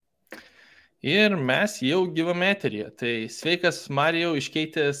Ir mes jau gyvame eteryje. Tai sveikas, Marijau,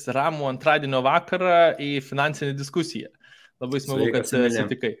 iškeitęs ramų antradienio vakarą į finansinę diskusiją. Labai smagu, Sveikas, kad Emilija.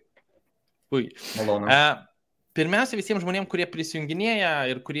 sutikai. Puikiai. Malonu. Pirmiausia, visiems žmonėms, kurie prisijunginėja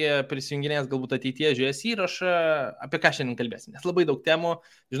ir kurie prisijunginės galbūt ateityje žiūrės įrašą, apie ką šiandien kalbėsim. Nes labai daug temų,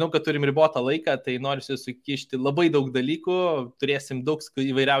 žinau, kad turim ribotą laiką, tai noriu sukišti labai daug dalykų, turėsim daug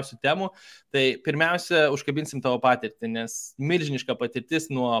įvairiausių temų. Tai pirmiausia, užkabinsim tavo patirtį, nes milžiniška patirtis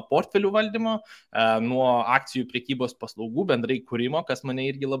nuo portfelių valdymo, nuo akcijų prekybos paslaugų, bendrai kūrimo, kas mane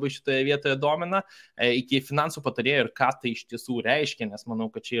irgi labai šitoje vietoje domina, iki finansų patarėjo ir ką tai iš tiesų reiškia, nes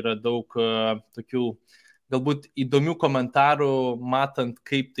manau, kad čia yra daug tokių galbūt įdomių komentarų, matant,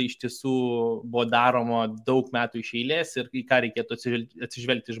 kaip tai iš tiesų buvo daroma daug metų iš eilės ir į ką reikėtų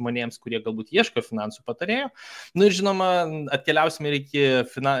atsižvelgti žmonėms, kurie galbūt ieško finansų patarėjo. Nu ir žinoma, atkeliausime ir iki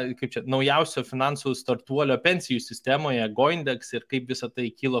naujausio finansų startuolio pensijų sistemoje, Goindex, ir kaip visą tai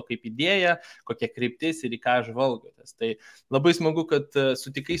kilo kaip idėja, kokia kryptis ir į ką žvalgotės. Tai labai smagu, kad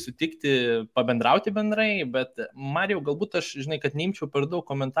sutikai sutikti, pabendrauti bendrai, bet Marijau, galbūt aš, žinai, kad neimčiau per daug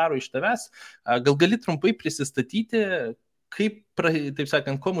komentarų iš tavęs, gal gali trumpai prisistatyti, kaip, taip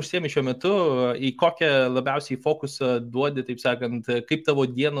sakant, kuo užsiemi šiuo metu, į kokią labiausiai fokusą duodi, taip sakant, kaip tavo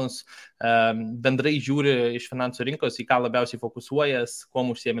dienos bendrai žiūri iš finansų rinkos, į ką labiausiai fokusuojas, kuo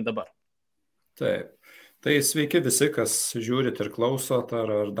užsiemi dabar. Taip. Tai sveiki visi, kas žiūrit ir klausot,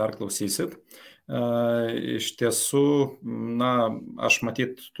 ar dar klausysit. Iš tiesų, aš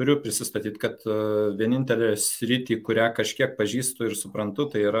matyt turiu prisistatyti, kad vienintelė sritį, kurią kažkiek pažįstu ir suprantu,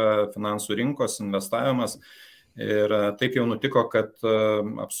 tai yra finansų rinkos investavimas. Ir taip jau nutiko, kad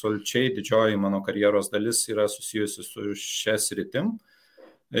absoliučiai didžioji mano karjeros dalis yra susijusi su šia sritim.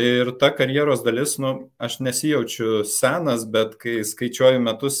 Ir ta karjeros dalis, aš nesijaučiu senas, bet kai skaičiuoju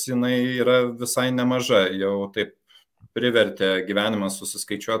metus, jinai yra visai nemaža. Jau taip privertė gyvenimas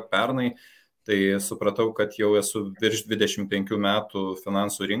susiskaičiuoti pernai. Tai supratau, kad jau esu virš 25 metų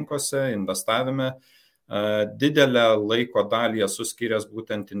finansų rinkose, investavime. Didelę laiko dalį esu skyręs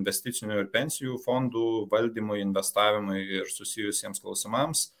būtent investicinių ir pensijų fondų valdymui, investavimui ir susijusiems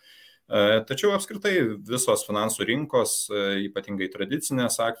klausimams. Tačiau apskritai visos finansų rinkos, ypatingai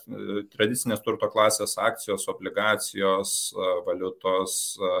tradicinės turto klasės akcijos, obligacijos,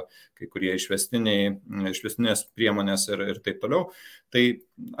 valiutos, kai kurie išvestinės priemonės ir taip toliau. Tai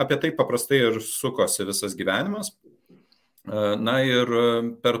apie tai paprastai ir sukosi visas gyvenimas. Ir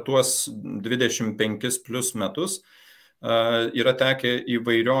per tuos 25 plus metus yra tekę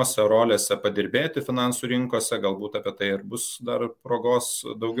įvairiose rolėse padirbėti finansų rinkose, galbūt apie tai ir bus dar progos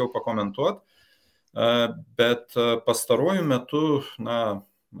daugiau pakomentuoti. Bet pastaruoju metu,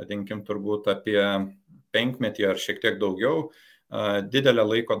 vadinkim turbūt apie 5 metį ar šiek tiek daugiau, didelę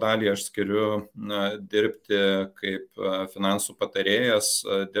laiko dalį aš skiriu dirbti kaip finansų patarėjas,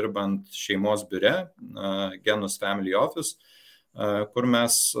 dirbant šeimos biure, Genus Family Office, kur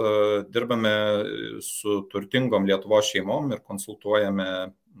mes dirbame su turtingom Lietuvos šeimom ir konsultuojame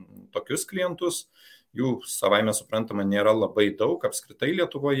tokius klientus. Jų savaime suprantama nėra labai daug apskritai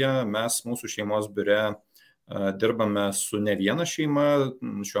Lietuvoje. Mes mūsų šeimos biure dirbame su ne viena šeima,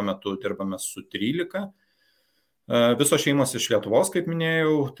 šiuo metu dirbame su 13. Visos šeimos iš Lietuvos, kaip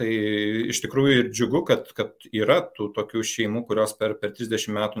minėjau, tai iš tikrųjų ir džiugu, kad yra tų tokių šeimų, kurios per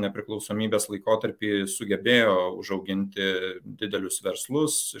 30 metų nepriklausomybės laikotarpį sugebėjo užauginti didelius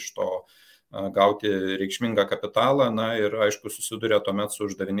verslus, iš to gauti reikšmingą kapitalą, ir aišku susiduria tuomet su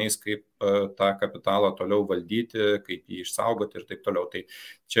uždaviniais, kaip tą kapitalą toliau valdyti, kaip jį išsaugoti ir taip toliau. Tai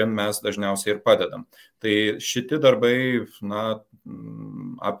čia mes dažniausiai ir padedam. Tai šitie darbai,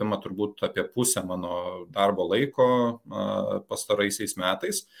 apima turbūt apie pusę mano darbo laiko pastaraisiais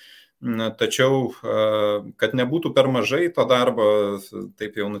metais. Tačiau, kad nebūtų per mažai to darbo,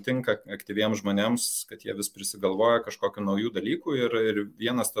 taip jau nutinka aktyviems žmonėms, kad jie vis prisigalvoja kažkokių naujų dalykų. Ir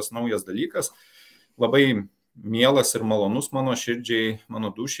vienas tas naujas dalykas, labai mielas ir malonus mano širdžiai,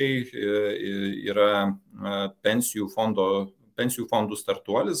 mano dūšiai, yra pensijų fondų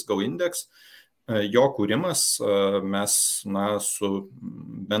startuolis Goindex. Jo kūrimas, mes su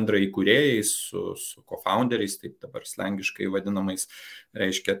bendraįkūrėjais, su co-founderiais, taip dabar slengiškai vadinamais,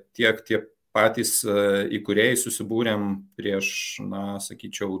 reiškia tiek patys įkūrėjai susibūrėm prieš,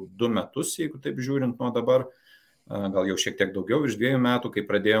 sakyčiau, 2 metus, jeigu taip žiūrint nuo dabar, gal jau šiek tiek daugiau, virš 2 metų, kai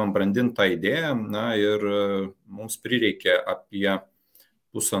pradėjom brandinti tą idėją, ir mums prireikė apie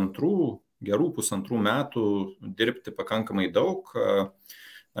gerų pusantrų metų dirbti pakankamai daug.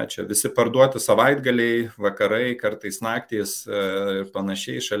 Čia visi parduoti savaitgaliai, vakarai, kartais naktys ir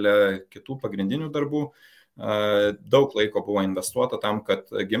panašiai šalia kitų pagrindinių darbų. Daug laiko buvo investuota tam, kad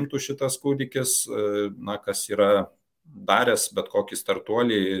gimtų šitas kūdikis, kas yra daręs bet kokį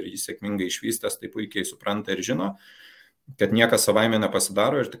startuolį ir jį sėkmingai išvystęs, tai puikiai supranta ir žino, kad niekas savaime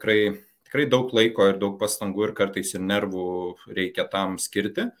nepasidaro ir tikrai daug laiko ir daug pastangų ir kartais ir nervų reikia tam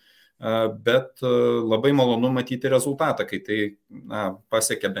skirti, bet labai malonu matyti rezultatą, kai tai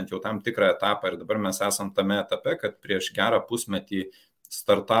pasiekia bent jau tam tikrą etapą ir dabar mes esam tame etape, kad prieš gerą pusmetį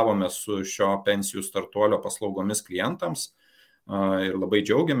startavome su šio pensijų startuolio paslaugomis klientams ir labai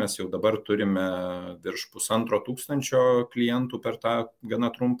džiaugiamės, jau dabar turime virš 1500 klientų per tą gana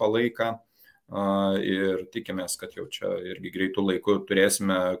trumpą laiką ir tikimės, kad jau čia irgi greitų laikų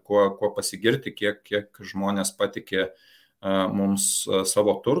turėsime kuo pasigirti, kiek žmonės patikė mums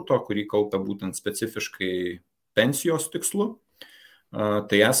savo turto, kurį kaupia būtent specifiškai pensijos tikslu.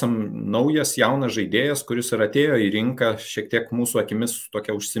 Tai esam naujas jaunas žaidėjas, kuris ir atėjo į rinką šiek tiek mūsų akimis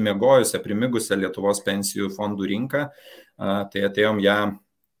tokia užsimiegojusią, primigusią Lietuvos pensijų fondų rinką. Tai atėjom ją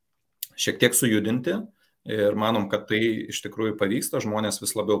šiek tiek sujudinti ir manom, kad tai iš tikrųjų pavyksta, žmonės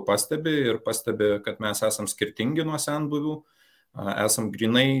vis labiau pastebi, kad mes esam skirtingi nuo senbuvių, esam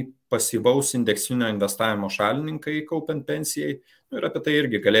grinai pasyvaus indeksinio investavimo šalininkai kaupiant pensijai. Ir apie tai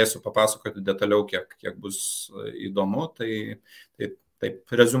irgi galėsiu papasakoti detaliau, kiek bus įdomu. Taip,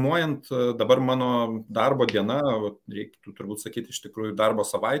 rezumuojant, dabar mano darbo diena, reiktų turbūt sakyti iš tikrųjų darbo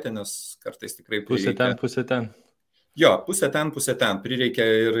savaitė, nes kartais tikrai prireikia. Pusė ten. Jo, pusė ten. Prireikia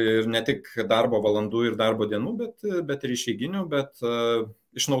ir ne tik darbo valandų ir darbo dienų, bet ir išeiginių, bet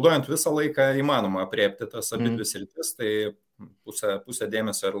išnaudojant visą laiką įmanoma apriepti tas abidvi sritis, tai pusę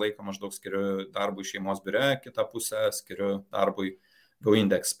dėmesio ir laiko maždaug skiriu darbui šeimos biure, kitą pusę skiriu darbui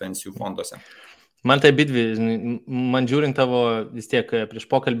Goindex pensijų fonduose. Man tai abidvi, man žiūrint tavo, vis tiek prieš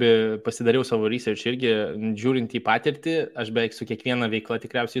pokalbį pasidariau savo research irgi, žiūrint į patirtį, aš beveik su kiekviena veikla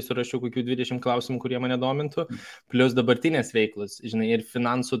tikriausiai surašiau kokių 20 klausimų, kurie mane domintų, plus dabartinės veiklos, žinai, ir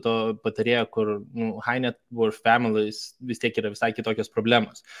finansų to patarėjo, kur high net worth families vis tiek yra visai kitokios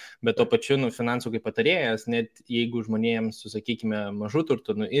problemos, bet to pačiu finansų kaip patarėjas, net jeigu žmonėms, sakykime, mažų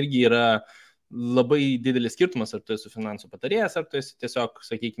turtų, irgi yra labai didelis skirtumas, ar tu esi finansų patarėjas, ar tu esi tiesiog,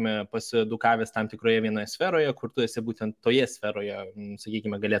 sakykime, pasidukavęs tam tikroje vienoje sferoje, kur tu esi būtent toje sferoje,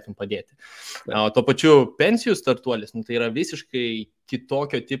 sakykime, galėtum padėti. O to pačiu pensijų startuolis, tai yra visiškai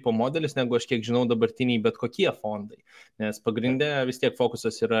kitokio tipo modelis, negu aš kiek žinau dabartiniai bet kokie fondai. Nes pagrinde vis tiek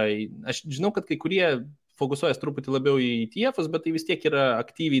fokusas yra, aš žinau, kad kai kurie fokusuojas truputį labiau į ETF-us, bet tai vis tiek yra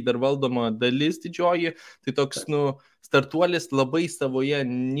aktyviai dar valdoma dalis didžioji, tai toks, startuolis labai savoje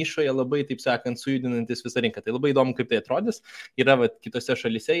nišoje, labai, taip sakant, sujudinantis visą rinką. Tai labai įdomu, kaip tai atrodys. Yra kitose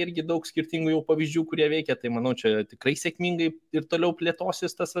šalyse irgi daug skirtingų jau pavyzdžių, kurie veikia, tai manau, čia tikrai sėkmingai ir toliau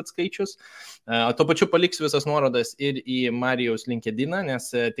plėtosis tas skaičius. Tuo pačiu paliksiu visas nuorodas ir į Marijaus LinkedIną,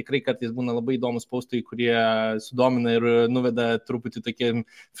 nes tikrai kartais būna labai įdomus postai, kurie sudomina ir nuveda truputį tokie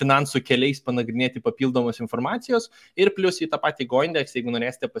finansų keliais panagrinėti papildomos informacijos ir plus į tą patį Goindex, jeigu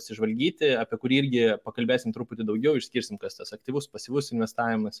norėsite pasižvalgyti, apie kurį irgi pakalbėsim truputį daugiau, išskirsim, kas tas aktyvus, pasyvus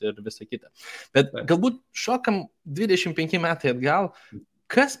investavimas ir visa kita. Bet galbūt šokam 25 metai atgal,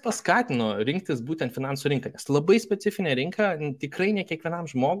 kas paskatino rinktis būtent finansų rinką? Nes labai specifinė rinka, tikrai ne kiekvienam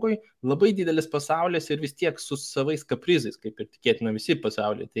žmogui, labai didelis pasaulis ir vis tiek su savais kaprizais, kaip ir tikėtina visi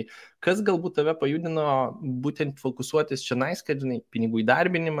pasaulyje. Tai kas galbūt tave pajudino būtent fokusuotis čionais, kad pinigų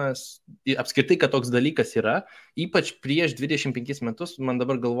įdarbinimas, apskritai, kad toks dalykas yra, ypač prieš 25 metus, man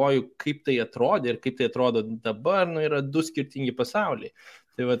dabar galvoju, kaip tai atrodė ir kaip tai atrodo dabar, yra du skirtingi pasauliai.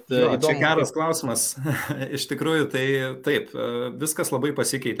 Tai įdomu, čia geras klausimas. Iš tikrųjų, tai taip, viskas labai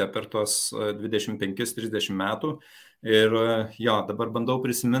pasikeitė per tuos 25-30 metų ir dabar bandau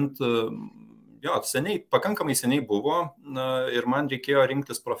prisiminti, pakankamai seniai buvo ir man reikėjo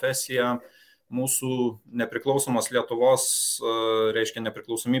rinktis profesiją mūsų nepriklausomos Lietuvos, reiškia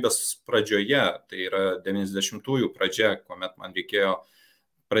nepriklausomybės pradžioje, tai yra 90-ųjų pradžia, kuomet man reikėjo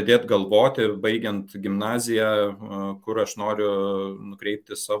pradėti galvoti, baigiant gimnaziją, kur aš noriu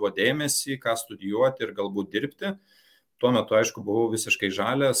nukreipti savo dėmesį, ką studijuoti ir galbūt dirbti. Tuo metu, aišku, buvau visiškai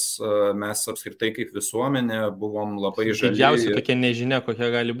žalias, mes apskritai kaip visuomenė buvom labai žali. Didžiausia tokia nežinia,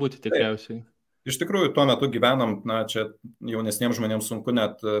 kokia gali būti tikriausiai. Iš tikrųjų, tuo metu gyvenam, čia jaunesniems žmonėms sunku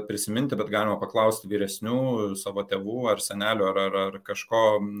net prisiminti, bet galima paklausti vyresnių savo tėvų ar senelių ar kažko,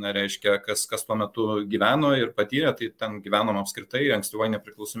 reiškia, kas tuo metu gyveno ir patyrė, tai ten gyvenom apskritai ankstyvoj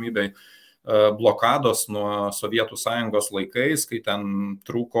nepriklausomybėj blokados nuo Sovietų Sąjungos laikais, kai ten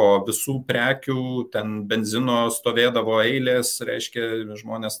trūko visų prekių, ten benzino stovėdavo eilės, reiškia,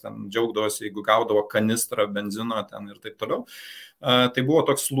 žmonės ten džiaugdavosi, jeigu gaudavo kanistrą benzino ten ir taip toliau. Tai buvo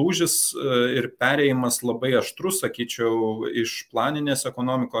toks lūžis ir perėjimas labai aštrus, sakyčiau, iš planinės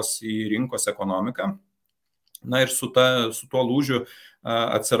ekonomikos į rinkos ekonomiką. Na ir su tuo lūžiu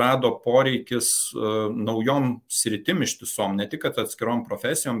atsirado poreikis naujom sritim ištisom, ne tik atskirom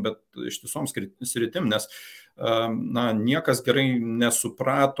profesijom, bet ištisom sritim, nes niekas gerai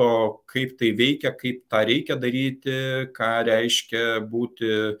nesuprato, kaip tai veikia, kaip tą reikia daryti, ką reiškia būti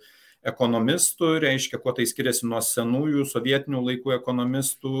ekonomistų, reiškia, kuo tai skiriasi nuo senųjų sovietinių laikų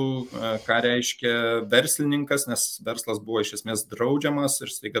ekonomistų, ką reiškia verslininkas, nes verslas buvo iš esmės draudžiamas ir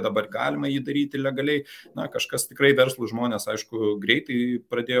staiga dabar galima jį daryti legaliai. Kažkas tikrai verslų žmonės, aišku, greitai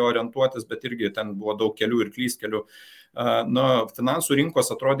pradėjo orientuotis, bet irgi ten buvo daug kelių ir klystkelių. Finansų rinkos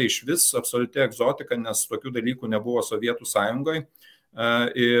atrodė iš vis absoliuti egzotika, nes tokių dalykų nebuvo Sovietų Sąjungoje.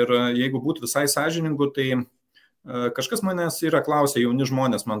 Ir jeigu būtų visai sąžiningu, tai kažkas manęs yra klausę, jauni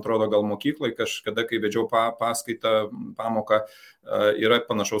žmonės, man atrodo, gal mokykloje, kažkada, kai vedžiau paskaitą, pamoką, yra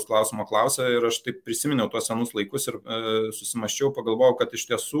panašaus klausimo klausę ir aš taip prisiminiau tuos senus laikus ir susimaščiau, pagalvojau, kad iš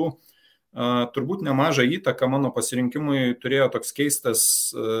tiesų turbūt nemažą įtaką mano pasirinkimui turėjo toks keistas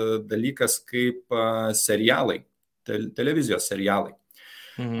dalykas kaip serialai, televizijos serialai.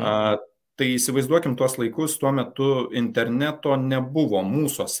 Tai įsivaizduokim tuos laikus, tuo metu interneto nebuvo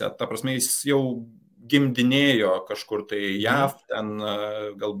mūsuose, ta prasme jis jau gimdinėjo kažkur tai JAV, ten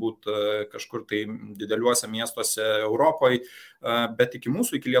galbūt kažkur tai dideliuose miestuose Europoje, bet iki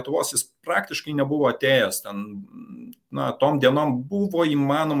mūsų, iki Lietuvos jis praktiškai nebuvo atėjęs. Ten, tom dienom buvo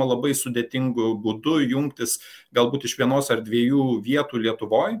įmanoma labai sudėtingų būdų jungtis galbūt iš vienos ar dviejų vietų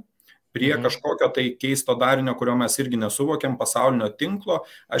Lietuvoje prie kažkokio tai keisto darinio, kurio mes irgi nesuvokiam, pasaulinio tinklo.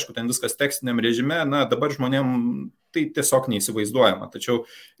 Aišku, ten viskas tekstiniam režime, dabar žmonėm tai tiesiog neįsivaizduojama. Tačiau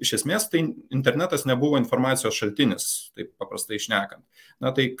iš esmės tai internetas nebuvo informacijos šaltinis, taip paprastai šnekant.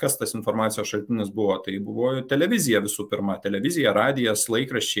 Tai kas tas informacijos šaltinis buvo? Tai buvo televizija visų pirma. Televizija, radijas,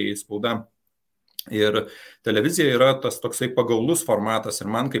 laikraščiai, spauda. Ir televizija yra tas toksai pagaulus formatas ir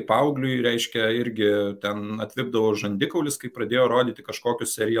man kaip paaugliui, reiškia, irgi ten atvipdavo žandikaulis, kai pradėjo rodyti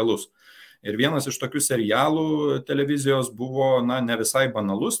kažkokius serialus. Ir vienas iš tokių serialų televizijos buvo, ne visai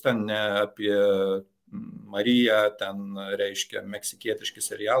banalus, ten ne apie Mariją, ten, reiškia, meksikietiški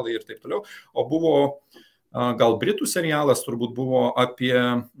serialai ir taip toliau, o buvo gal britų serialas, turbūt buvo apie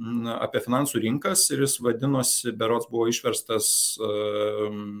finansų rinkas ir jis vadinosi, berods buvo išverstas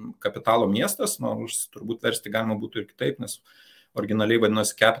Kapitalo miestas, nors turbūt versti galima būtų ir kitaip, nes originaliai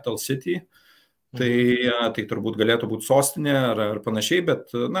vadinosi Capital City, tai turbūt galėtų būti sostinė ar panašiai,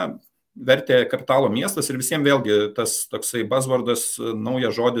 bet vertė Kapitalo miestas ir visiems vėlgi tas toksai buzzwordas,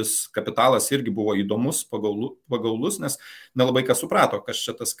 naujas žodis kapitalas irgi buvo įdomus, pagaulus, nes nelabai kas suprato, kas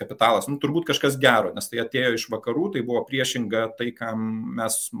čia tas kapitalas. Turbūt kažkas gero, nes tai atėjo iš vakarų, tai buvo priešinga tai, ką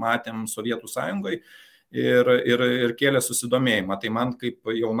mes matėm Sovietų Sąjungoje ir kėlė susidomėjimą. Tai man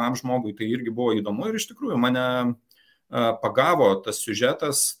kaip jaunam žmogui tai irgi buvo įdomu ir iš tikrųjų mane pagavo tas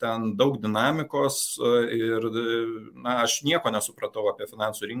siužetas, ten daug dinamikos ir aš nieko nesupratau apie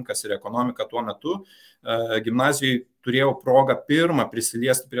finansų rinkas ir ekonomiką tuo metu. Gimnazijai turėjau progą pirmą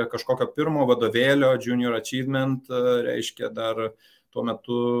prisiliesti prie kažkokio pirmo vadovėlio, Junior Achievement, reiškia dar tuo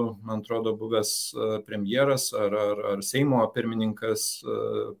metu, man atrodo, buvęs premjeras ar Seimo pirmininkas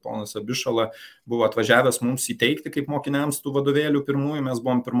ponas Abišala buvo atvažiavęs mums įteikti kaip mokiniams tų vadovėlių pirmųjų. Mes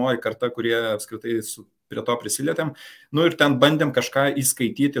buvom pirmoji karta, kurie apskritai prie to prisilietėm. Ir ten bandėm kažką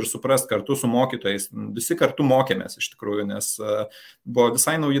įskaityti ir suprast kartu su mokytojais. Visi kartu mokėmės iš tikrųjų, nes buvo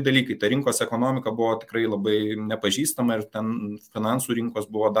visai nauji dalykai. Ta rinkos ekonomika buvo tikrai labai nepažįstama ir ten finansų rinkos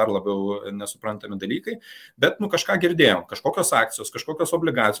buvo dar labiau nesuprantami dalykai. Bet kažką girdėjom, kažkokios akcijos, kažkokios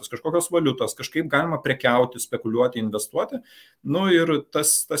obligacijos, kažkokios valiutos, kažkaip galima prekiauti, spekuliuoti, investuoti. Ir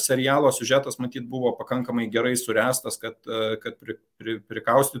tas serialo siužetas, matyt, buvo pakankamai gerai suręstas, kad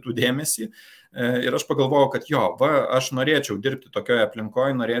prikaustytų dėmesį. Ir aš pagalvojau, kad aš norėčiau dirbti tokioje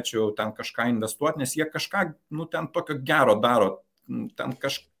aplinkoje, norėčiau ten kažką investuoti, nes jie kažką, ten tokio gero daro, ten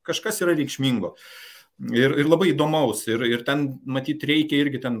kažkas yra reikšmingo. Ir labai įdomaus. Ir ten, matyt, reikia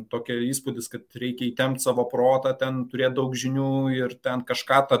irgi ten tokia įspūdis, kad reikia įtempti savo protą, ten turėti daug žinių ir ten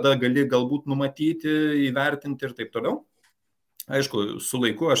kažką tada gali galbūt numatyti, įvertinti ir taip toliau. Aišku, su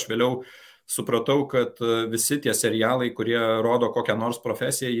laiku aš vėliau supratau, kad visi tie serialai, kurie rodo kokią nors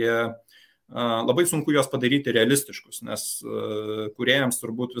profesiją, jie labai sunku juos padaryti realistiškus, nes kūrėjams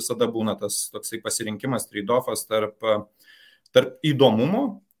turbūt visada būna tas toksai pasirinkimas, trade-offas tarp įdomumo,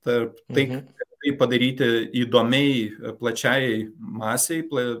 tarp tai padaryti įdomiai plačiai masiai,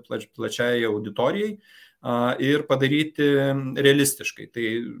 plačiai auditorijai ir padaryti realistiškai. Tai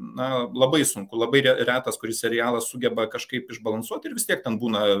labai sunku, labai retas, kuris serialas sugeba kažkaip išbalansuoti ir vis tiek ten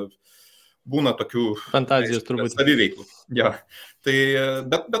būna būna tokių fantazijos turbūt. saviveiklų. Ja. Tai,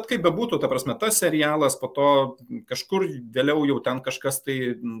 bet kaip bebūtų, ta prasme, tas serialas, po to kažkur vėliau jau ten kažkas tai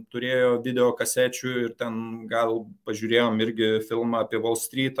turėjo video kasečių ir ten gal pažiūrėjom irgi filmą apie Wall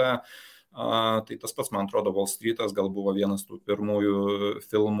Street'ą. Tai tas pats, man atrodo, Wall Street'as gal buvo vienas tų pirmųjų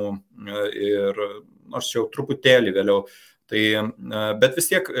filmų ir nors jau truputėlį vėliau. Tai, bet vis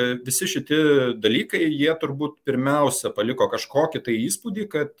tiek visi šitie dalykai, jie turbūt pirmiausia paliko kažkokį tai įspūdį,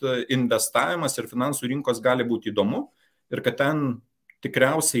 kad investavimas ir finansų rinkos gali būti įdomu ir kad ten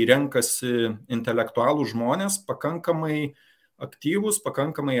tikriausiai renkasi intelektualų žmonės, pakankamai aktyvūs,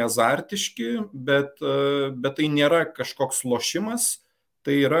 pakankamai azartiški, bet tai nėra kažkoks lošimas,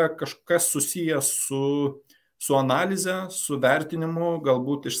 tai yra kažkas susijęs su analize, su vertinimu,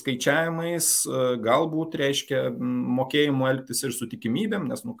 galbūt išskaičiavimais, galbūt reiškia mokėjimu elgtis ir su tikimybėm,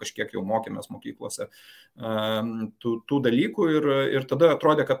 nes kažkiek jau mokėmės mokyklose tų dalykų ir tada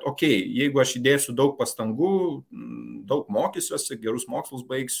atrodė, kad jeigu aš įdėsiu daug pastangų, daug mokysiuosi, gerus mokslus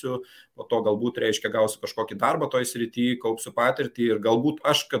baigsiu, po to galbūt reiškia gausiu kažkokį darbą toj srity, kaupsiu patirtį ir galbūt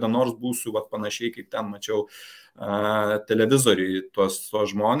aš kada nors būsiu panašiai, kaip ten mačiau televizoriui tuos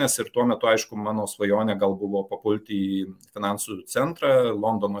žmonės ir tuo metu, aišku, mano svajonė gal buvo papulti į finansų centrą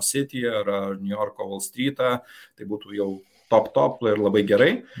Londono City ar New Yorko Wall Street'ą, tai būtų jau top ir labai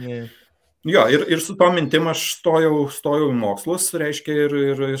gerai. Yeah. Jo, ir su to mintim aš stojau į mokslus, reiškia,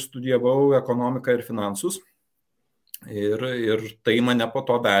 ir studijavau ekonomiką ir finansus. Ir tai mane po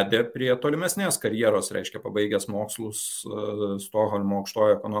to vedė prie tolimesnės karjeros, reiškia, pabaigęs mokslus Stokholmo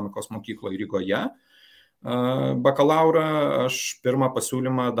aukštojo ekonomikos mokykloje Rygoje. Bakalaurą aš pirmą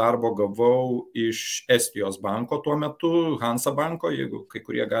pasiūlymą darbo gavau iš Estijos banko tuo metu, Hansa banko, jeigu kai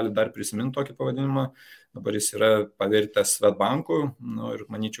kurie gali dar prisiminti tokį pavadinimą, dabar jis yra pavirtęs Swedbanku, ir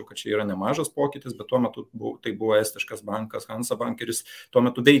manyčiau, kad čia yra nemažas pokytis, bet tuo metu tai buvo estiškas bankas, Hansa bank, ir jis tuo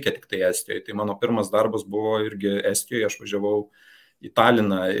metu veikia tik tai Estijoje, tai mano pirmas darbas buvo irgi Estijoje, aš važiavau į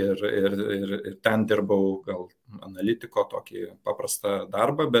Taliną ir ten dirbau gal analitiko tokį paprastą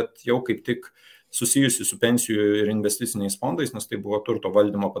darbą, bet jau kaip tik susijusi su pensijų ir investiciniais fondais, nes tai buvo turto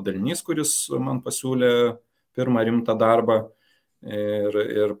valdymo padalinys, kuris man pasiūlė pirmą rimtą darbą.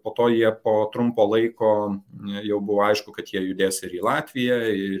 Ir po to jie po trumpo laiko jau buvo aišku, kad jie judės ir į Latviją,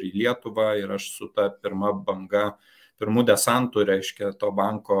 ir į Lietuvą, ir aš su ta pirma banga, pirmų desantų, reiškia, to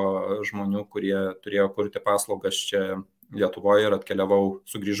banko žmonių, kurie turėjo kurti paslaugas čia Lietuvoje ir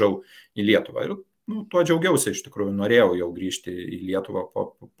sugrįžau į Lietuvą. Ir tuo džiaugiausi, iš tikrųjų, norėjau jau grįžti į Lietuvą,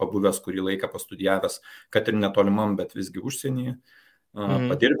 pabuvęs kurį laiką, pastudijavęs, kad ir netolimam, bet visgi užsienyje,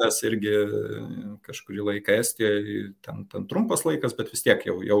 padirbęs irgi kažkurį laiką Estijoje, ten trumpas laikas, bet vis tiek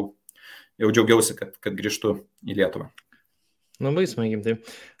jau džiaugiausi, kad grįžtu į Lietuvą. Labai smagiai,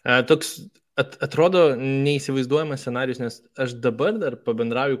 taip. Toks atrodo neįsivaizduojamas scenarius, nes aš dabar dar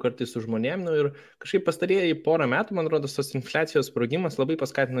pabendrauju kartais su žmonėm, ir kažkaip pastarėjai porą metų, man rodos, tos infliacijos sprogimas labai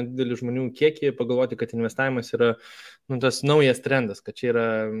paskatino didelį žmonių kiekį pagalvoti, kad investavimas yra tas naujas trendas, kad čia yra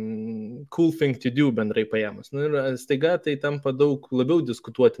cool thing to do bendrai paėmus. Ir staiga tai tampa daug labiau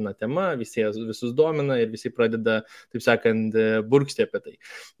diskutuotina tema, visus domina ir visi pradeda, taip sakant, burksti apie tai.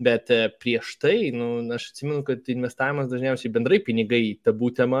 Bet prieš tai, aš atsimenu, kad investavimas dažniausiai bendrai pinigai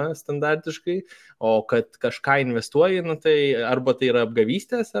tabų tema standartiškai, o kad kažką investuoji, tai arba tai yra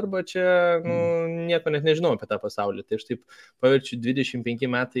apgavystės, arba čia nieko net nežinau apie tą pasaulį. Tai aš taip paverčiu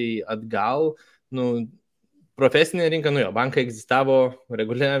 25 metai atgal, profesinė rinka, bankai egzistavo,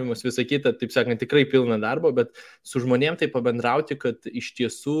 reguliavimus, visą kitą, taip sakant, tikrai pilna darbo, bet su žmonėm tai pabendrauti, kad iš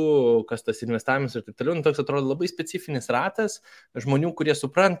tiesų, kas tas investavimas ir taip toliau, toks atrodo labai specifinis ratas žmonių, kurie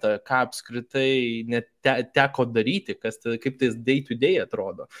supranta, ką apskritai net teko daryti, kaip tai day to day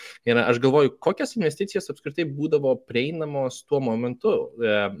atrodo. Ir aš galvoju, kokios investicijos apskritai būdavo prieinamos tuo momentu.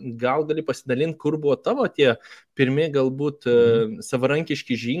 Gal gali pasidalinti, kur buvo tavo tie pirmi galbūt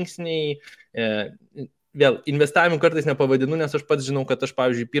savarankiški žingsniai. Vėl, investavimu kartais nepavadinu, nes aš pats žinau, kad aš,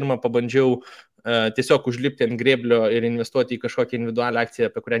 pavyzdžiui, pirmą pabandžiau tiesiog užlipti ant grėblio ir investuoti į kažkokią individualią akciją,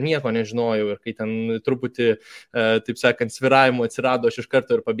 apie kurią nieko nežinojau, ir kai ten truputį, taip sakant, svyravimo atsirado, aš iš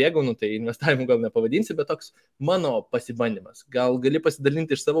karto ir pabėgau, tai investavimu gal nepavadinsi, bet toks mano pasibandymas. Gal gali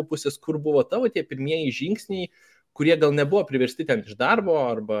pasidalinti iš savo pusės, kur buvo tavo tie pirmieji žingsniai, kurie gal nebuvo priversti ten iš darbo,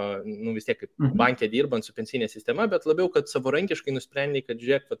 arba vis tiek kaip bankė dirbant su pensinė sistema, bet labiau, kad savarankiškai nusprendai, kad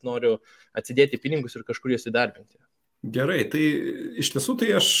žiūrėk, kad noriu atsidėti pinigus ir kažkur juos įdarbinti. Gerai, tai iš tiesų tai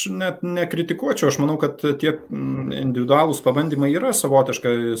aš net nekritikuočiau, aš manau, kad tie individualūs pabandymai yra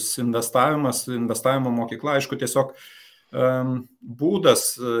savotiškas investavimo mokykla, aišku, tiesiog būdas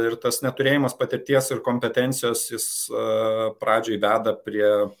ir tas neturėjimas patirties ir kompetencijos, jis pradžiai veda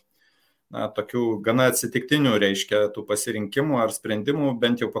prie tokių gana atsitiktinių, reiškia, tų pasirinkimų ar sprendimų,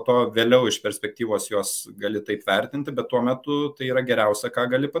 bent jau po to vėliau iš perspektyvos juos gali taip vertinti, bet tuo metu tai yra geriausia, ką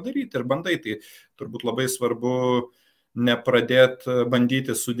gali padaryti ir bandai. Tai turbūt labai svarbu nepradėti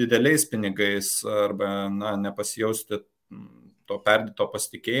bandyti su dideliais pinigais arba nepasijausti to perdėto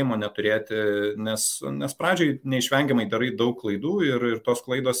pasitikėjimo neturėti, nes pradžiai neišvengiamai darai daug klaidų ir tos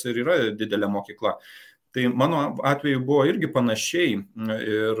klaidos ir yra didelė mokykla. Tai mano atveju buvo irgi panašiai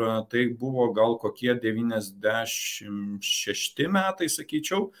ir tai buvo gal kokie 96 metai,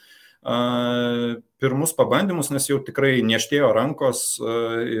 sakyčiau, pirmus pabandymus, nes jau tikrai niežtėjo rankos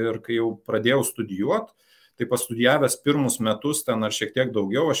ir kai jau pradėjau studijuoti, tai pastudijavęs pirmus metus ten ar šiek tiek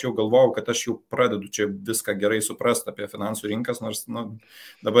daugiau, aš jau galvojau, kad aš jau pradedu čia viską gerai suprasti apie finansų rinkas, nors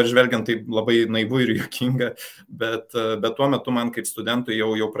dabar žvelgiant tai labai naivu ir juokinga, bet tuo metu man kaip studentui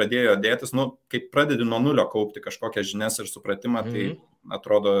jau pradėjo dėtis, kaip pradedi nuo nulio kaupti kažkokias žinias ir supratimą, tai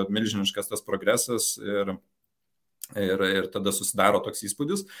atrodo milžiniškas tas progresas ir tada susidaro toks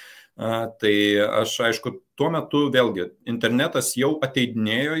įspūdis. Tai aš, aišku, tuo metu vėlgi internetas jau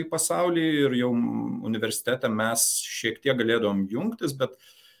ateidinėjo į pasaulį ir jau universitete mes šiek tiek galėdavom jungtis, bet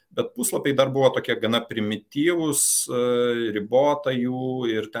puslapiai dar buvo tokie gana primityvūs, ribota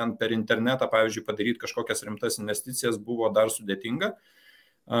jų ir ten per internetą, pavyzdžiui, padaryti kažkokias rimtas investicijas buvo dar sudėtinga.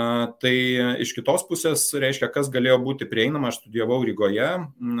 Tai iš kitos pusės, reiškia, kas galėjo būti prieinama, aš studijavau Rygoje,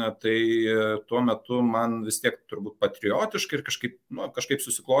 tai tuo metu man vis tiek turbūt patriotiškai ir kažkaip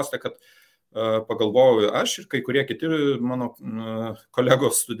susiklostė, kad pagalvojau aš ir kai kurie kiti mano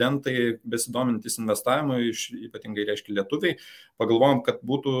kolegos studentai besidomintys investavimu, ypatingai reiškia lietuviai, pagalvojom, kad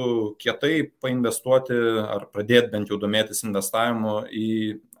būtų kietai painvestuoti ar pradėti bent jau domėtis investavimu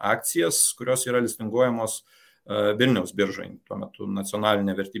į akcijas, kurios yra listinguojamos Vilniaus biržai, tuo metu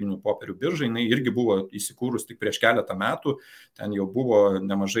nacionalinė vertybinių popierių birža, jinai irgi buvo įsikūrus tik prieš keletą metų, ten jau buvo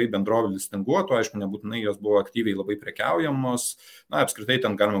nemažai bendrovių listinguotų, aišku, nebūtinai jos buvo aktyviai labai prekiaujamos, apskritai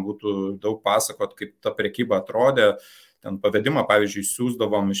ten galima būtų daug pasakot, kaip ta prekyba atrodė, ten pavedimą, pavyzdžiui,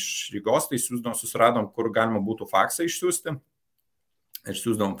 siūsdavom iš Rygos, tai susiradom, kur galima būtų faksą išsiųsti. Ir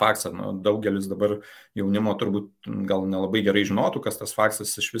siūsdavom faksą, daugelis dabar jaunimo turbūt gal nelabai gerai žinotų, kas tas faksas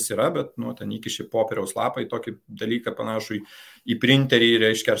iš vis yra, bet ten įkiši popieriaus lapą į tokį dalyką panašų į printerį,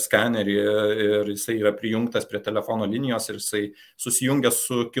 reiškia, ar skanerį ir jisai yra prijungtas prie telefono linijos ir jisai susijungia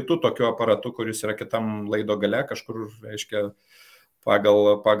su kitu tokiu aparatu, kuris yra kitam laido gale, kažkur, reiškia,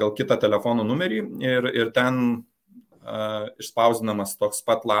 pagal kitą telefono numerį ir ten išspausdinamas toks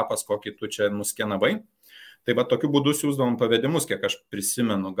pat lapas, kokį tu čia nuskenavai. Tai va tokiu būdu siūsdavom pavedimus, kiek aš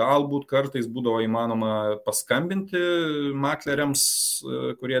prisimenu. Galbūt kartais būdavo įmanoma paskambinti makleriams,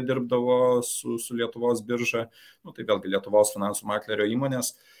 kurie dirbdavo su Lietuvos birža, tai vėlgi Lietuvos finansų maklerio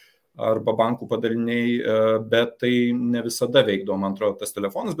įmonės arba bankų padaliniai, bet tai ne visada veikdavo, man atrodo, tas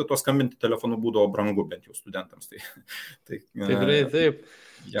telefonas, bet to skambinti telefonu būdavo brangu, bent jau studentams. Tikrai taip.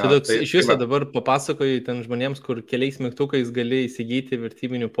 Ja, čia toks iš viso dabar papasakoju ten žmonėms, kur keliais mygtukais gali įsigyti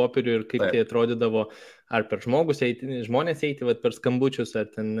vertybinių popierių ir kaip tai atrodydavo, ar per žmonės eiti, per skambučius,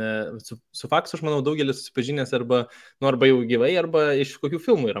 ar ten su faksu, aš manau, daugelis susipažinęs arba jau gyvai, arba iš kokių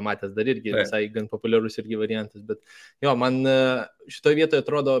filmų yra matęs, dar irgi visai gan populiarus irgi variantas, bet jo, man šitoje vietoje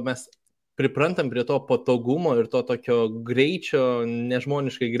atrodo, mes priprantam prie to patogumo ir to tokio greičio,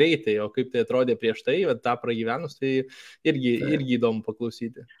 nežmoniškai greitai, o kaip tai atrodė prieš tai, tą pragyvenus, tai irgi įdomu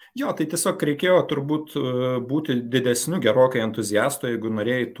paklausyti. Jo, tai tiesiog reikėjo turbūt būti didesniu gerokai entuziastu, jeigu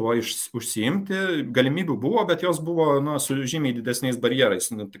norėjai tuo užsiimti. Galimybių buvo, bet jos buvo su žymiai didesniais barjerais.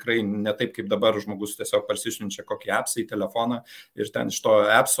 Tikrai ne taip, kaip dabar žmogus tiesiog parsišinčia kokį appsą į telefoną ir ten iš to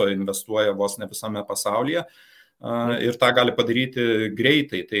appso investuoja vos ne visame pasaulyje. Ir tą gali padaryti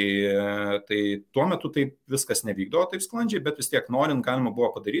greitai, tai tuo metu taip viskas nevykdavo taip sklandžiai, bet vis tiek norint galima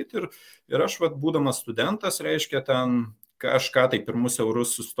buvo padaryti ir aš būdamas studentas, reiškia ten kažką tai pirmus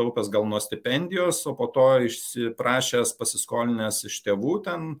eurus sustaupęs gal nuo stipendijos, o po to išsiprašęs pasiskolinęs iš tėvų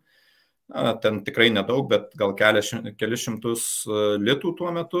ten tikrai nedaug, bet gal kelis šimtus litų tuo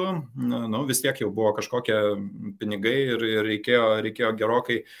metu, vis tiek jau buvo kažkokie pinigai ir reikėjo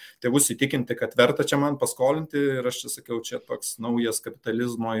gerokai tėvus įtikinti, kad verta čia man paskolinti ir aš čia sakiau, čia toks naujas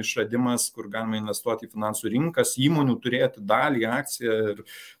kapitalizmo išradimas, kur galima investuoti į finansų rinkas, įmonių turėti dalį, akciją ir,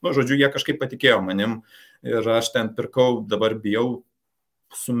 žodžiu, jie kažkaip patikėjo manim ir aš ten pirkau, dabar bijau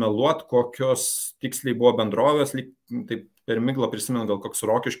sumeluot, kokios tiksliai buvo bendrovės, taip per miglą prisimenu, gal koks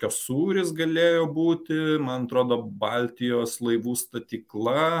Rokiškio sūris galėjo būti, man atrodo, Baltijos laivų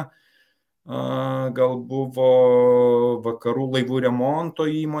statykla, gal buvo Vakarų laivų remonto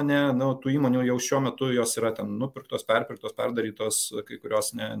įmonė, tų įmonių jau šiuo metu jos yra ten nupirktos, perpirktos, perdarytos, kai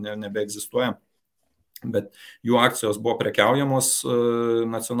kurios nebeegzistuoja. bet jų akcijos buvo prekiaujamos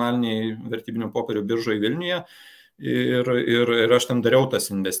nacionaliniai vertybinių popierių biržoje Vilniuje ir aš ten dariau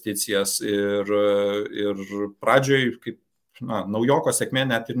tas investicijas ir pradžioj, kaip naujoko sėkmė,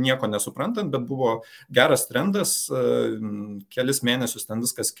 net ir nieko nesuprantant, bet buvo geras trendas, kelis mėnesius ten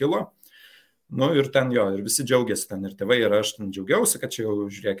viskas kilo. Ir ten ir visi džiaugiasi ten, ir tėvai, ir aš ten džiaugiausi, kad čia jau,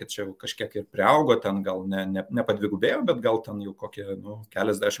 žiūrėkit, čia jau kažkiek ir priaugo, ten gal ne padvigubėjo, bet gal ten jau kokie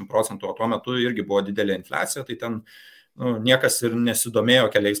keliasdešimt procentų, o tuo metu irgi buvo didelė infliacija, tai ten niekas ir nesidomėjo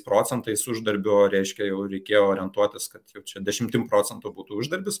keliais procentais uždarbio, reiškia, jau reikėjo orientuotis, kad jau čia 10 procentų būtų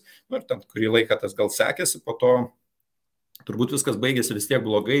uždarbis, ir ten kurį laiką tas gal sekėsi, po to turbūt viskas baigėsi vis tiek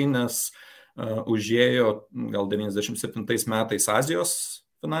blogai, nes užėjo gal 97 metais Azijos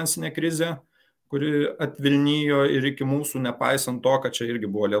finansinė krizė, kuri atvilnijo ir iki mūsų, nepaisant to, kad čia irgi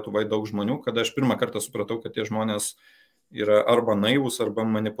buvo Lietuvoje daug žmonių, kada aš pirmą kartą supratau, kad tie žmonės yra arba naivūs, arba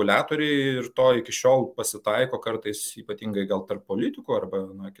manipuliatoriai, ir to iki šiol pasitaiko kartais, ypatingai gal tarp politikų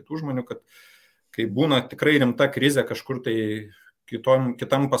arba kitų žmonių, kad kai būna tikrai rimta krizė kažkur tai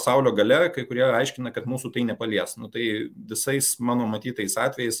kitam pasaulio gale, kai kurie aiškina, kad mūsų tai nepalies. Tai visais mano matytais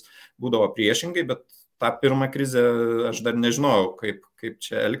atvejais būdavo priešingai, bet tą pirmą krizę aš dar nežinojau, kaip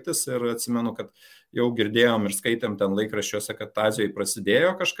čia elgtis, ir atsimenu, kad jau girdėjom ir skaitėm ten laikraščiuose, kad Azijoje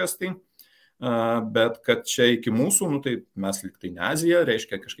prasidėjo kažkas tai, bet kad čia iki mūsų, tai mes lyg tai ne Azija,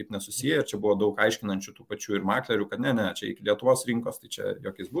 reiškia kažkaip nesusiję, ir čia buvo daug aiškinančių tų pačių ir maklerių, kad ne, čia iki Lietuvos rinkos, tai čia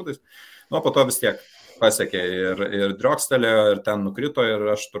jokiais būdais. Po to vis tiek pasiekė ir driokstelėjo, ir ten nukrito, ir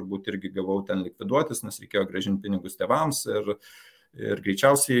aš turbūt irgi gavau ten likviduotis, nes reikėjo grąžinti pinigus tėvams, ir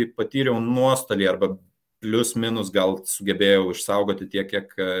greičiausiai patyriau nuostolį, arba plius minus gal sugebėjau išsaugoti tiek,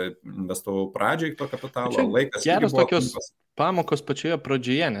 kiek investavau pradžiai to kapitalo. Laikas geras tokios pamokos pačioje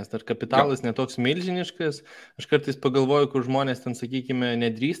pradžioje, nes dar kapitalas netoks milžiniškas. Aš kartais pagalvoju, kur žmonės ten, sakykime,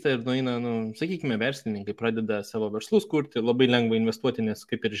 nedrįsta ir nueina, sakykime, verslininkai pradeda savo verslus kurti, labai lengva investuoti, nes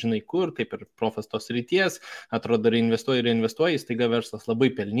kaip ir žinai kur, kaip ir profas tos ryties, atrodo, reinvestuoji, staiga verslas labai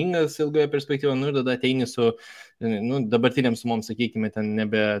pelningas ilgoje perspektyvoje, ir tada ateini su dabartiniam sumom, sakykime, ten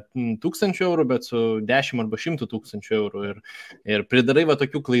nebe 1000 eurų, bet su 10 arba 100 tūkstančių eurų, ir pridarai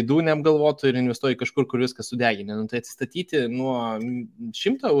tokių klaidų neapgalvotų ir investuoji kažkur, kur viskas sudeginė. Tai atsistatyti nuo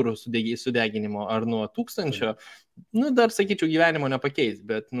 100 eurų sudeginimo ar nuo 1000, dar, sakyčiau, gyvenimo nepakeis,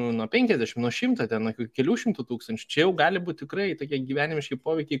 bet nuo 50, nuo 100, ten nuo kelių šimtų tūkstančių, čia jau gali būti tikrai tokie gyvenimiški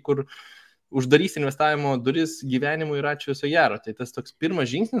poveikiai, kur uždarys investavimo duris gyvenimui ir ačiū viso gero. Tai tas toks pirmas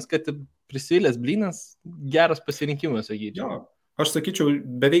žingsnis, kad prisvilęs blynas, geras pasirinkimas, sakyčiau. Jo. Aš sakyčiau,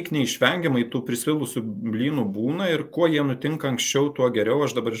 beveik neišvengiamai tų prisvilusių blynų būna, ir kuo jie nutinka anksčiau, tuo geriau.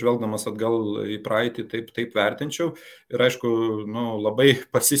 Aš dabar žvelgdamas atgal į praeitį taip vertinčiau. Ir aišku, labai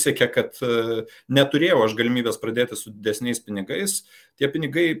pasisekė, kad neturėjau aš galimybės pradėti su didesniais pinigais. Tie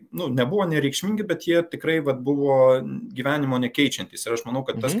pinigai nebuvo nereikšmingi, bet jie tikrai buvo gyvenimo nekeičiantys. Ir aš manau,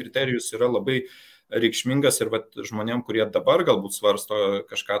 kad tas kriterijus yra labai reikšmingas, ir žmonėm, kurie dabar galbūt svarsto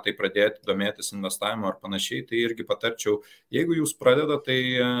kažką tai pradėti, domėtis investavimu ar panašiai, tai irgi patarčiau, jeigu jūs pradedate,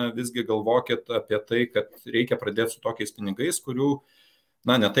 tai visgi galvokit apie tai, kad reikia pradėti su tokiais pinigais, kurių,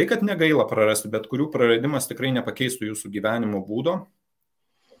 ne tai, kad negaila prarasti, bet kurių praradimas tikrai nepakeistų jūsų gyvenimo būdo,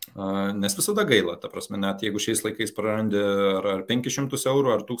 nes visada gaila, ta prasme, net jeigu šiais laikais prarandi ar 500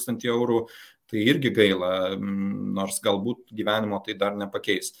 eurų, ar 1000 eurų, tai irgi gaila, nors galbūt gyvenimo tai dar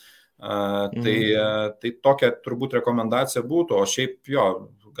nepakeis. Tai tokia turbūt rekomendacija būtų, o šiaip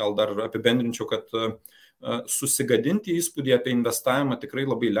gal dar apibendrinčiau, kad susigadinti įspūdį apie investavimą tikrai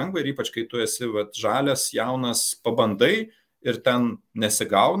labai lengva, ir ypač kai tu esi žalias, jaunas, pabandai ir ten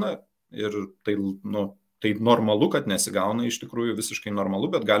nesigauna, ir tai normalu, kad nesigauna, iš tikrųjų visiškai normalu,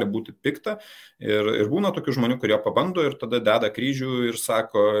 bet gali būti pikta, ir būna tokių žmonių, kurie pabando ir tada deda kryžių ir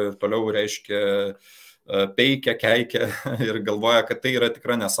sako, ir toliau reiškia peikia, keikia ir galvoja, kad tai yra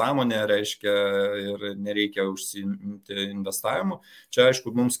tikra nesąmonė, reiškia, ir nereikia užsiimti investavimu. Čia,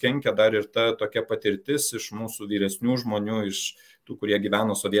 aišku, mums kenkia dar ir ta tokia patirtis iš mūsų vyresnių žmonių, iš tų, kurie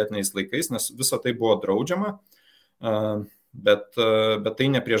gyveno sovietiniais laikais, nes visa tai buvo draudžiama, bet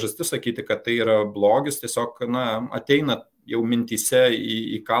tai ne priežastis sakyti, kad tai yra blogis, tiesiog ateina jau mintyse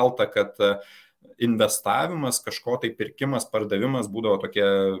įkalta, kad investavimas, kažko tai pirkimas, pardavimas būdavo tokie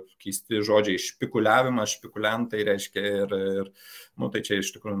keisti žodžiai, špikuliavimas, špikuliantai reiškia, ir tai čia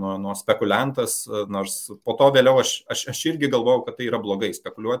iš tikrųjų nuo spekuliantas, nors po to vėliau aš irgi galvojau, kad tai yra blogai,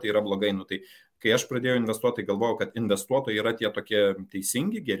 spekuliuoti yra blogai, tai kai aš pradėjau investuoti, tai galvojau, kad investuotojai yra tie tokie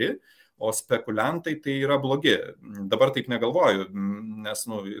teisingi, geri, o spekuliantai tai yra blogi. Dabar taip negalvoju, nes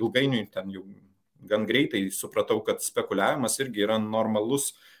ilgainiui ten jau gan greitai supratau, kad spekuliavimas irgi yra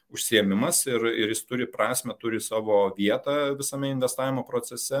normalus užsiėmimas ir jis turi prasmę, turi savo vietą visame investavimo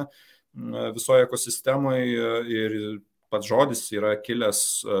procese, visoje ekosistemoje ir pats žodis yra kilęs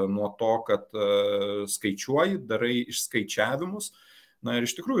nuo to, kad skaičiuoji, darai išskaičiavimus. Na ir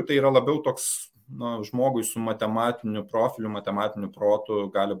iš tikrųjų tai yra labiau toks žmogui su matematiniu profiliu, matematiniu protu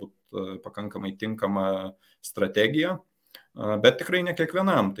gali būti pakankamai tinkama strategija. Bet tikrai ne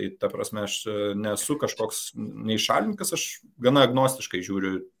kiekvienam, tai ta prasme aš nesu kažkoks neišalinkas, aš gana agnostiškai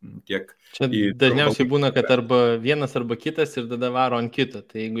žiūriu tiek Čia dažniausiai būna, kad arba vienas arba kitas ir tada varo ant kito,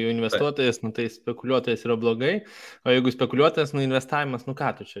 tai jeigu jau investuotojas, tai spekuliuotojas yra blogai, o jeigu spekuliuotojas, investavimas,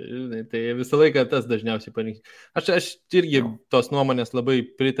 ką tu čia, tai visą laiką tas dažniausiai parinks. Aš irgi tos nuomonės labai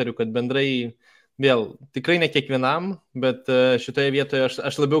pritariu, kad bendrai vėl, tikrai ne kiekvienam, bet šitoje vietoje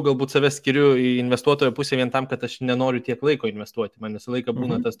aš labiau galbūt save skiriu į investuotojo pusę vien tam, kad aš nenoriu tiek laiko investuoti. Man visą laiką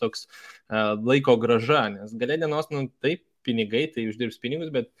būna tas toks laiko grąža, nes gale dienos, taip, pinigai, tai uždirbs pinigus,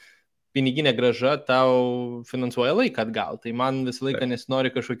 bet piniginė grąža tau finansuoja laiką atgal. Tai man visą laiką nesinori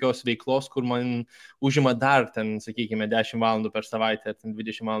kažkokios veiklos, kur man užima dar ten, sakykime, 10 valandų per savaitę,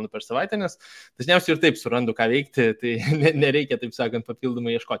 20 valandų per savaitę, nes dažniausiai ir taip surandu, ką veikti, tai nereikia, taip sakant,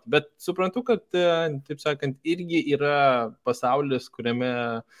 papildomai ieškoti. Bet suprantu, kad, taip sakant, irgi yra pasaulis, kuriame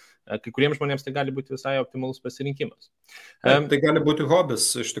kai kuriems žmonėms tai gali būti visai optimalus pasirinkimas. Tai gali būti hobis,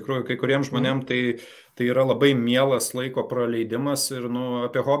 iš tikrųjų, kai kuriems žmonėms tai yra labai mielas laiko praleidimas ir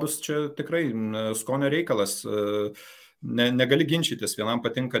apie hobius čia tikrai skonio reikalas. Negali ginčytis, vienam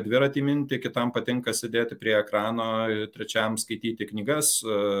patinka dviratį minti, kitam patinka sėdėti prie ekrano, trečiam skaityti knygas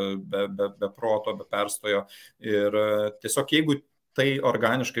be proto, be perstojo. Ir tiesiog jeigu tai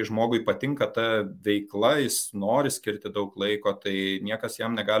organiškai žmogui patinka ta veikla, jis nori skirti daug laiko, tai niekas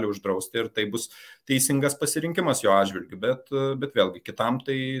jam negali uždrausti ir tai bus teisingas pasirinkimas jo atžvilgiu, bet vėlgi kitam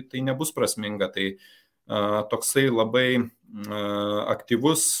tai nebus prasminga. Tai toksai labai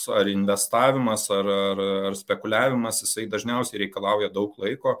aktyvus ar investavimas ar spekuliavimas, jisai dažniausiai reikalauja daug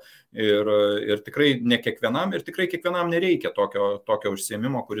laiko ir tikrai ne kiekvienam ir tikrai kiekvienam nereikia tokio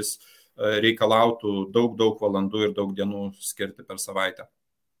užsiėmimo, kuris reikalautų daug valandų ir daug dienų skirti per savaitę.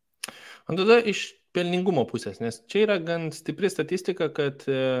 O tada iš pelningumo pusės, nes čia yra gan stipri statistika, kad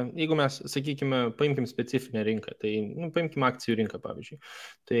jeigu mes, sakykime, paimkim specifinę rinką, tai paimkim akcijų rinką, pavyzdžiui.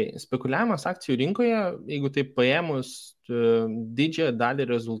 Tai spekuliavimas akcijų rinkoje, jeigu taip paėmus didžiąją dalį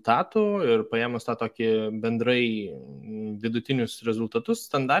rezultatų ir paėmus tą tokį bendrai vidutinius rezultatus,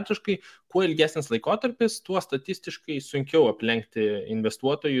 standartiškai, kuo ilgesnis laikotarpis, tuo statistiškai sunkiau aplenkti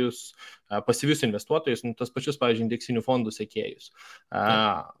investuotojus, pasyvius investuotojus, tas pačius, pavyzdžiui, indeksinių fondų sekėjus.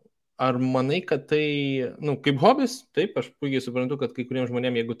 Ar manai, kad tai, kaip hobis, taip, aš puikiai suprantu, kad kai kuriems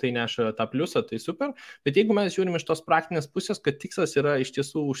žmonėms, jeigu tai neša tą pliusą, tai super, bet jeigu mes žiūrim iš tos praktinės pusės, kad tikslas yra iš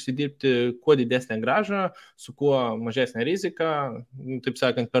tiesų užsidirbti kuo didesnę grąžą, su kuo mažesnė rizika, taip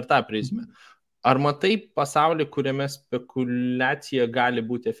sakant, per tą prizmę. Ar matai pasaulį, kuriame spekuliacija gali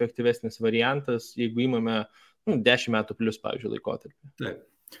būti efektyvesnis variantas, jeigu imame 10 metų plus, pavyzdžiui, laikotarpį? Taip.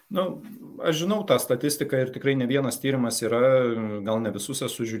 Aš žinau tą statistiką ir tikrai ne vienas tyrimas yra, gal ne visus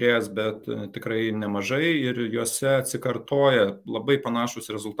esu žiūrėjęs, bet tikrai nemažai ir juose atsikartoja labai panašus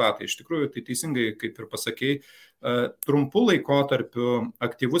rezultatai. Iš tikrųjų, tai teisingai, kaip ir pasakei, trumpų laikotarpių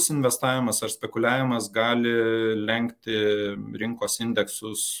aktyvus investavimas ar spekuliavimas gali lenkti rinkos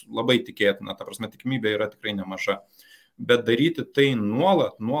indeksus labai tikėtina, ta prasme tikimybė yra tikrai nemaža. Bet daryti tai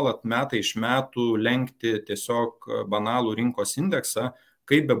nuolat metai iš metų lenkti tiesiog banalų rinkos indeksą,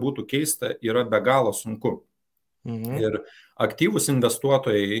 kaip be būtų keista, yra be galo sunku. Ir aktyvūs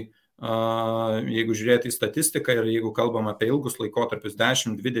investuotojai, jeigu žiūrėti į statistiką ir jeigu kalbam apie ilgus laikotarpius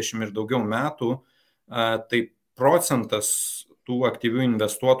 10, 20 ir daugiau metų, tai procentas tų aktyvių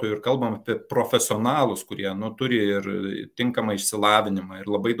investuotojų ir kalbam apie profesionalus, kurie turi ir tinkamą išsilavinimą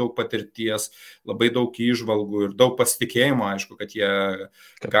ir labai daug patirties, labai daug įžvalgų ir daug pasitikėjimo, aišku, kad jie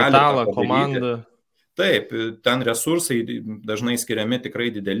gali tą padaryti. Komandą. Taip, ten resursai dažnai skiriami tikrai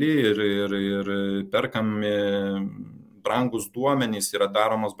dideli ir perkami brangus duomenys, yra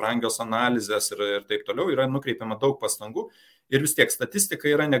daromos brangios analizės ir taip toliau, yra nukreipiama daug pastangų ir vis tiek statistika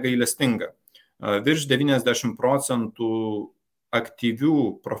yra negailestinga. Virš 90% aktyvių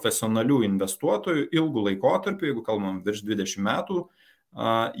profesionalių investuotojų ilgų laikotarpių, jeigu kalbam virš 20 metų,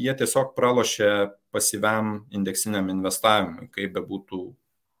 jie tiesiog pralošia pasyviam indeksiniam investavimui, kaip be būtų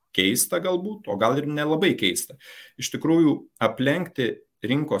keista galbūt, o gal ir nelabai keista. Iš tikrųjų, aplenkti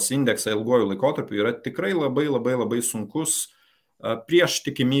rinkos indeksą ilgojų laikotarpių yra tikrai labai sunkus prieš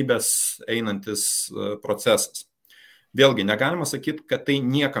tikimybės einantis procesas. Vėlgi, negalima sakyti, kad tai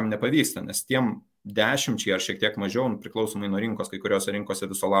niekam nepavyksta, nes tiem 10 ar šiek tiek mažiau, priklausomai nuo rinkos, kai kuriuose rinkose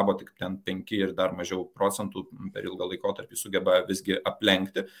viso labo tik ten 5 ir dar mažiau procentų per ilgą laikotarpį sugeba visgi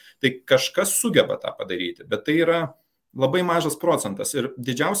aplenkti, tai kažkas sugeba tą padaryti, bet tai yra labai mažas procentas ir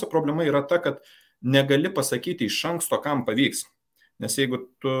didžiausia problema yra ta, kad negali pasakyti iš anksto, kam pavyks. Nes jeigu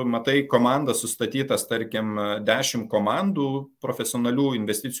tu matai komandą sustatytas, tarkim, 10 komandų profesionalių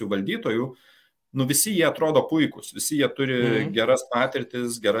investicijų valdytojų, visi jie atrodo puikūs, visi jie turi geras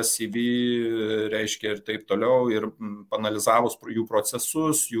patirtis, geras CV, reiškia ir taip toliau, ir panalizavus jų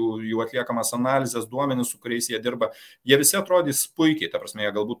procesus, jų atliekamas analizės, duomenis, su kuriais jie dirba, jie visi atrodys puikiai, ta prasme,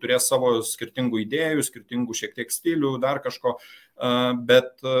 jie galbūt turės savo skirtingų idėjų, skirtingų šiek tiek stilių, dar kažko,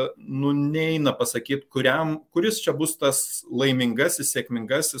 bet neina pasakyti, kuris čia bus tas laimingasis,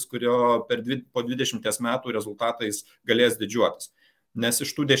 sėkmingasis, kurio po 20 metų rezultatais galės didžiuotis. Nes iš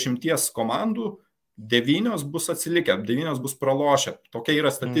tų 10 komandų 9 bus atsilikę, 9 bus pralošę. Tokia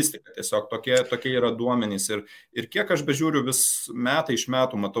yra statistika, tiesiog tokie yra duomenys. Ir kiek aš bežiūriu, vis metai iš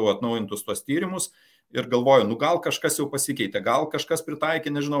metų matau atnaujintus tos tyrimus ir galvoju, gal kažkas jau pasikeitė, gal kažkas pritaikė,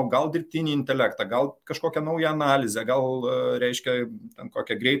 nežinau, gal dirbtinį intelektą, gal kažkokią naują analizę, gal, reiškia,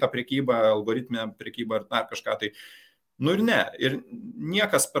 kokią greitą prekybą, algoritminę prekybą ar dar kažką tai. Ir ne, ir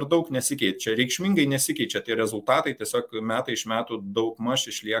niekas per daug nesikeičia, reikšmingai nesikeičia tie rezultatai, tiesiog metai iš metų daugmaž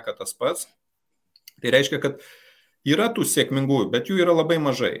išlieka tas pats. Tai reiškia, kad yra tų sėkmingųjų, bet jų yra labai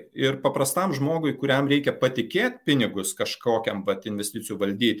mažai. Ir paprastam žmogui, kuriam reikia patikėti pinigus kažkokiam investicijų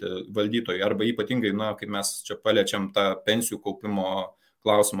valdytojui, arba ypatingai, kaip mes čia paliečiam tą pensijų kaupimo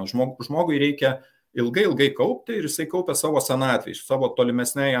klausimą, žmogui reikia ilgai kaupti ir jisai kaupia savo senatvei, savo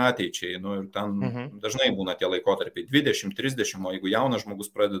tolimesniai ateičiai. Ir ten dažnai būna tie laikotarpiai 20, 30, o jeigu jaunas žmogus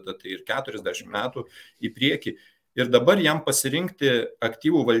pradeda, tai ir 40 metų į priekį. Ir dabar jam pasirinkti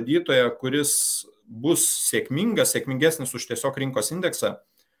aktyvų valdytoją, kuris bus sėkmingesnis už tiesiog rinkos indeksą,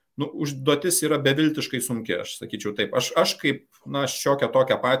 užduotis yra beviltiškai sunki, aš sakyčiau taip. Aš kaip šiokią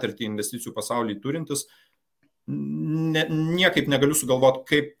tokią patirtį investicijų pasaulyje turintis, niekaip negaliu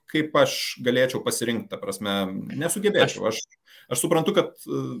sugalvoti, kaip aš galėčiau pasirinkti, ta prasme, nesugebėčiau. Aš suprantu,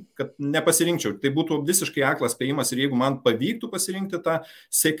 kad nepasirinkčiau. Tai būtų visiškai aklas spėjimas ir jeigu man pavyktų pasirinkti tą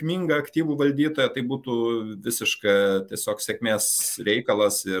sėkmingą aktyvų valdytoją, tai būtų visiškai tiesiog sėkmės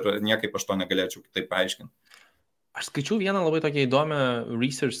reikalas ir niekaip aš to negalėčiau kitaip paaiškinti. Aš skaičiau vieną labai tokią įdomią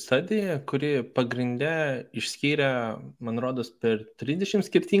research study, kuri pagrinde išskyrė, man rodos, per 30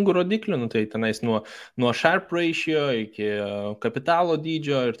 skirtingų rodiklių, tai tenais nuo Sharpe ratio iki kapitalo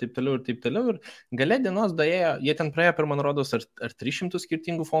dydžio ir taip toliau. Ir gale dienos daėjo, jie ten praėjo per, man rodos, ar 300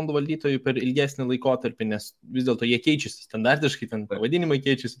 skirtingų fondų valdytojų per ilgesnį laikotarpį, nes vis dėlto jie keičiasi standartiškai, ten pavadinimai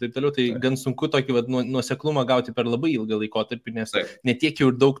keičiasi ir taip toliau, tai gan sunku tokį nuoseklumą gauti per labai ilgą laikotarpį, nes netiek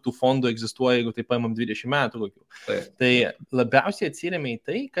jau ir daug tų fondų egzistuoja, jeigu tai paimam 20 metų kokių. Tai labiausiai atsiremia į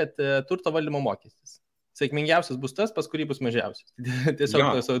tai, kad turto valdymo mokestis. Sėkmingiausias bus tas, pas kurį bus mažiausias.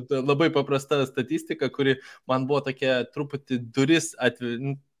 Tiesiog labai paprasta statistika, kuri man buvo tokia truputį duris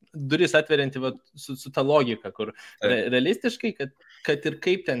atverianti su ta logika, kur realistiškai, kad ir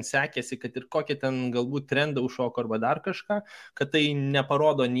kaip ten sekėsi, kad ir kokie ten galbūt trendą užšoko arba dar kažką, kad tai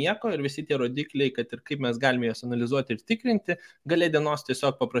neparodo nieko ir visi tie rodikliai, kad ir kaip mes galime juos analizuoti ir tikrinti, gale dienos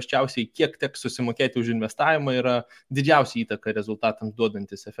tiesiog paprasčiausiai, kiek teks susimokėti už investavimą, yra didžiausia įtaka rezultatams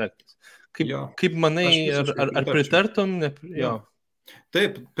duodantis efektas. Kaip manai, ar pritartum? Jo.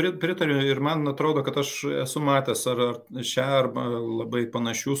 Taip, pritariu ir man atrodo, kad aš esu matęs ar šią arba labai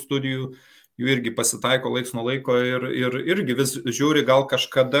panašių studijų, jų irgi pasitaiko laiks nuo laiko ir irgi vis žiūri, gal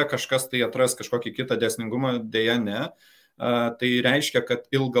kažkada kažkas tai atras kažkokį kitą dėsningumą, dėja ne. Tai reiškia, kad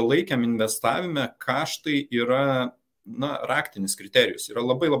ilgalaikiam investavime kaštai yra raktinis kriterijus, yra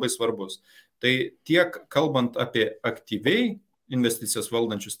labai labai svarbus. Tai tiek kalbant apie aktyviai investicijas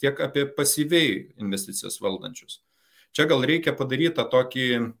valdančius, tiek apie pasyviai investicijas valdančius. Čia gal reikia padaryti tą tokį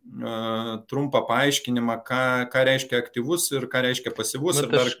trumpą paaiškinimą, ką reiškia aktyvus ir ką reiškia pasyvus.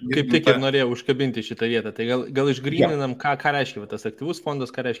 Kaip tik ir norėjau užkabinti šitą vietą. Tai gal išgryninam, ką reiškia tas aktyvus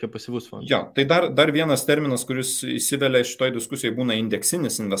fondas, ką reiškia pasyvus fondas. Jo, tai dar vienas terminas, kuris įsivelia šitoj diskusijai, būna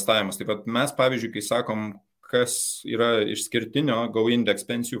indeksinis investavimas. Taip pat mes, pavyzdžiui, kai sakom, kas yra išskirtinio Goindex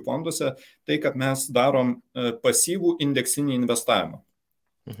pensijų fonduose, tai kad mes darom pasyvų indeksinį investavimą.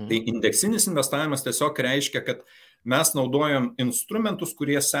 Tai indeksinis investavimas tiesiog reiškia, kad mes naudojam instrumentus,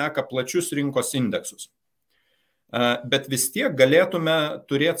 kurie seka plačius rinkos indeksus. Bet vis tiek galėtume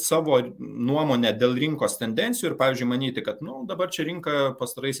turėti savo nuomonę dėl rinkos tendencijų ir, pavyzdžiui, manyti, kad dabar čia rinka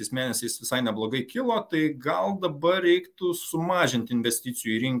pastaraisiais mėnesiais visai neblogai kilo, tai gal dabar reiktų sumažinti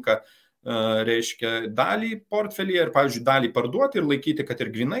investicijų į rinką, reiškia, dalį portfelyje ir, pavyzdžiui, dalį parduoti ir laikyti, kad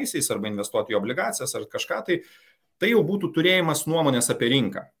ir grynaisiais arba investuoti į obligacijas ar kažką, tai jau būtų turėjimas nuomonės apie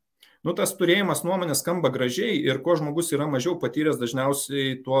rinką. tas turėjimas nuomonės skamba gražiai ir kuo žmogus yra mažiau patyręs,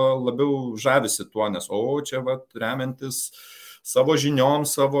 dažniausiai tuo labiau žavisi tuo, nes čia remiantis savo žiniom,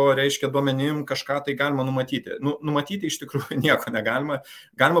 savo, reiškia, duomenim, kažką tai galima numatyti. Numatyti iš tikrųjų nieko negalima,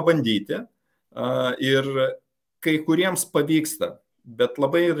 galima bandyti ir kai kuriems pavyksta, bet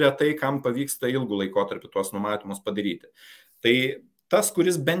labai retai kam pavyksta ilgų laikotarpių tuos numatymus padaryti. Tai tas,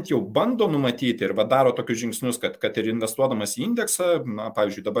 kuris bent jau bando numatyti ir daro tokius žingsnius, kad ir investuodamas į indeksą,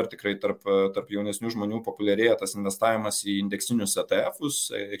 pavyzdžiui, dabar tikrai tarp jaunesnių žmonių populiarėja tas investavimas į indeksinius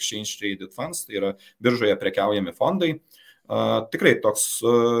ETF'us, Exchange Traded Funds, tai yra biržoje prekiaujami fondai. Tikrai toks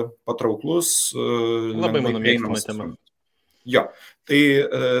patrauklus, labai mano mėgstama tema. Jo,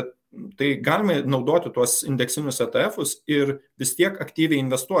 tai galime naudoti tuos indeksinius ETF'us ir vis tiek aktyviai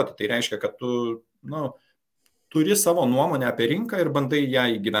investuoti. Tai reiškia, kad tu turi savo nuomonę apie rinką ir bandai ją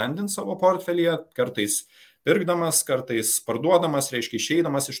įgyvendinti savo portfelyje, kartais pirkdamas, kartais parduodamas, reiškia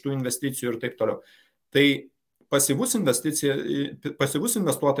išeidamas iš tų investicijų ir taip toliau. Tai pasyvus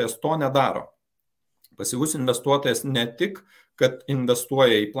investuotojas to nedaro. Pasyvus investuotojas ne tik, kad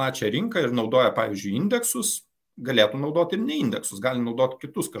investuoja į plačią rinką ir naudoja, pavyzdžiui, indeksus, galėtų naudoti ir ne indeksus, gali naudoti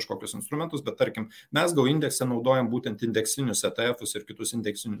kitus kažkokius instrumentus, bet tarkim, mes Goindexe naudojam būtent indeksinius ETF'us ir kitus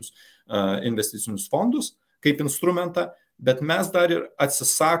indeksinius investicinius fondus kaip instrumentą, bet mes dar ir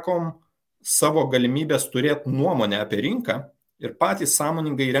atsisakom savo galimybės turėti nuomonę apie rinką ir patys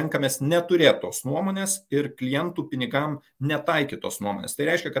sąmoningai renkamės neturėti tos nuomonės ir klientų pinigam netaikytos nuomonės. Tai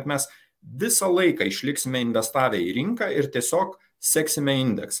reiškia, kad mes visą laiką išliksime investavę į rinką ir tiesiog seksime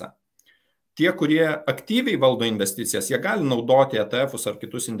indeksą. Tie, kurie aktyviai valdo investicijas, jie gali naudoti ETF'us ar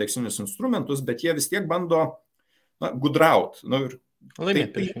kitus indeksinius instrumentus, bet jie vis tiek bando gudraut. Tai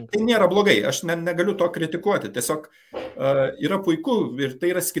nėra blogai, aš negaliu to kritikuoti, tiesiog yra puiku ir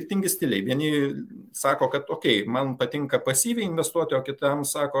tai yra skirtingi stiliai. Vieni sako, kad man patinka pasyviai investuoti, o kitam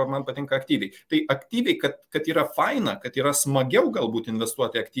sako, man patinka aktyviai. Tai aktyviai, kad yra faina, kad yra smagiau galbūt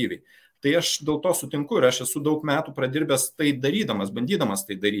investuoti aktyviai. Tai aš dėl to sutinku ir aš esu daug metų pradirbęs tai darydamas, bandydamas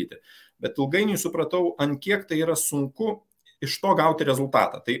tai daryti. Bet ilgainiui supratau, ant kiek tai yra sunku iš to gauti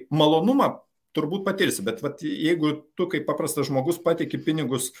rezultatą. Tai malonumą turbūt patirsi, bet jeigu tu kaip paprastas žmogus pateiki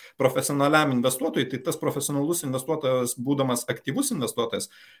pinigus profesionaliam investuotojui, tai tas profesionalus investuotojas, būdamas aktyvus investuotojas,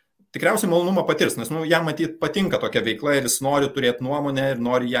 tikriausiai malonumą patirs, nes jam matyt patinka tokia veikla ir jis nori turėti nuomonę ir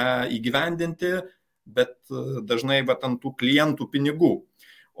nori ją įgyvendinti, bet dažnai ant tų klientų pinigų.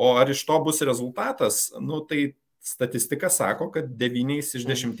 O ar iš to bus rezultatas? Tai statistika sako, kad 9 iš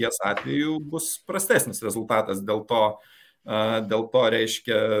 10 atvejų bus prastesnis rezultatas dėl to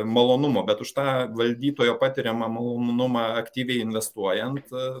reiškia malonumo, bet už tą valdytojo patiriamą malonumą aktyviai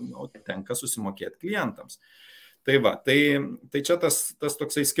investuojant, tenka susimokėti klientams. Tai čia tas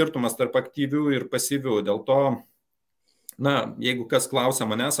toksai skirtumas tarp aktyvių ir pasyvių. Dėl to, jeigu kas klausia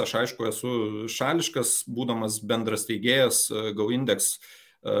manęs, aš aišku esu šališkas, būdamas bendras steigėjas Goindex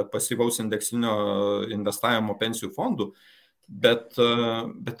pasyvaus indeksinio investavimo pensijų fondų, bet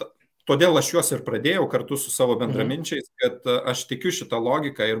todėl aš juos ir pradėjau kartu su savo bendraminčiais, kad aš tikiu šitą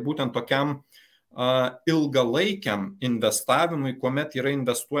logiką ir būtent tokiam ilgalaikiam investavimui, kuomet yra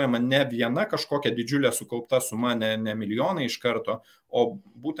investuojama ne viena kažkokia didžiulė sukaupta suma, ne milijonai iš karto, o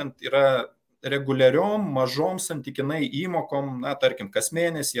būtent yra reguliariom, mažom santykinai įmokom, tarkim, kas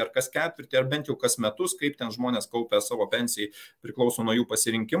mėnesį ar kas ketvirtį, ar bent jau kas metus, kaip ten žmonės kaupia savo pensijai, priklauso nuo jų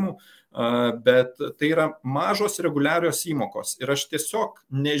pasirinkimų, bet tai yra mažos reguliarios įmokos ir aš tiesiog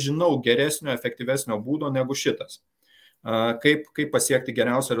nežinau geresnio, efektyvesnio būdo negu šitas, kaip pasiekti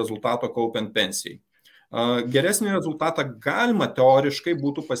geriausią rezultatą kaupiant pensijai. Geresnį rezultatą galima teoriškai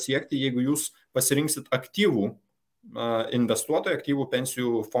būtų pasiekti, jeigu jūs pasirinksit aktyvų investuotoją, aktyvų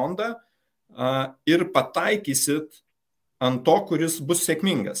pensijų fondą, ir pataikysit ant to, kuris bus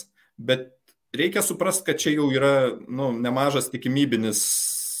sėkmingas. Bet reikia suprasti, kad čia jau yra nemažas tikimybinis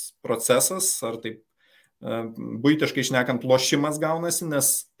procesas, ar taip buitiškai šnekant lošimas gaunasi,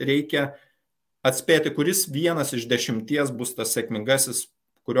 nes reikia atspėti, kuris vienas iš 10 bus tas sėkmingasis,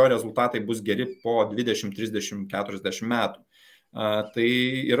 kurio rezultatai bus geri po 20, 30, 40 metų. Tai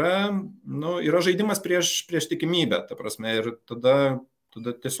yra žaidimas prieš tikimybę, ta prasme, ir tada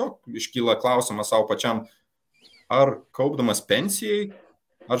tiesiog iškyla klausimas savo pačiam, ar kaupdamas pensijai,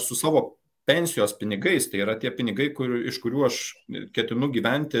 ar su savo pensijos pinigais, tai yra tie pinigai, iš kurių aš ketinu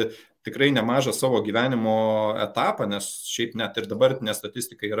gyventi tikrai nemažą savo gyvenimo etapą, nes šiaip net ir dabartinė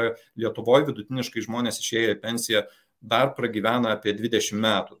statistika yra Lietuvoje vidutiniškai žmonės išėję į pensiją dar pragyvena apie 20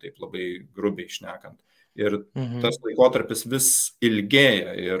 metų, taip labai grubiai šnekant. Ir tas laikotarpis vis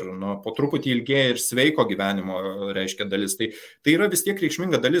ilgėja ir po truputį ilgėja ir sveiko gyvenimo, reiškia, dalis. Tai yra vis tiek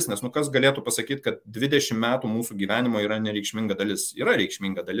reikšminga dalis, nes kas galėtų pasakyti, kad 20 metų mūsų gyvenimo yra nereikšminga dalis. Yra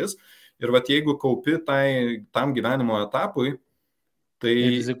reikšminga dalis. Ir jeigu kaupi tam gyvenimo etapui, tai...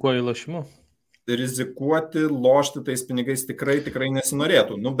 Rizikuoji lošimu. Rizikuoti, lošti tais pinigais tikrai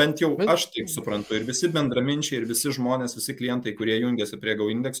nesinorėtų. Bent jau aš taip suprantu. Ir visi bendraminčiai, ir visi žmonės, visi klientai, kurie jungiasi prie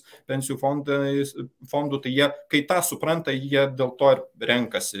Goindex pensijų fondų, tai jie, kai tą supranta, jie dėl to ir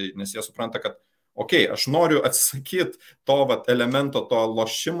renkasi, nes jie supranta, kad aš noriu atsisakyti to elemento, to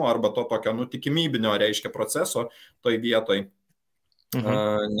lošimo arba to tokio tikimybinio, reiškia, proceso toj vietoj,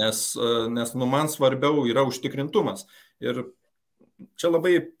 nes man svarbiau yra užtikrintumas. Ir čia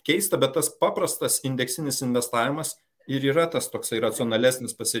labai keista, bet tas paprastas indeksinis investavimas ir yra tas toksai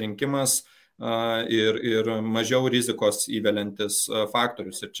racionalesnis pasirinkimas ir mažiau rizikos įveliantis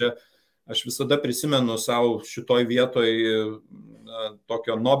faktorius. Ir čia aš visada prisimenu savo šitoj vietoj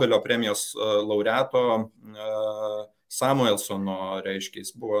tokio Nobelio premijos laureato Samuelsono, reiškia,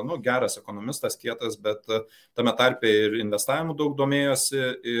 jis buvo geras ekonomistas, kietas, bet tame tarpe ir investavimu daug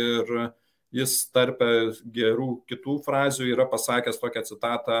domėjosi ir jis tarp gerų kitų frazių yra pasakęs tokią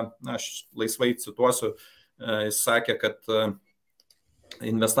citatą, aš laisvai cituosiu, jis sakė, kad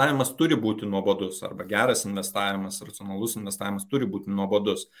investavimas turi būti nuobodus, arba geras investavimas, racionalus investavimas turi būti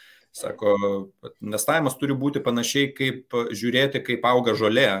nuobodus. Sako, investavimas turi būti panašiai kaip žiūrėti, kaip auga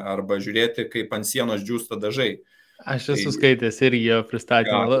žolė, arba žiūrėti, kaip ant sienos džiūsta dažai. Aš esu skaitęs irgi jo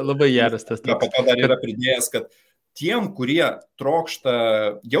pristatymą, labai geras tas. Po to dar yra pridėjęs, kad tiem, kurie trokšta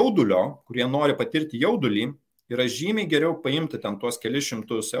jaudulio, kurie nori patirti jaudulį, yra žymiai geriau paimti ten tuos kelius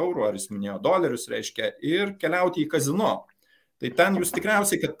šimtus eurų, ar jis minėjo dolerius, reiškia, ir keliauti į kazino. Tai ten jūs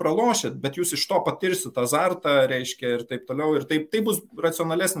tikriausiai, kad pralošit, bet jūs iš to patirsit azartą, reiškia, ir taip toliau. Ir tai bus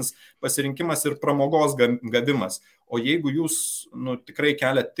racionalesnis pasirinkimas ir pramogos gavimas. O jeigu jūs tikrai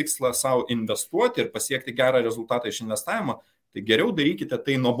keliat tikslą savo investuoti ir pasiekti gerą rezultatą iš investavimo, tai geriau darykite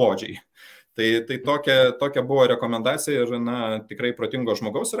tai nuobodžiai. Tai tokia buvo rekomendacija ir tikrai protingo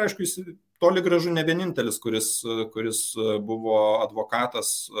žmogaus. Ir aišku, jis toli gražu ne vienintelis, kuris buvo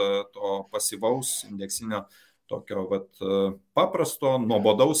advokatas to pasyvaus indeksinio tokio paprasto,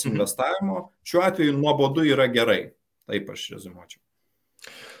 nuobodaus investavimo. Šiuo atveju nuobodu yra gerai. Taip aš reziumuočiau.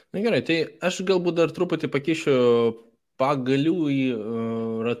 Na gerai, tai aš galbūt dar truputį pakišiu pagalių į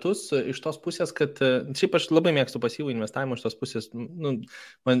ratus iš tos pusės, kad šiaip aš labai mėgstu pasyvų investavimą iš tos pusės.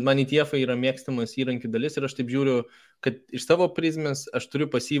 Man ETF yra mėgstamas įrankių dalis ir aš taip žiūriu, kad iš savo prizmės aš turiu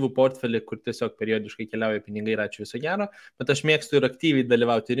pasyvų portfelį, kur tiesiog periodiškai keliauja pinigai ir ačiū viso gero, bet aš mėgstu ir aktyviai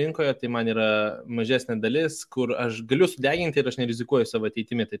dalyvauti rinkoje, tai man yra mažesnė dalis, kur aš galiu sudeginti ir aš nerizikuoju savo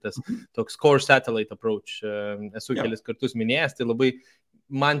ateitimi. Tai tas toks core satellite approach esu kelis kartus minėjęs, tai labai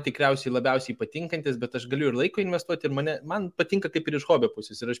man tikriausiai labiausiai patinkantis, bet aš galiu ir laiko investuoti ir man patinka kaip ir iš hobio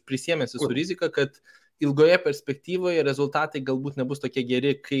pusės. Ir aš prisėmęs su rizika, kad ilgoje perspektyvoje rezultatai galbūt nebus tokie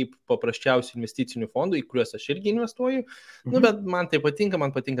geri kaip paprasčiausių investicinių fondų, į kuriuos aš irgi investuoju. Bet man tai patinka,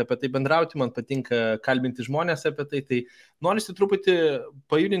 man patinka apie tai bendrauti, man patinka kalbinti žmonės apie tai. Tai norisi truputį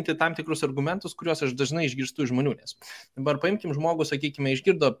pajudinti tam tikrus argumentus, kuriuos aš dažnai išgirstu iš žmonių. Nes dabar paimkim žmogų, sakykime,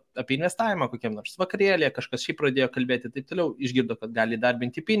 išgirdo apie investavimą kokiam nors vakarėlėje, kažkas šiaip pradėjo kalbėti, taip toliau, išgirdo, kad gali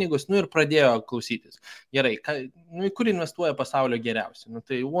darbinti pinigus, ir pradėjo klausytis. Gerai, kur investuoja pasaulio geriausiai?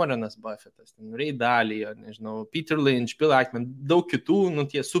 Tai Warrenas Buffettas, Ray Dalio, nežinau, Peter Lynch, Bill Ackman, daug kitų,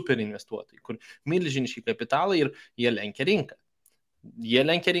 tie super investuotojai, kur milžiniški kapitalai ir jie lenkia rinką. Jie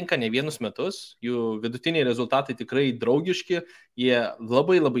lenkia rinką ne vienus metus, jų vidutiniai rezultatai tikrai draugiški, jie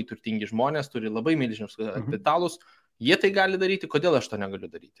labai labai turtingi žmonės, turi labai milžiniškus kapitalus, jie tai gali daryti, kodėl aš to negaliu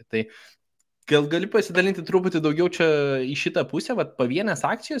daryti? Tai gal gali pasidalinti truputį daugiau čia į šitą pusę, pavienės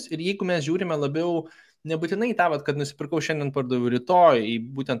akcijos, ir jeigu mes žiūrime labiau nebūtinai tą, kad nusipirkau šiandien, pardaviau rytoj, į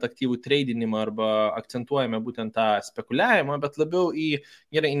būtent aktyvų tradinimą arba akcentuojame būtent tą spekuliavimą, bet labiau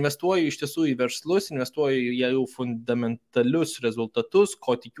gerai, investuoju iš tiesų į verslus, investuoju į jau fundamentalius rezultatus,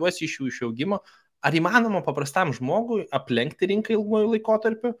 ko tikiuosi iš jų išaugimo. Ar įmanoma paprastam žmogui aplenkti rinką ilguoju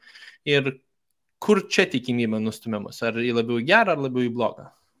laikotarpiu ir kur čia tikimybė nustumiamas? Ar į labiau į gerą, ar labiau į blogą?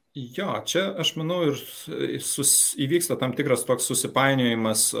 Jo, čia aš manau ir įvyksta tam tikras toks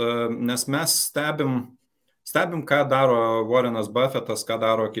susipainiojimas, nes mes stebim, ką daro Warrenas Buffettas, ką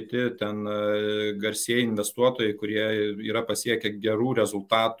daro kiti ten garsieji investuotojai, kurie yra pasiekę gerų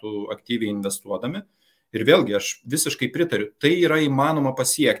rezultatų aktyviai investuodami. Ir vėlgi, aš visiškai pritariu, tai yra įmanoma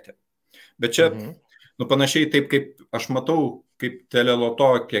pasiekti. Bet čia panašiai taip, kaip aš matau, kaip teleloto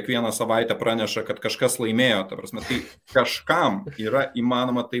kiekvieną savaitę praneša, kad kažkas laimėjo, ta prasme, tai kažkam yra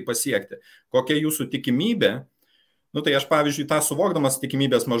įmanoma tai pasiekti. Kokia jūsų tikimybė, Nu tai aš, pavyzdžiui, tą suvokdamas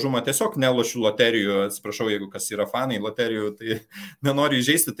tikimybės mažumą tiesiog nelošiu loterijų, atsiprašau, jeigu kas yra fanai loterijų, tai nenoriu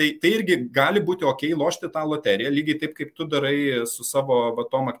įžeisti, tai irgi gali būti ok lošti tą loteriją, lygiai taip, kaip tu darai su savo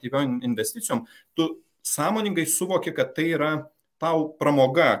tom aktyviom investicijom, tu sąmoningai suvoki, kad tai yra tau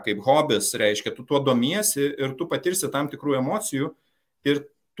pramoga, kaip hobis, reiškia, tu tuo domiesi ir tu patirsi tam tikrų emocijų ir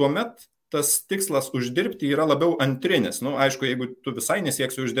tuomet tas tikslas uždirbti yra labiau antrinis. Nu, aišku, jeigu tu visai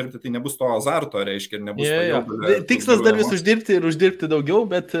nesieksi uždirbti, tai nebus to azarto, reiškia, ir nebus to jaudulio. Tikslas dar vis uždirbti ir uždirbti daugiau,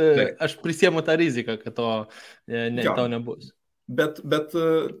 bet Taip. aš prisiemu tą riziką, kad to nebus. Bet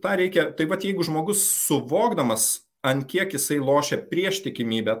tą reikia, tai vat jeigu žmogus suvokdamas, ant kiek jisai lošia prieš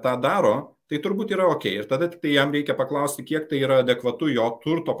tikimybę tą daro, tai turbūt yra ok. Ir tada tai jam reikia paklausti, kiek tai yra adekvatu jo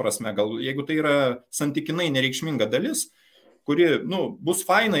turto prasme. Gal jeigu tai yra santykinai nereikšminga dalis, kuri, bus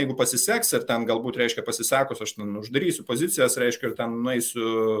faina, jeigu pasiseks ir ten galbūt, reiškia, pasisekus, aš ten uždarysiu pozicijas, reiškia, ir ten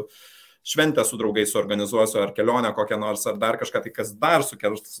nueisiu šventę su draugais organizuosiu, ar kelionę kokią nors, ar dar kažką, tai kas dar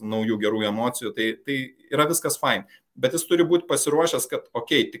sukels naujų gerų emocijų, tai yra viskas fain. Bet jis turi būti pasiruošęs, kad,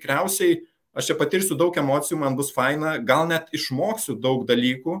 tikriausiai aš čia patirsiu daug emocijų, man bus faina, gal net išmoksiu daug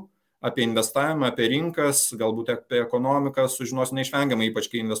dalykų apie investavimą, apie rinkas, galbūt apie ekonomiką, sužinosiu neišvengiamai, ypač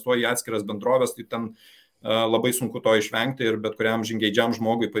kai investuoju į atskiras bendrovės, tai ten labai sunku to išvengti ir bet kuriam žingeidžiam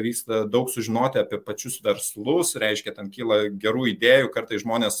žmogui pavyksta daug sužinoti apie pačius verslus, reiškia, ten kyla gerų idėjų, kartais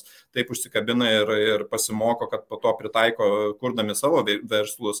žmonės taip užsikabina ir pasimoko, kad po to pritaiko kurdami savo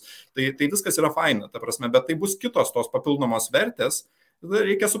verslus. Tai viskas yra faina, ta prasme, bet tai bus kitos tos papildomos vertės.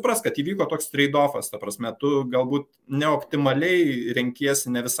 Reikia suprasti, kad įvyko toks trade-offas, ta prasme, tu galbūt neoptimaliai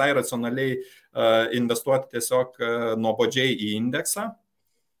renkiesi, ne visai racionaliai investuoti tiesiog nuobodžiai į indeksą.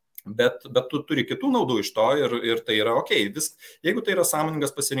 Bet tu turi kitų naudų iš to ir tai yra ok. Jeigu tai yra sąmoningas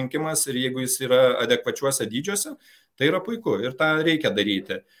pasirinkimas ir jeigu jis yra adekvačiuose dydžiuose, tai yra puiku ir tą reikia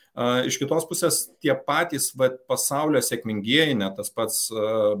daryti. Iš kitos pusės tie patys pasaulio sėkmingieji, net tas pats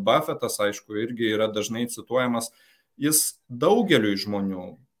Buffettas, aišku, irgi yra dažnai cituojamas, jis daugeliui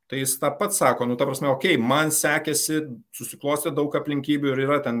žmonių. Tai jis tą pat sako, ta prasme, man sekėsi, susiklostė daug aplinkybių ir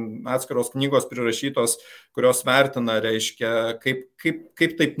yra ten atskiros knygos prirašytos, kurios vertina, reiškia,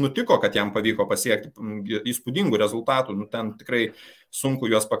 kaip taip nutiko, kad jam pavyko pasiekti įspūdingų rezultatų. Ten tikrai sunku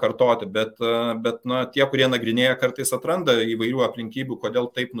juos pakartoti, bet tie, kurie nagrinėja, kartais atranda įvairių aplinkybių,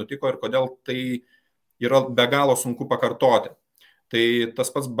 kodėl taip nutiko ir kodėl tai yra be galo sunku pakartoti. Tai tas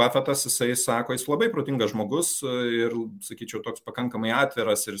pats Buffettas, jisai sako, jis labai protingas žmogus ir, sakyčiau, toks pakankamai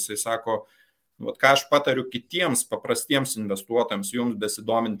atviras ir jisai sako, ką aš patariu kitiems paprastiems investuotojams, jums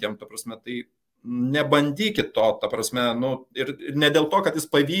besidomintiems, ta prasme, tai nebandykit to, ta prasme, ir ne dėl to, kad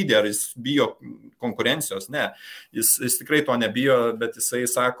jis pavydė ar jis bijo konkurencijos, ne, jis tikrai to nebijo, bet jisai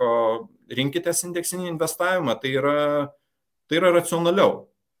sako, rinkitės indeksinį investavimą, tai yra racionaliau.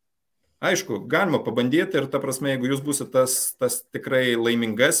 Aišku, galima pabandyti ir ta prasme, jeigu jūs būsite tas tikrai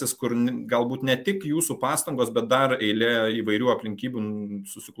laimingasis, kur galbūt ne tik jūsų pastangos, bet dar eilė įvairių aplinkybių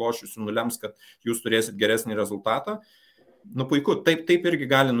susiklošiusių nulems, kad jūs turėsit geresnį rezultatą, puiku, taip irgi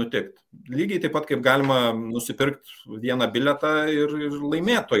gali nutikti. Lygiai taip pat, kaip galima nusipirkti vieną biletą ir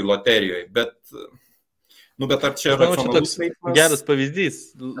laimėti toj loterijoje, bet ar čia racionalus veiksmas? Geras pavyzdys,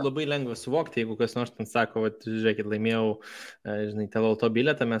 labai lengva suvokti, jeigu kas nors ten sako, žiūrėkit, laimėjau, teleauto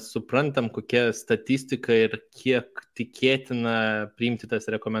biletą, mes suprantam, kokia statistika ir kiek tikėtina priimti tas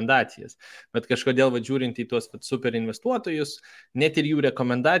rekomendacijas. Bet kažkodėl, žiūrint į tuos super investuotojus, net ir jų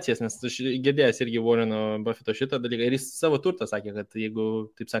rekomendacijas, nes aš girdėjęs irgi Warreno Buffetto šitą dalyką, ir jis savo turtą sakė, kad jeigu,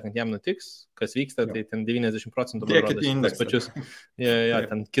 taip sakant, jam nutiks, kas vyksta, tai ten 90% man rodos tas pačius,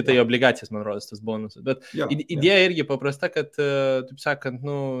 ten kitai obligacijas, man rodos, tas bonusas. Bet idėja irgi paprasta, kad, taip sakant,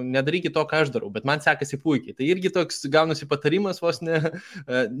 nedarykit to, ką aš darau, bet man sekasi puikiai. Tai irgi toks gaunasi patarimas, vos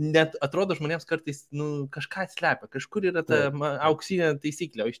net atrodo žmonėms kartais kažką slepia, kažkur yra ta auksinė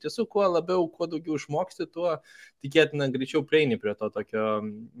taisyklė, o iš tiesų, kuo daugiau išmoksti, tuo tikėtina greičiau prieini prie to tokio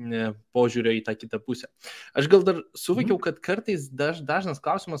požiūrio į tą kitą pusę. Aš gal dar suvokiau, kad kartais dažnas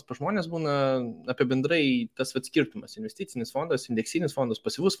klausimas pa žmonės būna apie bendrai tas skirtumas, investicinis fondas, indeksinis fondas,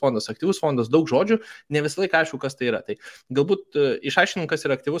 pasyvus fondas, aktyvus fondas, daug žodžių, ne visą laiką aišku, kas tai yra. Tai galbūt išaiškinom, kas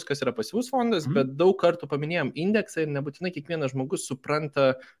yra aktyvus, kas yra pasyvus fondas, bet daug kartų paminėjom indeksą ir nebūtinai kiekvienas žmogus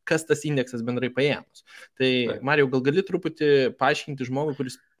supranta, kas tas indeksas bendrai paėmus. Tai Marijau, gal gali truputį paaiškinti žmogui,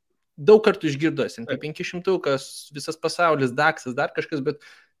 kuris daug kartų išgirdo S&P 500, kas visas pasaulis, DAXas, dar kažkas, bet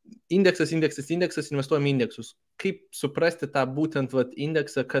indeksas, investuojam į indeksus. Kaip suprasti tą būtent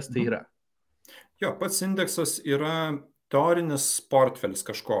indeksą, kas tai yra? Jo, pats indeksas yra teorinis portfelis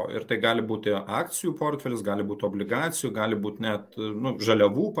kažko ir tai gali būti akcijų portfelis, gali būti obligacijų, gali būti net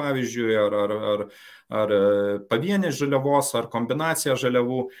žaliavų, pavyzdžiui, ar pavienės žaliavos, ar kombinacija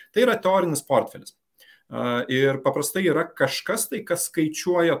žaliavų. Tai yra teorinis portfelis. Ir paprastai yra kažkas tai, kas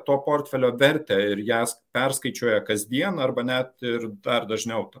skaičiuoja to portfelio vertę ir jas perskaičiuoja kasdien arba net ir dar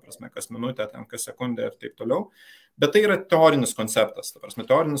dažniau, ta prasme, kas minutę, ten, kas sekundę ir taip toliau. Bet tai yra teorinis konceptas, ta prasme,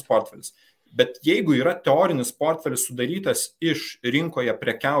 teorinis portfelis. Bet jeigu yra teorinis portfelis sudarytas iš rinkoje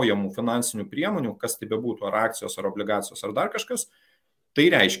prekiaujamų finansinių priemonių, kas tai bebūtų, ar akcijos, ar obligacijos, ar dar kažkas,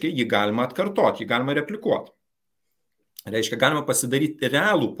 tai reiškia, jį galima atkartoti, jį galima replikuoti. Reiškia, galima pasidaryti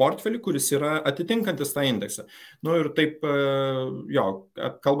realų portfelį, kuris yra atitinkantis tą indeksą. Ir taip, jo,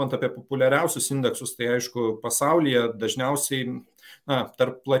 kalbant apie populiariausius indeksus, tai aišku, pasaulyje dažniausiai,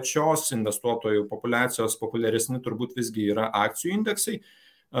 tarp plačios investuotojų populiacijos populiaresni turbūt visgi yra akcijų indeksai,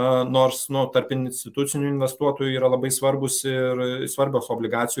 nors tarp institucinių investuotojų yra labai svarbus ir svarbios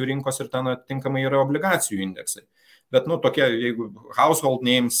obligacijų rinkos ir ten atitinkamai yra obligacijų indeksai. Bet, tokie, jeigu household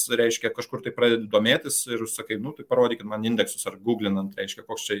names, reiškia, kažkur tai pradedi domėtis ir sakai, tai parodykit man indeksus ar googlinant, reiškia,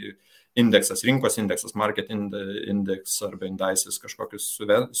 koks čia indeksas, rinkos indeksas, market index arba indices kažkokius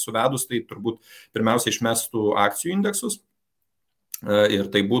suvedus, tai turbūt pirmiausia išmestų akcijų indeksus. Ir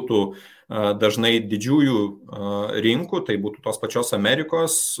tai būtų dažnai didžiųjų rinkų, tai būtų tos pačios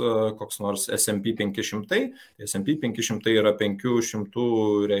Amerikos, koks nors S&P 500. S&P 500 yra 500,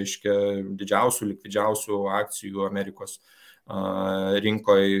 reiškia, didžiausių, likvidžiausių akcijų Amerikos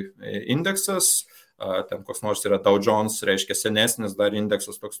rinkoje indeksas. Ten koks nors yra Dow Jones, reiškia, senesnis dar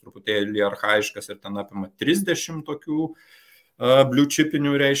indeksas, toks truputėlį archaiškas ir ten apima 30 tokių blue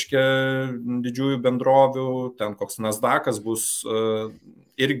chipinių, reiškia, didžiųjų bendrovių, ten koks Nasdaqas bus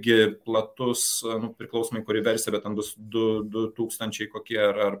irgi platus, priklausomai kuri versija, bet ten bus 2000 kokie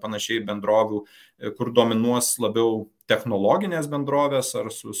ar panašiai bendrovių, kur dominuos labiau technologinės bendrovės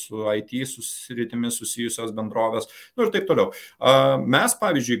ar su IT susiritimis susijusios bendrovės, ir taip toliau. Mes,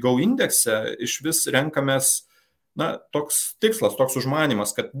 pavyzdžiui, Goindexe iš vis renkamės toks tikslas, toks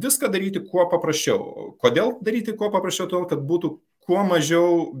užmanimas, kad viską daryti kuo paprasčiau. Kodėl daryti kuo paprasčiau? Todėl, kad būtų kuo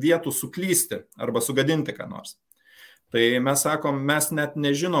mažiau vietų suklysti arba sugadinti ką nors. Tai mes sakom, mes net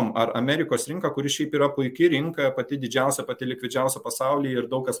nežinom, ar Amerikos rinka, kuri šiaip yra puikiai rinka, pati didžiausia, pati likvidžiausia pasaulyje ir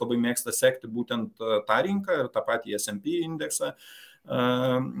daug kas labai mėgsta sekti būtent tą rinką ir tą patį S&P indeksą.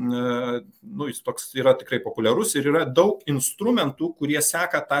 Jis toks yra tikrai populiarus ir yra daug instrumentų, kurie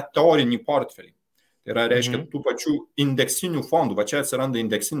seka tą teorinį portfelį. Tai yra, reiškia, tų pačių indeksinių fondų. Va čia atsiranda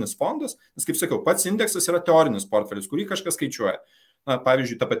indeksinis fondas, nes, kaip sakiau, pats indeksas yra teorinis portfelis, kurį kažkas skaičiuoja.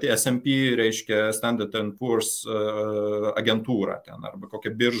 Pavyzdžiui, ta pati S&P, reiškia, Standard & Poor's agentūra ten, arba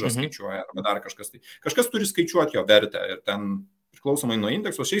kokią biržą skaičiuoja, arba dar kažkas. Tai kažkas turi skaičiuoti jo vertę ir ten priklausomai nuo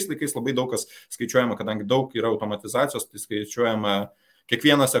indekso. Šiais laikais labai daug kas skaičiuojama, kadangi daug yra automatizacijos, tai skaičiuojama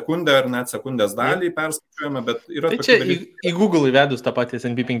kiekvieną sekundę ar net sekundės dalį perskaičiuojame, bet yra... Tai čia į Google įvedus tą patį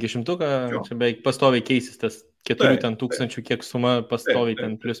S&P 500, čia beveik pastoviai keisis tas 4000, kiek suma pastoviai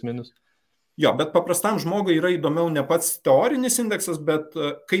ten plius minus. Jo, bet paprastam žmogui yra įdomiau ne pats teorinis indeksas, bet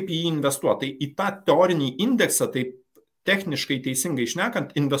kaip į jį investuoti. Tai į tą teorinį indeksą, taip techniškai teisingai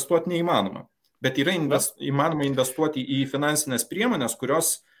šnekant, investuoti neįmanoma. Bet yra įmanoma investuoti į finansinės priemonės,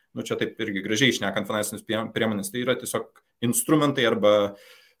 kurios, čia taip irgi gražiai šnekant finansinės priemonės, tai yra tiesiog instrumentai arba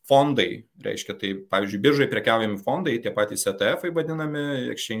fondai, reiškia, tai pavyzdžiui, biržai prekiaujami fondai, tie patys ETF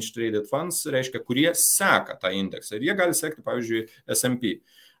vadinami, Exchange Traded Funds, reiškia, kurie seka tą indeksą ir jie gali sekti, pavyzdžiui, S&P.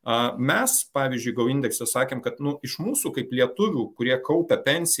 Mes, pavyzdžiui, Goindexe sakėm, kad iš mūsų kaip lietuvių, kurie kaupia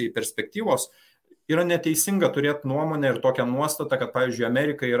pensijai perspektyvos, yra neteisinga turėti nuomonę ir tokią nuostatą, kad, pavyzdžiui,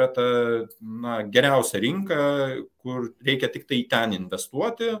 Amerika yra ta geriausia rinka, kur reikia tik tai ten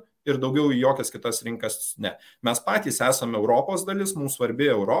investuoti ir daugiau į jokias kitas rinkas ne. Mes patys esame Europos dalis, mums svarbi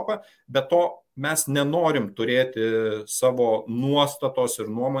Europa, bet to mes nenorim turėti savo nuostatos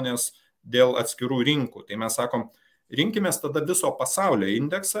ir nuomonės dėl atskirų rinkų. Tai mes sakom, rinkimės tada viso pasaulio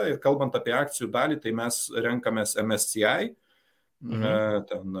indeksą ir kalbant apie akcijų dalį, tai mes renkamės MSCI,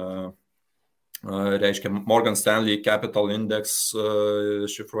 reiškia Morgan Stanley Capital Index,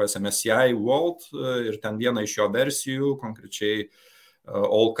 šifruojas MSCI World ir ten viena iš jo versijų, konkrečiai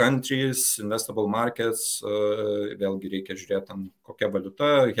All Countries, Investable Markets, vėlgi reikia žiūrėti ten kokia valiuta,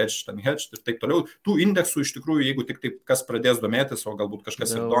 hedge ir taip toliau. Tų indeksų iš tikrųjų, jeigu tik taip kas pradės domėtis, o galbūt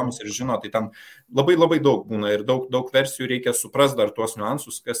kažkas ir domis ir žino, tai ten labai labai daug būna ir daug versijų, reikia suprasti dar tuos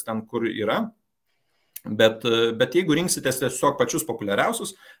niuansus, kas ten kur yra. Bet jeigu rinksitės tiesiog pačius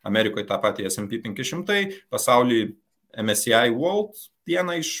populiariausius, Amerikoje tą patį S&P 500, pasaulyje MSCI World,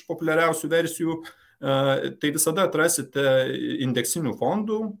 viena iš populiariausių versijų, tai visada atrasite indeksinių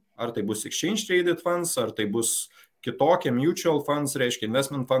fondų, ar tai bus Exchange Traded Funds, ar tai bus kitokie mutual funds, reiškia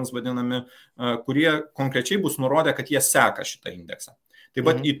investment funds vadinami, kurie konkrečiai bus nurodę, kad jie seka šitą indeksą. Tai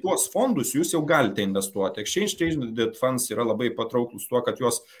bet į tuos fondus jūs jau galite investuoti. Exchange Traded Funds yra labai patrauklus tuo, kad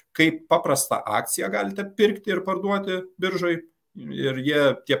juos kaip paprastą akciją galite pirkti ir parduoti biržai. Ir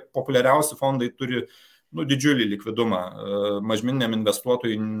tie populiariausi fondai turi didžiulį likvidumą. Mažmeniniam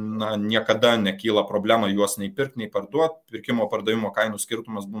investuotojui niekada nekyla problema juos nei pirkti, nei parduoti. Pirkimo pardavimo kainų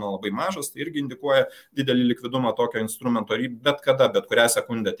skirtumas būna labai mažas, tai irgi indikuoja didelį likvidumą tokio instrumento. Bet kada, bet kurią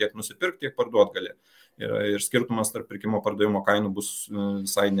sekundę tiek nusipirkti, tiek parduoti gali. Ir skirtumas tarp pirkimo pardavimo kainų bus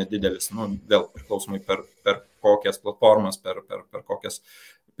visai nedidelis. Vėl priklausomai per kokias platformas, per kokias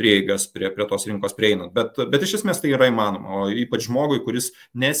prieigas prie tos rinkos prieinant. Bet iš esmės tai yra įmanoma. O ypač žmogui, kuris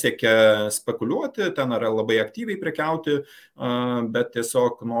nesiekia spekuliuoti, ten yra labai aktyviai prekiauti, bet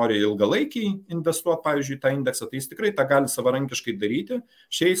tiesiog nori ilgalaikiai investuoti, pavyzdžiui, tą indeksą, tai jis tikrai tą gali savarankiškai daryti.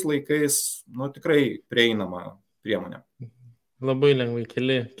 Šiais laikais tikrai prieinama priemonė. Labai lengvai,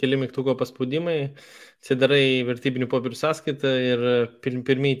 keli mygtuko paspaudimai, atsidarai vertybinių popierių sąskaitą ir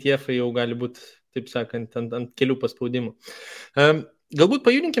pirmieji tiefai jau gali būti, taip sakant, ant kelių paspaudimų. Galbūt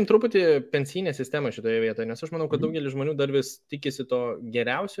pajudinkim truputį pensijinę sistemą šitoje vietoje, nes aš manau, kad daugelis žmonių dar vis tikisi to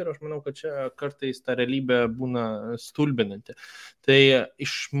geriausio ir aš manau, kad čia kartais ta realybė būna stulbinanti. Tai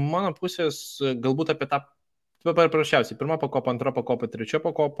iš mano pusės galbūt apie tą paprasčiausiai, pirma pakopa, antra pakopa, trečia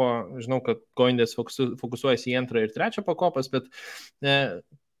pakopa, žinau, kad Goindex fokusuojasi į antrą ir trečią pakopas, bet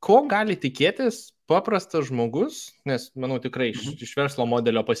ko gali tikėtis paprastas žmogus, nes, manau, tikrai iš verslo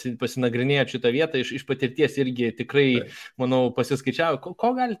modelio pasinagrinėję šitą vietą, iš patirties irgi tikrai, manau, pasiskaičiavo,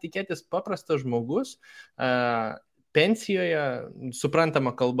 ko gali tikėtis paprastas žmogus pensijoje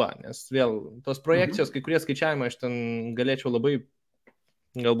suprantama kalba, nes vėl tos projekcijos, kai kurie skaičiavimai, aš ten galėčiau labai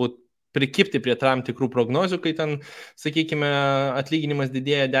galbūt prikipti prie tam tikrų prognozių, kai ten, sakykime, atlyginimas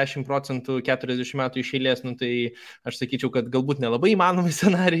didėja 10% 40 metų iš eilės, tai aš sakyčiau, kad galbūt nelabai įmanomi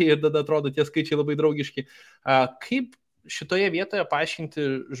scenarijai ir tada atrodo tie skaičiai labai draugiški. Kaip šitoje vietoje paaiškinti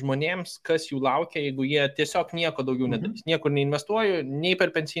žmonėms, kas jų laukia, jeigu jie tiesiog nieko daugiau nedarys, niekur neinvestuoju, nei per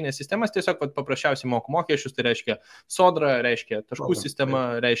pensijinės sistemas, tiesiog paprasčiausiai moku mokesčius, tai reiškia sodra, reiškia taškų sistema,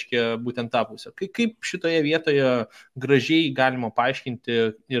 reiškia būtent tą pusę. Kaip šitoje vietoje gražiai galima paaiškinti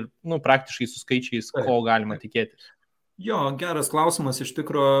ir praktiškai su skaičiais, ko galima tikėtis? Jo, geras klausimas, iš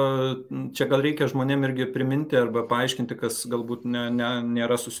tikrųjų, čia gal reikia žmonėm irgi priminti arba paaiškinti, kas galbūt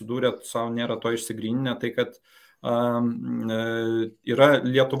nėra susidūrę, savo nėra to išsigryninę, tai kad yra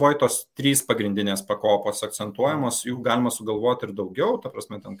Lietuvoje tos 3 pagrindinės pakopos akcentuojamos, jų galima sugalvoti ir daugiau, ta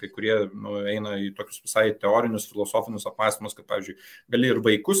prasme, ten kai kurie eina į tokius visai teorinius, filosofinius apmąstymus, kad, pavyzdžiui, gali ir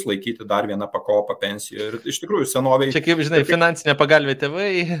vaikus laikyti dar vieną pakopą pensijoje. Ir iš tikrųjų senoviai... Čia kaip, žinai, finansinė pagalbė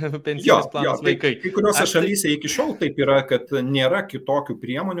tėvai, pensijinis planas vaikai. Kai kuriuose šalyse iki šiol taip yra, kad nėra kitokių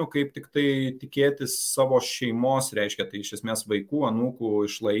priemonių, kaip tik tai tikėtis savo šeimos, reiškia, tai iš esmės vaikų, anūkų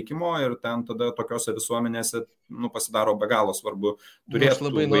išlaikymo ir ten tada tokiose visuomenėse pasidaro be galo svarbu turėti. Aš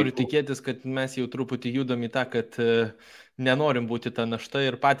labai noriu tikėtis, kad mes jau truputį judam į tą, kad nenorim būti ta našta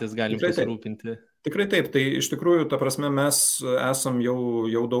ir patys galim pasirūpinti. Tikrai taip, tai iš tikrųjų, ta prasme, mes esam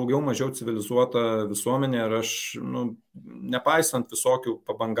jau daugiau mažiau civilizuota visuomenė ir aš, nepaisant visokių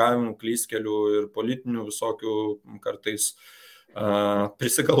pabangavimų, klystkelių ir politinių visokių kartais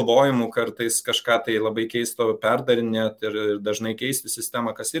prisigalvojimų, kartais kažką tai labai keisto perdarinėti ir dažnai keisti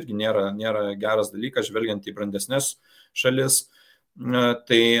sistemą, kas irgi nėra geras dalykas, žvelgiant į brandesnės šalis.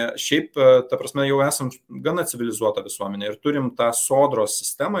 Tai šiaip, ta prasme, jau esam gana civilizuota visuomenė ir turim tą sodros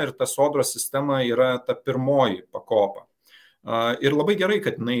sistemą ir ta sodros sistema yra ta pirmoji pakopa. Ir labai gerai,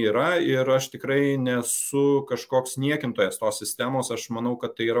 kad jinai yra ir aš tikrai nesu kažkoks niekintojas tos sistemos, aš manau,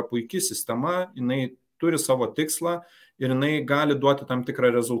 kad tai yra puiki sistema, jinai turi savo tikslą ir jinai gali duoti tam tikrą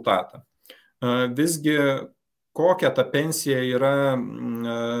rezultatą. Visgi, kokia ta pensija yra,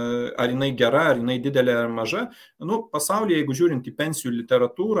 ar jinai gera, ar jinai didelė ar maža, pasaulyje, jeigu žiūrint į pensijų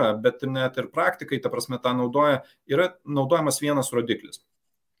literatūrą, bet net ir praktikai, ta prasme, tą naudoja, yra naudojamas vienas rodiklis.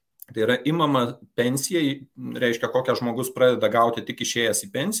 Tai yra imama pensija, reiškia, kokią žmogus pradeda gauti tik išėjęs į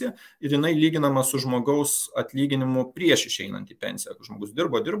pensiją ir jinai lyginama su žmogaus atlyginimu prieš išeinant į pensiją. Žmogus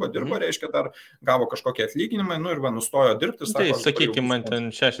dirbo, reiškia, dar gavo kažkokį atlyginimą, ir nustojo dirbti. Tai sakykime, man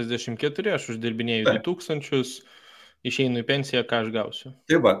ten 64, aš uždirbinėjau 2000, išeinu į pensiją, ką aš gausiu.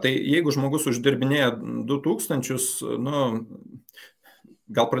 Tai jeigu žmogus uždirbinėja 2000,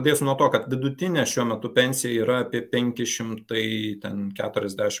 gal pradėsiu nuo to, kad vidutinė šiuo metu pensija yra apie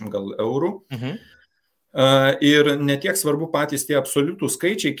 540 gal eurų. Ir netiek svarbu patys tie absoliutų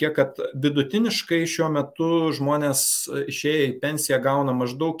skaičiai, kiek kad vidutiniškai šiuo metu žmonės išėję į pensiją gauna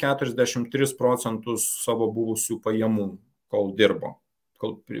maždaug 43% savo buvusių pajamų, kol dirbo,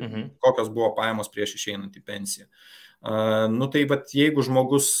 kokios buvo pajamos prieš išeinant į pensiją. Nu tai jeigu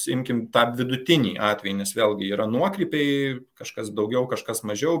žmogus, imkim tą vidutinį atvejį, nes vėlgi yra nuokrypiai, kažkas daugiau, kažkas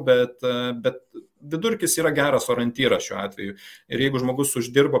mažiau, bet vidurkis yra geras orientyras šiuo atveju. Ir jeigu žmogus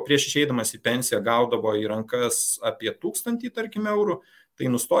uždirbo prieš išeidamas į pensiją, gaudavo į rankas apie 1000, tarkim, eurų,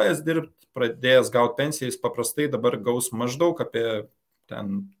 tai nustojęs dirbti, pradėjęs gauti pensiją, jis paprastai dabar gaus maždaug apie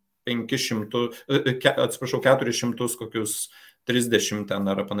ten 400 kokius 30 ten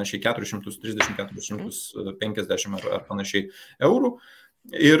ar panašiai, 430, 450 ar panašiai eurų.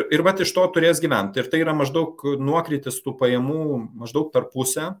 Ir iš to turės gyventi. Ir tai yra maždaug nuokrytis tų pajamų maždaug per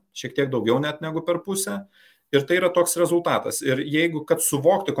pusę, šiek tiek daugiau net negu per pusę. Ir tai yra toks rezultatas. Ir jeigu, kad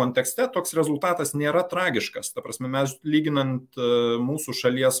suvokti kontekste, toks rezultatas nėra tragiškas. Ta prasme, mes lyginant mūsų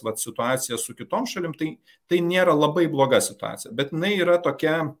šalies situaciją su kitom šalim, tai nėra labai bloga situacija. Bet jinai yra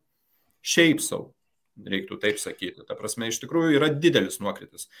tokia šiaip sau, reiktų taip sakyti. Ta prasme, iš tikrųjų yra didelis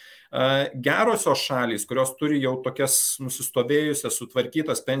nuokrytis. Gerosios šalys, kurios turi jau tokias nusistovėjusias,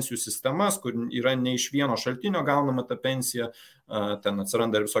 sutvarkytas pensijų sistemas, kur yra ne iš vieno šaltinio gaunama ta pensija, ten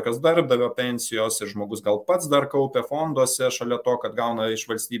atsiranda ir visokios darbdavio pensijos ir žmogus gal pats dar kaupia fonduose šalia to, kad gauna iš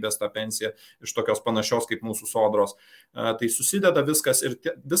valstybės tą pensiją, iš tokios panašios kaip mūsų sodros. Tai susideda viskas ir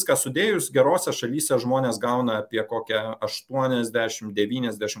viską sudėjus gerose šalyse žmonės gauna apie kokią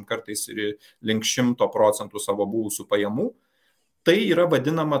 80-90 kartais ir link 100% savo buvusių pajamų. Tai yra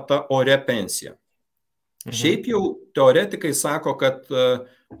vadinama ta ore pensija. Šiaip jau teoretikai sako, kad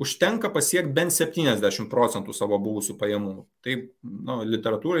užtenka pasiekti bent 70% savo buvusių pajamų. Tai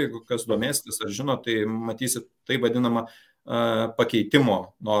literatūrai, jeigu kas domėstis ar žino, tai matysit, tai vadinama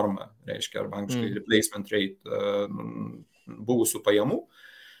pakeitimo norma, reiškia, arba angliškai replacement rate buvusių pajamų.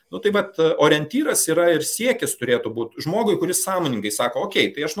 Tai orientyras yra ir siekis turėtų būti žmogui, kuris sąmoningai sako,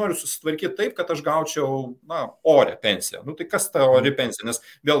 tai aš noriu susitvarkyti taip, kad aš gaučiau, orę pensiją. Tai kas ta ori pensija? Nes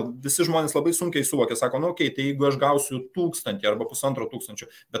vėl visi žmonės labai sunkiai suvokia, sako, tai jeigu aš gausiu 1000 arba 1500,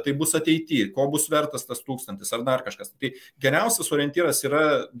 bet tai bus ateityje, ko bus vertas tas 1000 ar dar kažkas. Tai geriausias orientyras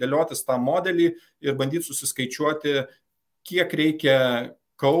yra dėliotis tą modelį ir bandyti susiskaičiuoti, kiek reikia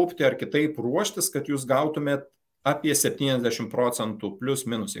kaupti ar kitaip ruoštis, kad jūs gautumėt apie 70% plus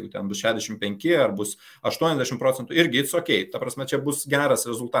minus, jeigu ten bus 65 ar bus 80%, irgi it's okay. Ta prasme, čia bus geras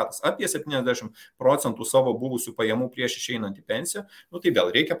rezultatas. Apie 70% savo buvusių pajamų prieš išeinant į pensiją, tai vėl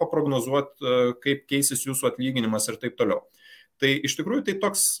reikia paprognozuoti, kaip keisis jūsų atlyginimas ir taip toliau. Tai iš tikrųjų tai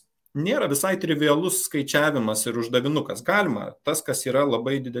toks nėra visai trivialus skaičiavimas ir uždavinukas. Galima, tas, kas yra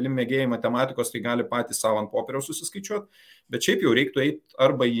labai dideli mėgėjai matematikos, tai gali patys savo ant popieriaus susiskaičiuoti, bet šiaip jau reiktų eiti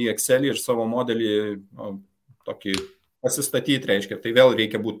arba į Excelį ir savo modelį tokį pasistatyti, reiškia, tai vėl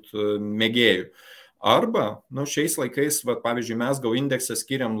reikia būti mėgėjų. Arba, šiais laikais, pavyzdžiui, mes Goindexe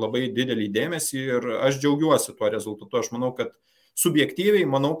skiriam labai didelį dėmesį ir aš džiaugiuosi tuo rezultatu. Aš manau, kad subjektyviai,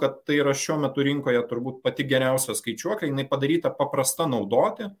 kad tai yra šiuo metu rinkoje turbūt pati geriausia skaičiuoklė, jinai padaryta paprasta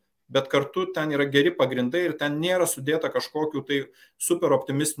naudoti, bet kartu ten yra geri pagrindai ir ten nėra sudėta kažkokių tai super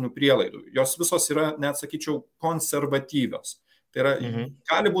optimistinių prielaidų. Jos visos yra, net sakyčiau, konservatyvios. Tai yra,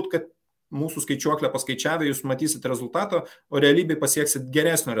 gali būti, kad mūsų skaičiuoklę paskaičiavę, jūs matysit rezultatą, o realybėj pasieksit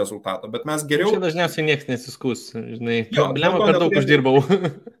geresnio rezultato. Bet mes geriau... Čia dažniausiai niekas nesiskus, žinai, problemą per daug uždirbau.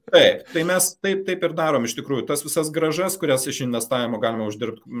 Taip, tai mes taip ir darom iš tikrųjų. Tas visas grąžas, kurias iš investavimo galima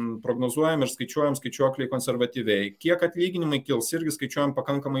uždirbti, prognozuojam ir skaičiuojam skaičiuokliai konservatyviai. Kiek atlyginimai kils, irgi skaičiuojam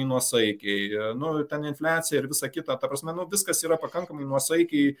pakankamai nuosaikiai. Ten infliacija ir visa kita. Ta prasme, viskas yra pakankamai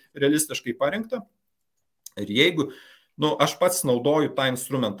nuosaikiai, realistiškai parinkta. Ir jeigu aš pats naudoju tą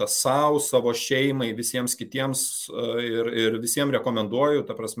instrumentą savo šeimai, visiems kitiems ir visiems rekomenduoju,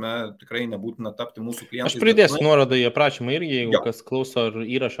 ta prasme, tikrai nebūtina tapti mūsų klientais. Aš pridėsiu nuorodą į aprašymą irgi, jeigu kas klauso ar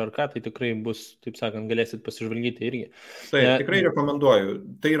įrašą ar ką, tai tikrai bus, taip sakant, galėsit pasižvalgyti irgi. Taip, tikrai rekomenduoju.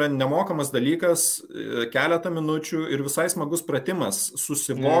 Tai yra nemokamas dalykas, keletą minučių ir visai smagus pratimas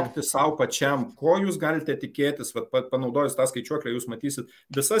susivokti savo pačiam, ko jūs galite tikėtis, panaudojus tą skaičiuoklę, jūs matysit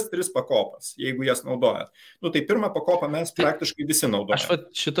visas 3 pakopas, jeigu jas naudojat. Tai pirmą pakopą mes praktiškai visi naudojame.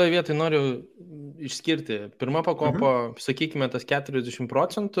 Aš šitoje vietoje noriu išskirti. Pirma pakopa, sakykime, tas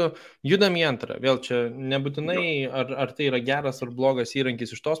 40%, judam į antrą. Vėl čia nebūtinai, ar tai yra geras ar blogas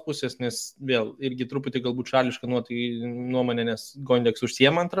įrankis iš tos pusės, nes vėl irgi truputį galbūt šališka nuomonė, nes Goindex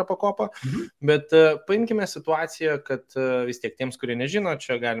užsiema antrą pakopą, bet paimkime situaciją, kad vis tiek tiems, kurie nežino,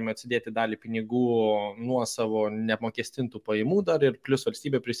 čia galime atsidėti dalį pinigų nuo savo neapmokestintų pajamų dar ir plus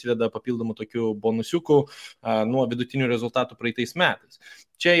valstybė prisideda papildomų tokių bonusiukų nuo vidutinių rezultatų praeitais metais.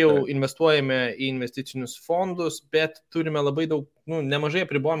 Čia jau investuojame į investicinius fondus, bet turime labai daug, nemažai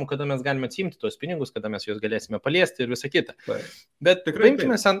apribojimų, kada mes galime atsiimti tuos pinigus, kada mes juos galėsime paliesti ir visą kitą. Bet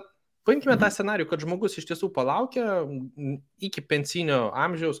paimkime tą scenarijų, kad žmogus iš tiesų palaukia iki pensinio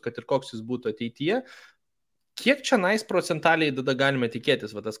amžiaus, kad ir koks jis būtų ateityje. Kiek čia nais procentaliai tada galime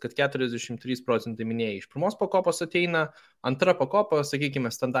tikėtis, va, tas, kad 43% minėjai iš pirmos pakopos ateina, antra pakopa, sakykime,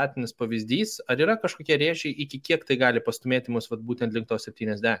 standartinis pavyzdys, ar yra kažkokie rėžiai, iki kiek tai gali pastumėti mus vat, būtent link to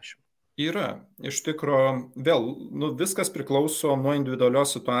 70? Yra. Iš tikro, vėl, viskas priklauso nuo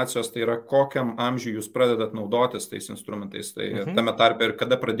individualios situacijos, tai yra kokiam amžiui jūs pradedat naudotis tais instrumentais, tai tame tarpe ir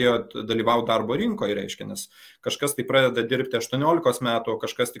kada pradėjot dalyvauti darbo rinkoje, reiškia, nes kažkas tai pradeda dirbti 18 metų, o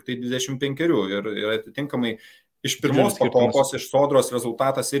kažkas tik tai 25 ir atitinkamai iš pirmos pakopos, iš sodros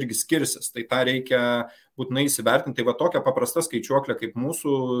rezultatas irgi skirsis, tai tą reikia būtinai įsivertinti. Tai va tokia paprasta skaičiuoklė kaip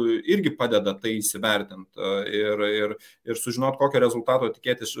mūsų irgi padeda tai įsivertinti ir sužinot, kokio rezultato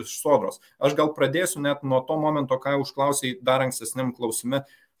tikėtis iš sodros. Aš gal pradėsiu net nuo to momento, ką užklausai dar ankstesniam klausime,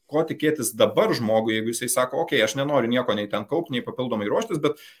 ko tikėtis dabar žmogui, jeigu jisai sako, okei, aš nenoriu nieko nei ten kaupti, nei papildomai ruoštis,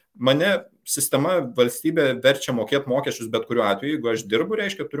 bet mane sistema, valstybė verčia mokėti mokesčius bet kuriuo atveju, jeigu aš dirbu,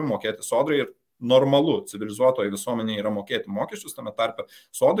 reiškia, turiu mokėti sodrai ir normalu, civilizuotoje visuomenėje yra mokėti mokesčius, tame tarpe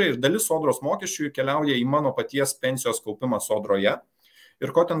sodrai ir dalis sodros mokesčių keliauja į mano paties pensijos kaupimą sodroje. Ir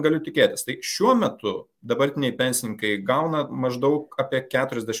ko ten galiu tikėtis? Tai šiuo metu dabartiniai pensininkai gauna maždaug apie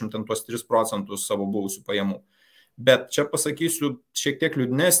 43% savo buvusių pajamų. Bet čia pasakysiu šiek tiek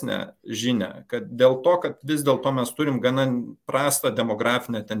liūdnesnę žinią, kad dėl to, kad vis dėlto mes turim gana prastą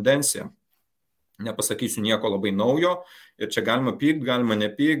demografinę tendenciją, nepasakysiu nieko labai naujo ir čia galima pykt, galima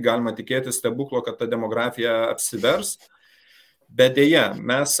nepykt, galima tikėtis stebuklo, kad ta demografija apsivers. Bet dėja,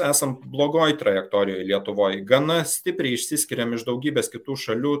 mes esam blogoj trajektorijoje Lietuvoje, gana stipriai išsiskiriam iš daugybės kitų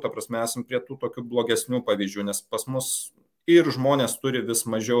šalių, ta prasme esam prie tų tokių blogesnių pavyzdžių, nes pas mus ir žmonės turi vis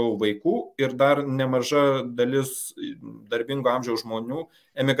mažiau vaikų ir dar nemaža dalis darbingo amžiaus žmonių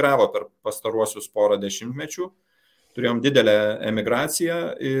emigravo per pastaruosius porą dešimtmečių. Turėjom didelę emigraciją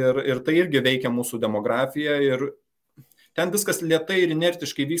ir tai irgi veikia mūsų demografiją ir ten viskas lėtai ir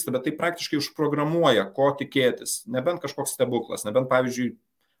inertiškai vyksta, bet tai praktiškai užprogramuoja, ko tikėtis. Nebent kažkoks stebuklas, nebent, pavyzdžiui,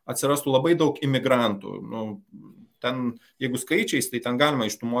 atsirastų labai daug imigrantų. Ten, jeigu skaičiais, tai ten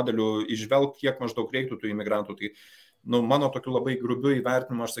galima iš tų modelių išvelgti, kiek maždaug reiktų tų imigrantų. Tai mano tokiu labai grubiu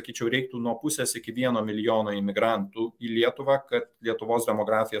įvertinimu, aš sakyčiau, reiktų nuo 0,5 iki 1 milijono imigrantų į Lietuvą, kad Lietuvos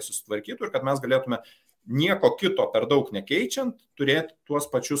demografija susitvarkytų ir kad mes galėtume nieko kito per daug nekeičiant, turėti tuos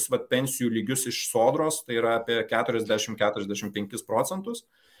pačius pensijų lygius iš sodros, tai yra apie 40-45%.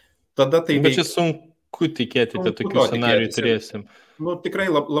 Tada tai bet čia sunku tikėti, kad tokių scenarijų turėsim. Tikrai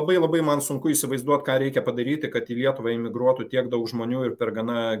labai man sunku įsivaizduoti, ką reikia padaryti, kad į Lietuvą imigruotų tiek daug žmonių ir per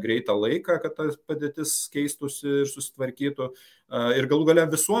gana greitą laiką, kad ta padėtis keistųsi ir susitvarkytų. Ir galų gale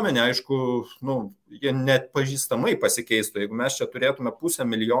visuomenė, aišku, jie net pažįstamai pasikeistų. Jeigu mes čia turėtume 500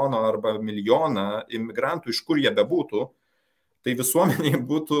 000 arba 1 milijoną imigrantų, iš kur jie bebūtų, tai visuomenė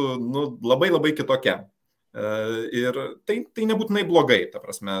būtų labai kitokia. Ir tai nebūtinai blogai, ta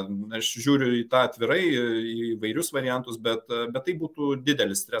prasme, aš žiūriu į tą atvirai, į vairius variantus, bet tai būtų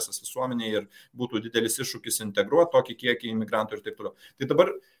didelis stresas visuomeniai ir būtų didelis iššūkis integruoti tokį kiekį imigrantų ir taip toliau. Tai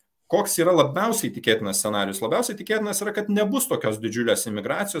dabar, koks yra labiausiai tikėtinas scenarius? Labiausiai tikėtinas yra, kad nebus tokios didžiulės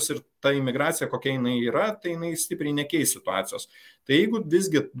imigracijos ir ta imigracija, kokia jinai yra, tai jinai stipriai nekeis situacijos. Tai jeigu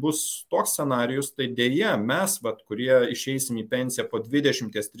visgi bus toks scenarius, tai dėja mes, kurie išeisim į pensiją po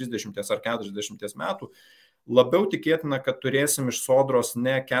 20, 30 ar 40 metų, labiau tikėtina, kad turėsim iš sodros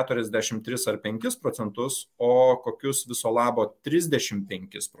ne 43 ar 5%, o kokius viso labo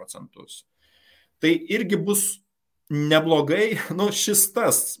 35%. Tai irgi bus neblogai, šis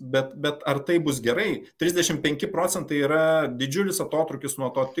tas, bet ar tai bus gerai? 35% yra didžiulis atotrukis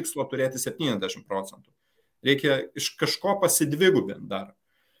nuo to tikslo turėti 70%. Reikia iš kažko pasidvigubinti dar.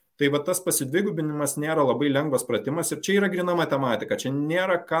 Tai tas pasidvigubinimas nėra labai lengvas pratimas ir čia yra gryna matematika, čia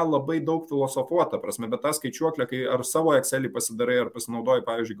nėra ką labai daug filosofuota, prasme, bet tą skaičiuoklę, kai ar savo Excelį pasidarai, ar pasinaudoji,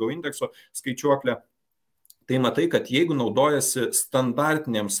 pavyzdžiui, Goindexo skaičiuoklę, tai matai, kad jeigu naudojasi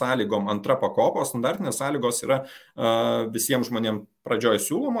standartiniam sąlygom antra pakopa, standartinės sąlygos yra visiems žmonėms pradžioj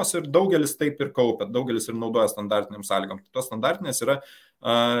siūlomos ir daugelis taip ir kaupia, daugelis ir naudoja standartiniam sąlygom. Tos standartinės yra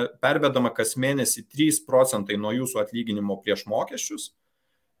pervedama kas mėnesį 3% nuo jūsų atlyginimo prieš mokesčius.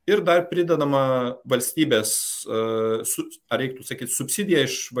 Ir dar pridedama valstybės, ar reiktų sakyti, subsidija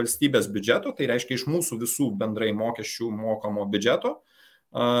iš valstybės biudžeto, tai reiškia iš mūsų visų bendrai mokesčių mokamo biudžeto,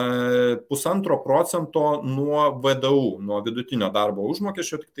 1,5% nuo VDU, nuo vidutinio darbo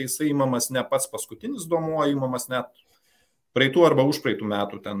užmokesčio, tik tai jisai įmamas ne pats paskutinis duomuo, įmamas net praeitų arba užpraeitų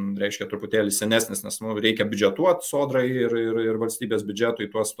metų, ten reiškia truputėlį senesnis, nes reikia biudžetuoti sodrai ir valstybės biudžetui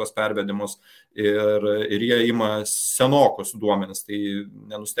tuos pervedimus ir jie ima senokus duomenis, tai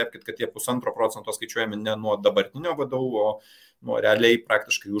nenustebkit, kad tie 1,5% skaičiuojami ne nuo dabartinio VDU, o nuo realiai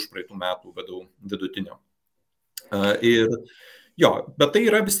praktiškai užpraeitų metų VDU vidutinio. Ir Jo, bet tai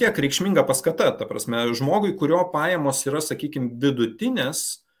yra vis tiek reikšminga paskata, ta prasme, žmogui, kurio pajamos yra, sakykime,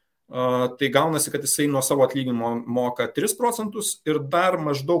 vidutinės, tai gaunasi, kad jisai nuo savo atlyginimo moka 3% ir dar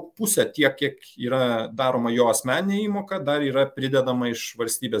maždaug pusę tiek, kiek yra daroma jo asmeninė įmoka, dar yra pridedama iš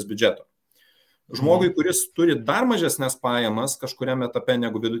valstybės biudžeto. Žmogui, kuris turi dar mažesnės pajamas kažkuriam etape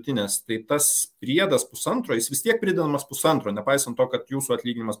negu vidutinės, tai tas priedas 1,5, jis vis tiek pridedamas 1,5, nepaisant to, kad jūsų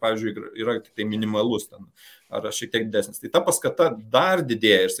atlyginimas, pavyzdžiui, yra tik tai minimalus ten, ar šiek tiek didesnis. Tai ta paskata dar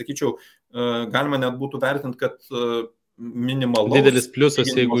didėja ir, sakyčiau, galima net būtų vertinti, kad minimalus. Didelis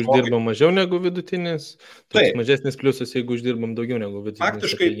pliusas, jeigu uždirbam mažiau negu vidutinis, toks mažesnis pliusas, jeigu uždirbam daugiau negu vidutinis.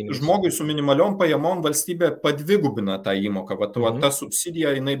 Faktiškai žmogui su minimaliom pajamom valstybė padvigubina tą įmoką. Ta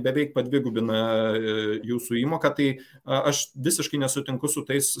subsidija, jinai beveik padvigubina jūsų įmoką. Tai aš visiškai nesutinku su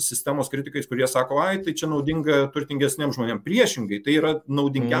tais sistemos kritikais, kurie sako, tai čia naudinga turtingesniems žmonėms. Priešingai, tai yra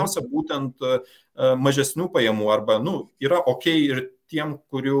naudingiausia būtent mažesnių pajamų arba, yra ir tiem,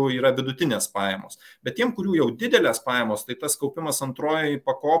 kurių yra vidutinės pajamos. Bet tiem, kurių jau didelės pajamos, tai tas kaupimas antroji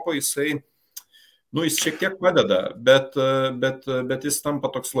pakopa, jis šiek tiek padeda, bet jis tampa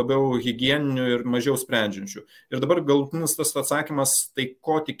toks labiau higieniniu ir mažiau sprendžiančiu. Ir dabar galutinis tas atsakymas, tai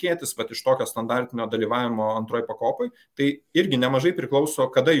ko tikėtis iš tokio standartinio dalyvavimo antroji pakopai, tai irgi nemažai priklauso,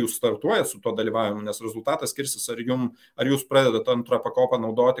 kada jūs startuojate su to dalyvavimu, nes rezultatas skirsis, ar jūs pradedate antrą pakopą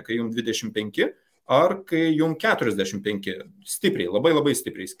naudoti, kai jums 25, ar kai jums 45, stipriai, labai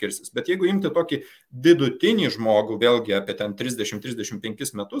stipriai skirsis. Bet jeigu imti tokį vidutinį žmogų, vėlgi apie ten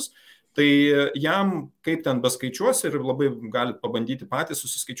 30-35 metus, tai jam, kaip ten beskaičiuosi ir labai galite pabandyti patys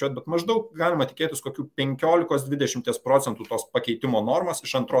susiskaičiuoti, bet maždaug galima tikėtis kokių 15-20% tos pakeitimo normos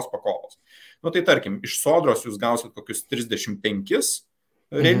iš antros pakopos. Tai tarkim, iš sodros jūs gausit kokius 35,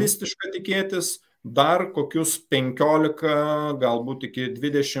 realistiška tikėtis, dar kokius 15, galbūt iki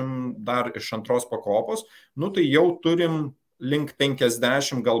 20 dar iš antros pakopos, tai jau turim link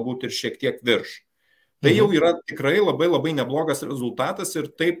 50, galbūt ir šiek tiek virš. Tai jau yra tikrai labai neblogas rezultatas ir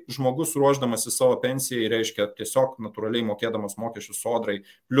taip žmogus ruošdamas į savo pensiją, reiškia tiesiog natūraliai mokėdamas mokesčius sodrai,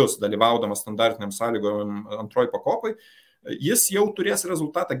 plus dalyvaudamas standartiniam sąlygom antroj pakopai, jis jau turės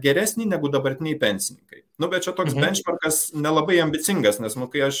rezultatą geresnį negu dabartiniai pensininkai. Bet čia toks benchmarkas nelabai ambicingas, nes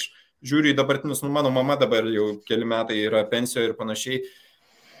kai aš žiūriu į dabartinius, mano mama dabar jau keli metai yra pensijoje ir panašiai,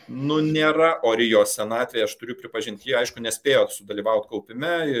 nėra ori jo senatvėje, aš turiu pripažinti, jie aišku nespėjo sudalyvauti kaupime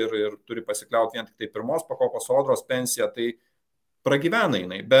ir turi pasikliauti vien tik tai pirmos pakopos sodros pensiją, tai pragyvena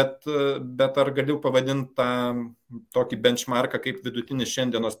jinai, bet ar galiu pavadinti tą tokį benchmarką, kaip vidutinis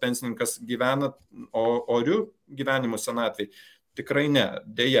šiandienos pensininkas gyvena orių gyvenimų senatvėje? Tikrai ne,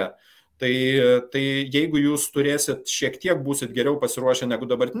 deja. Tai jeigu jūs turėsit šiek tiek būsit geriau pasiruošę negu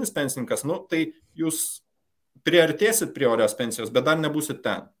dabartinis pensininkas, tai jūs priartėsit prie orios pensijos, bet dar nebūsit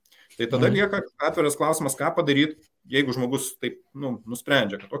ten. Tai tada lieka atviras klausimas, ką padaryti, jeigu žmogus taip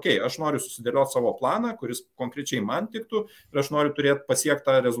nusprendžia, kad aš noriu susidėlioti savo planą, kuris konkrečiai man tiktų ir aš noriu turėti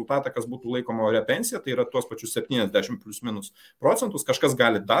pasiektą rezultatą, kas būtų laikoma oria pensija, tai yra tuos pačius 70 plus minus procentus, kažkas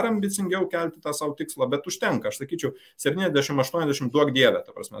gali dar ambicingiau kelti tą savo tikslą, bet užtenka, aš sakyčiau, 70-80 duok dievę,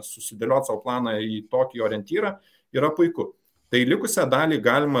 ta prasme, susidėlioti savo planą į tokį orientyrą yra puiku. Tai likusią dalį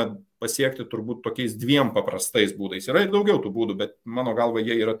galima pasiekti turbūt tokiais dviem paprastais būdais. Yra ir daugiau tų būdų, bet mano galva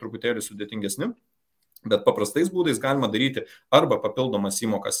jie yra truputėlį sudėtingesni. Bet paprastais būdais galima daryti arba papildomas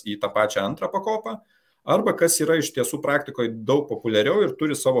įmokas į tą pačią antrą pakopą, arba kas yra iš tiesų praktikoje daug populiariau ir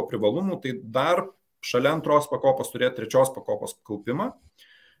turi savo privalumų, tai dar šalia antros pakopos turėti trečios pakopos kaupimą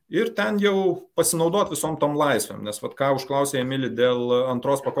ir ten jau pasinaudoti visom tom laisvėm. Nes ką užklausė Emilį dėl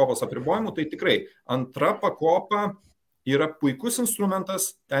antros pakopos apribojimų, tai tikrai antra pakopa yra puikus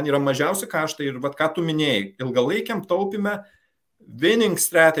instrumentas, ten yra mažiausi kaštai ir ką tu minėjai, ilgalaikiam taupime winning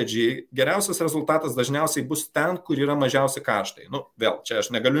strategy, geriausias rezultatas dažniausiai bus ten, kur yra mažiausi kaštai. Vėl, čia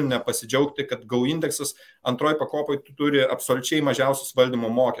aš negaliu nepasidžiaugti, kad Goindexas antroji pakopai turi absoliučiai mažiausius valdymo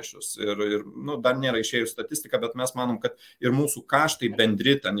mokesčius. Ir dar nėra išėjus statistika, bet mes manom, kad ir mūsų kaštai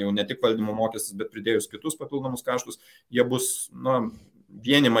bendri, ten jau ne tik valdymo mokestis, bet pridėjus kitus papildomus kaštus, jie bus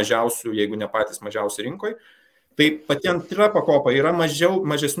vieni mažiausių, jeigu ne patys mažiausi rinkoje. Tai pati antra pakopa yra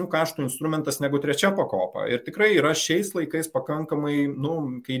mažesnių kaštų instrumentas negu trečia pakopa. Ir tikrai yra šiais laikais pakankamai,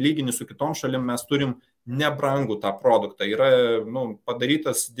 kai lygini su kitom šalim, mes turim nebrangų tą produktą. Yra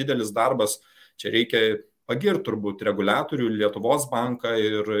padarytas didelis darbas, čia reikia pagirti turbūt reguliatorių, Lietuvos banką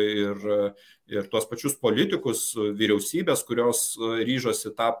ir tuos pačius politikus, vyriausybės, kurios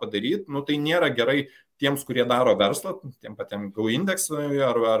ryžosi tą padaryti. Tai nėra gerai tiems, kurie daro verslą, tiem patiem Goindexui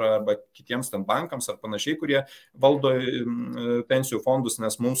arba kitiems ten bankams ar panašiai, kurie valdo pensijų fondus,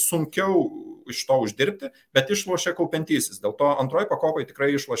 nes mums sunkiau iš to uždirbti, bet išlošia kaupiantysis. Dėl to antroji pakopai tikrai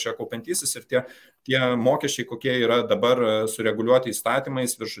išlošia kaupiantysis ir tie mokesčiai, kokie yra dabar sureguliuoti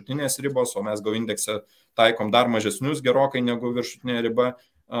įstatymais, viršutinės ribos, o mes Goindexe taikom dar mažesnius gerokai negu viršutinė riba,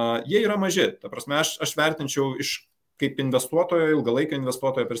 jie yra maži. Ta prasme, aš vertinčiau kaip investuotojo, ilgalaikio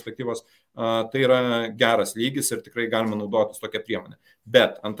investuotojo perspektyvos, tai yra geras lygis ir tikrai galima naudotis tokią priemonę.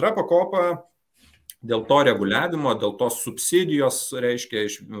 Bet antra pakopa, dėl to reguliavimo, dėl to subsidijos, reiškia,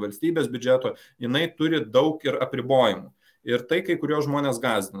 iš valstybės biudžeto, jinai turi daug ir apribojimų. Ir tai kai kurios žmonės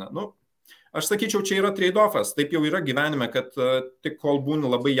gąsdina. Aš sakyčiau, čia yra trade-offas. Taip jau yra gyvenime, kad tik kol būni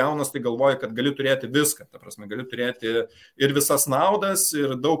labai jaunas, tai galvoji, kad gali turėti viską. Ta prasme, gali turėti ir visas naudas,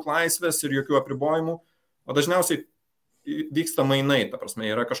 ir daug laisvės, ir jokių apribojimų. O dažniausiai vyksta mainai, ta prasme,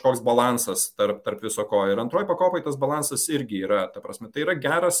 yra kažkoks balansas tarp viso ko. Ir antroji pakopai tas balansas irgi yra, ta prasme, tai yra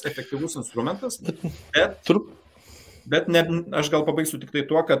geras, efektyvus instrumentas, bet aš gal pabaigsiu tik tai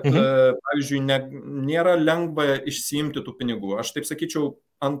tuo, kad, pavyzdžiui, nėra lengva išsiimti tų pinigų. Aš taip sakyčiau,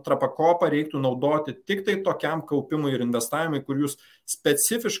 antrą pakopą reiktų naudoti tik tai tokiam kaupimui ir investavimui, kur jūs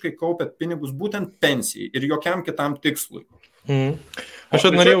specifiškai kaupiat pinigus būtent pensijai ir jokiam kitam tikslui. Aš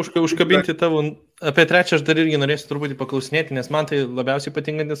norėjau užkabinti tavo, apie trečią aš dar irgi norėsiu truputį paklausinėti, nes man tai labiausiai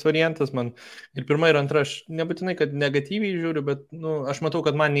patinkantis variantas, man ir pirma ir antra, aš nebūtinai, kad negatyviai žiūriu, bet aš matau,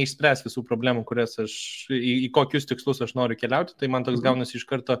 kad man neišspręs visų problemų, kurias į kokius tikslus aš noriu keliauti, tai man toks gaunasi iš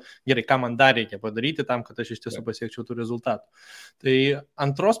karto, gerai, ką man dar reikia padaryti tam, kad aš iš tiesų pasiekčiau tų rezultatų. Tai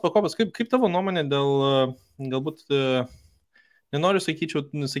antros pakopos, kaip tavo nuomonė dėl galbūt... Nenoriu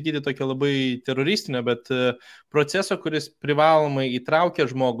sakyti tokią labai teroristinę, bet proceso, kuris privalomai įtraukia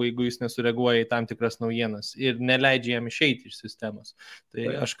žmogų, jeigu jis nesureaguoja į tam tikras naujienas ir neleidžia jam išeiti iš sistemos.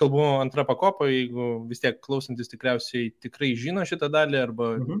 Tai aš kalbu antrą pakopą, jeigu vis tiek klausantis tikriausiai tikrai žino šitą dalį,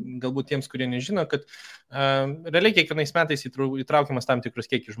 arba galbūt tiems, kurie nežino, kad realiai kiekvienais metais įtraukiamas tam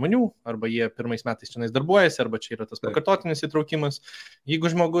tikrus kiekis žmonių, arba jie pirmais metais čia darbuojasi, arba čia yra tas pakartotinis įtraukimas. Jeigu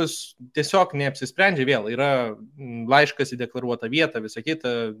žmogus tiesiog neapsisprendžia, vėl yra laiškas įdeklaruota vietą, visą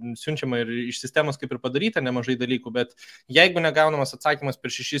kitą, siunčiama ir iš sistemos kaip ir padaryta nemažai dalykų, bet jeigu negaunamas atsakymas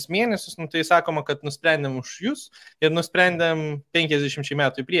per 6 mėnesius, tai sakoma, kad nusprendėm už jūs ir nusprendėm 50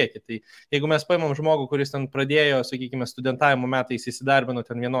 metų į priekį. Tai jeigu mes paimam žmogų, kuris ten pradėjo, sakykime, studentavimo metais įsidarbino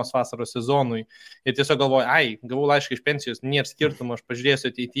ten vienos vasaros sezonui ir tiesiog galvoja, gavau laišką iš pensijos, nėra skirtumo, aš pažiūrėsiu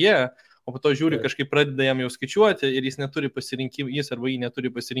ateityje, o po to žiūri, kažkaip pradeda jam jau skaičiuoti ir jis neturi pasirinkimo, jis arba jį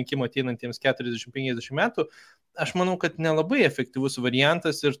neturi pasirinkimo ateinantiems 40-50 metų, aš manau, kad nelabai efektyvus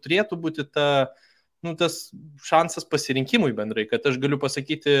variantas ir turėtų būti tas šansas pasirinkimui bendrai, kad aš galiu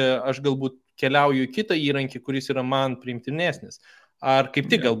pasakyti, aš galbūt keliauju į kitą įrankį, kuris yra man priimtinesnis. Ar kaip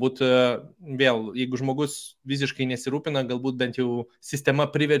tik galbūt vėl, jeigu žmogus visiškai nesirūpina, galbūt bent jau sistema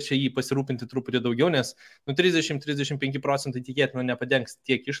priverčia jį pasirūpinti truputį daugiau, nes 30-35% tikėtina nepadengs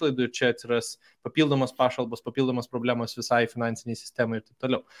tiek išlaidų ir čia atsiras papildomos pašalpos, papildomos problemos visai finansiniai sistemai ir taip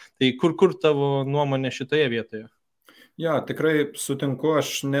toliau. Tai kur tavo nuomonė šitoje vietoje? Ja, tikrai sutinku,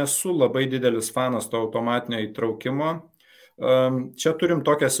 aš nesu labai didelis fanas to automatinio įtraukimo. Čia turim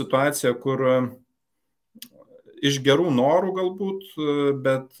tokią situaciją, kur iš gerų norų galbūt,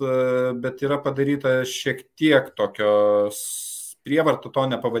 bet yra padaryta šiek tiek tokios prievarto, to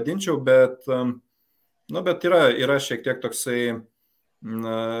nepavadinčiau, bet yra šiek tiek toksai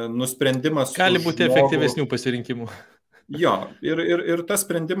nusprendimas. Gali būti efektyvesnių pasirinkimų. Jo, ir tas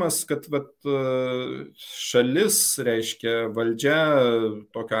sprendimas, kad šalis, reiškia valdžia,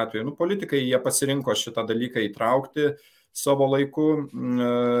 tokiu atveju, politikai, jie pasirinko šitą dalyką įtraukti savo laiku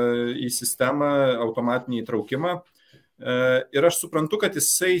į sistemą, automatinį įtraukimą. Ir aš suprantu, kad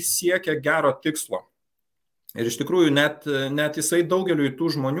jisai siekia gero tikslo. Ir iš tikrųjų net jisai daugeliu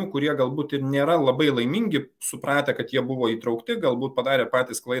tų žmonių, kurie galbūt ir nėra labai laimingi, supratę, kad jie buvo įtraukti, galbūt padarė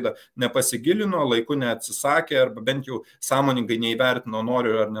patys klaidą, nepasigilino, laiku neatsisakė, arba bent jau sąmoningai neįvertino,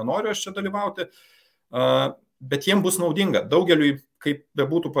 noriu ar nenoriu aš čia dalyvauti. Bet jiems bus naudinga. Daugeliui, kaip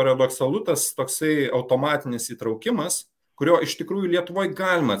bebūtų paradoksalu, tas toksai automatinis įtraukimas, kurio iš tikrųjų Lietuvoje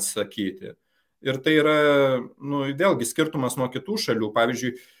galima atsakyti. Ir tai yra, vėlgi, skirtumas nuo kitų šalių.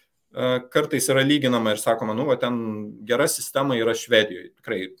 Pavyzdžiui, kartais yra lyginama ir sakoma, ten gera sistema yra Švedijoje.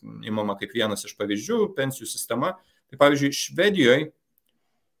 Tikrai imama kaip vienas iš pavyzdžių, pensijų sistema. Tai pavyzdžiui, Švedijoje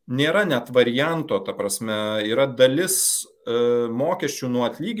nėra net varianto, ta prasme, yra dalis mokesčių nuo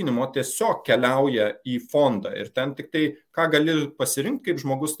atlyginimo tiesiog keliauja į fondą. Ir ten tik tai, ką gali pasirinkti kaip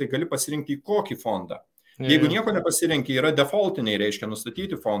žmogus, tai gali pasirinkti į kokį fondą. Jeigu nieko nepasirenki, yra defaultiniai, reiškia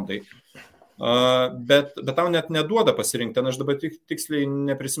nustatyti fondai, bet tau net neduoda pasirinkti. Aš dabar tiksliai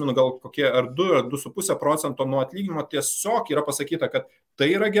neprisimenu, gal kokie ar 2 ar 2,5% nuo atlyginimo tiesiog yra pasakyta, kad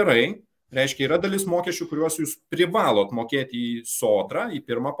tai yra gerai, Reiškia, yra dalis mokesčių, kuriuos jūs privalot mokėti į sodrą, į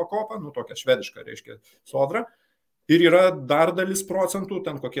pirmą pakopą, nu tokia švediška, reiškia, sodra. Ir yra dar dalis procentų,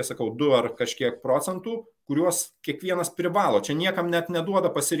 ten kokie, sakau, 2 ar kažkiek procentų, kuriuos kiekvienas privalo. Čia niekam net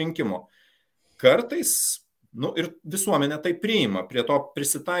neduoda pasirinkimo. Kartais, nu ir visuomenė tai priima, prie to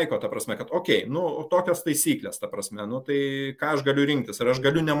prisitaiko, ta prasme, kad, okei, nu, tokios taisyklės, ta prasme, nu, tai ką aš galiu rinktis, ar aš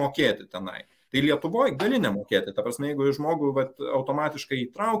galiu nemokėti tenai. Tai Lietuvoje gali nemokėti, ta prasme, jeigu žmogų automatiškai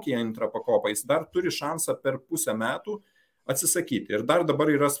įtraukia į antrą pakopą, jis dar turi šansą per pusę metų atsisakyti. Ir dar dabar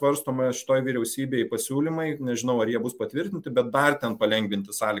yra svarstoma šitoj vyriausybėje pasiūlymai, nežinau, ar jie bus patvirtinti, bet dar ten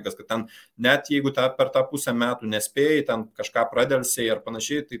palengvinti sąlygas, kad ten net jeigu per tą pusę metų nespėjai, ten kažką pradelsiai ar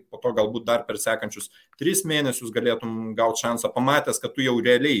panašiai, tai po to galbūt dar per sekančius 3 mėnesius galėtum gauti šansą, pamatęs, kad tu jau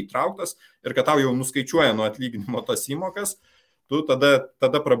realiai įtrauktas ir kad tau jau nuskaičiuoja nuo atlyginimo tas įmokas, tu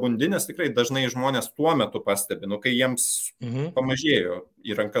tada prabundi, nes tikrai dažnai žmonės tuo metu pastebi, nu, kai jiems pamažėjo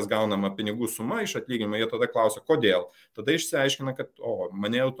į rankas gaunama pinigų suma iš atlyginimo, jie tada klausia, kodėl. Tada išsiaiškina, kad,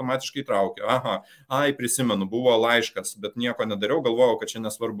 mane automatiškai traukia, prisimenu, buvo laiškas, bet nieko nedariau, galvojau, kad čia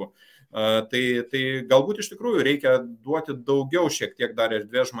nesvarbu. Tai galbūt iš tikrųjų reikia duoti daugiau šiek tiek dar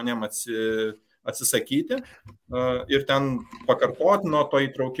erdvės žmonėm atsisakyti ir ten pakartotino to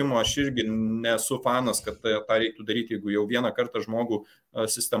įtraukimo. Aš irgi nesu fanas, kad tą reiktų daryti, jeigu jau vieną kartą žmogų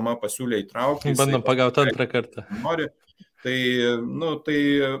sistema pasiūlė įtraukti. Bandom pagauti antrą kartą. Nori. Tai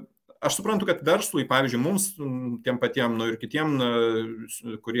aš suprantu, kad verslui, pavyzdžiui, mums, tiem patiem, ir kitiem,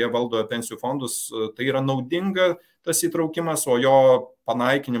 kurie valdo pensijų fondus, tai yra naudinga tas įtraukimas, o jo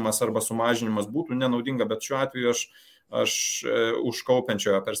panaikinimas arba sumažinimas būtų nenaudinga, bet šiuo atveju aš už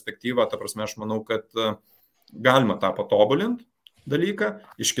kaupiančiojo perspektyvą, ta prasme, aš manau, kad galima tą patobulinti dalyką.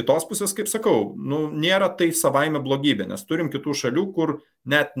 Iš kitos pusės, kaip sakau, nėra tai savaime blogybė, nes turim kitų šalių, kur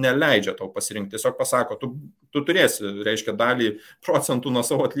net neleidžia tau pasirinkti. Tiesiog pasako, tu turėsi, reiškia, dalį procentų nuo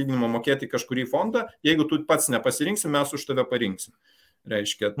savo atlyginimo mokėti kažkurį fondą, jeigu tu pats nepasirinksi, mes už tave parinksim.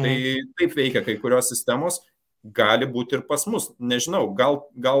 Reiškia, tai taip veikia kai kurios sistemos, gali būti ir pas mus. Nežinau,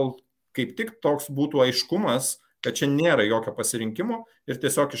 gal kaip tik toks būtų aiškumas, kad čia nėra jokio pasirinkimo ir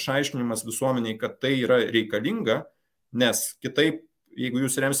tiesiog išaiškinimas visuomeniai, kad tai yra reikalinga, nes kitaip, jeigu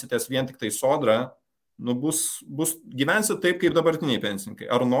jūs remsitės vien tik tai sodrą, gyvensit taip, kaip dabartiniai pensininkai.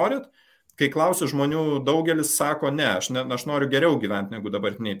 Ar norit? Kai klausia žmonių, daugelis sako, ne, aš noriu geriau gyventi negu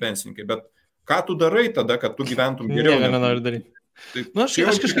dabartiniai pensininkai, bet ką tu darai tada, kad tu gyventum geriau? Ne, nenoriu daryti. Aš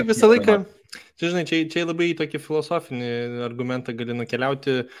kažkaip visą laiką, čia labai į tokį filosofinį argumentą gali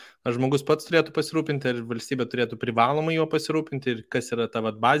nukeliauti, ar žmogus pats turėtų pasirūpinti, ar valstybė turėtų privalomai juo pasirūpinti ir kas yra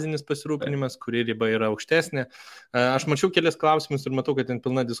tavo bazinis pasirūpinimas, kuri riba yra aukštesnė. Aš mačiau kelias klausimus ir matau, kad ten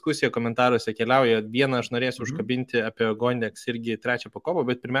pilna diskusija komentaruose keliauja. Vieną aš norėsiu užkabinti apie Goindex irgi 3 pakopą,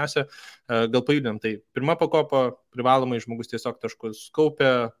 bet pirmiausia, gal pajudėm. Tai 1 pakopa privalomai žmogus tiesiog taškus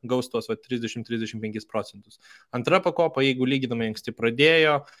kaupia, gaus tos 30-35%. 2 pakopa, jeigu lyginamai anksti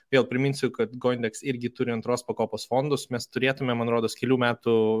pradėjo, vėl priminsiu, kad Goindex irgi turi 2 pakopos fondus, mes turėtume, man rodos,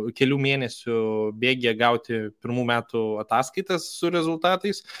 kelių mėnesių bėgė gauti 1 metų ataskaitas su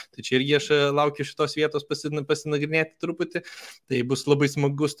rezultatais, tai čia irgi aš laukiu šitos vietos pasinagrinėti truputį, tai bus labai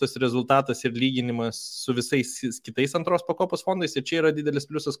smagus tas rezultatas ir lyginimas su visais kitais 2 pakopos fondais ir čia yra didelis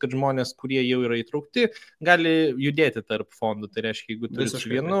pliusas, kad žmonės, kurie jau yra įtraukti, gali judėti tarp fondų, tai reiškia, jeigu turit su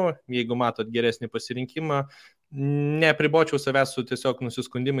vienu, jeigu matot geresnį pasirinkimą, neapribočiau savęs su tiesiog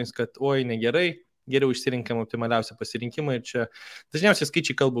nusiskundimais, kad oi, negerai, geriau išsirinkam optimaliausią pasirinkimą ir čia dažniausiai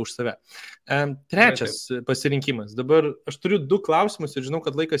skaičiai kalba už save. 3 pasirinkimas. Dabar aš turiu 2 klausimus ir žinau,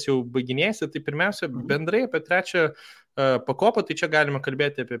 kad laikas jau baiginėsi. Tai pirmiausia, bendrai apie 3 pakopą, tai čia galima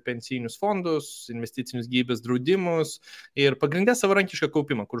kalbėti apie pensijinius fondus, investicinius gyvybės draudimus ir pagrindę savarankišką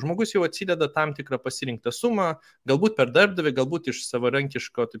kaupimą, kur žmogus jau atsideda tam tikrą pasirinktą sumą, galbūt per darbdavį, galbūt iš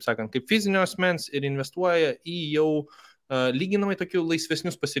savarankiško, taip sakant, kaip fizinio asmens ir investuoja į jau lyginamai tokių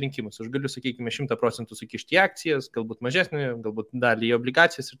laisvesnius pasirinkimus. Aš galiu, sakykime, 100% sukišti į akcijas, galbūt mažesnį, galbūt dalį į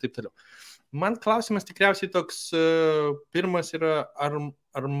obligacijas ir taip toliau. Man klausimas tikriausiai toks pirmas yra,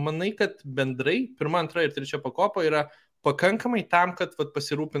 ar manai, kad bendrai 1, 2 ir 3 pakopa yra pakankamai tam, kad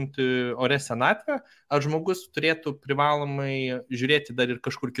pasirūpinti ore senatvę, ar žmogus turėtų privalomai žiūrėti dar ir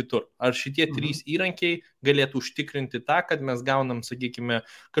kažkur kitur? Ar šitie 3 įrankiai galėtų užtikrinti tą, kad mes gaunam, sakykime,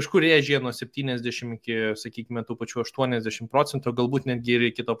 kažkur rėžė nuo 70 iki, sakykime, tų pačių 80%, galbūt netgi ir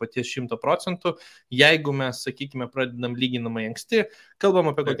iki to paties 100%, jeigu mes, sakykime, pradedam lyginamai anksti,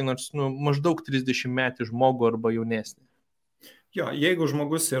 kalbam apie kokį nors maždaug 30 metį žmogų arba jaunesnį. Jo, jeigu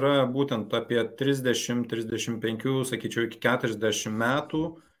žmogus yra būtent apie 30, 35, sakyčiau, iki 40 metų,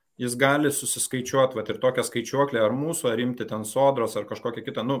 jis gali susiskaičiuoti, ir tokią skaičiuoklę ar mūsų, ar imti ten sodros, ar kažkokią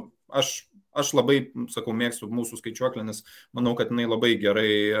kitą. Aš aš labai, sakau, mėgstu mūsų skaičiuoklę, nes manau, kad jinai labai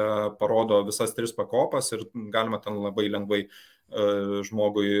gerai parodo visas 3 pakopas ir galima ten labai lengvai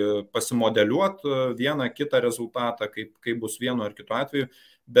žmogui pasimodeliuoti vieną kitą rezultatą, kaip bus vienu ar kitu atveju.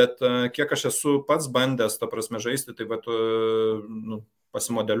 Bet kiek aš esu pats bandęs, ta prasme, žaisti, tai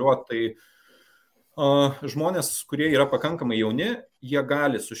pasimodeliuoti, tai žmonės, kurie yra pakankamai jauni, jie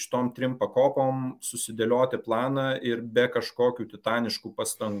gali su šitom 3 pakopom susidėlioti planą ir be kažkokių titaniškų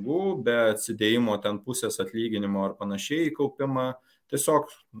pastangų, be atsidėjimo ten pusės atlyginimo ar panašiai į kaupimą,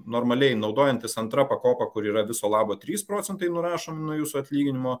 tiesiog normaliai naudojantis 2 pakopą, kur yra viso labo 3% nurašomi nuo jūsų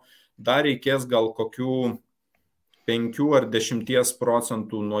atlyginimo, dar reikės gal kokių 5 ar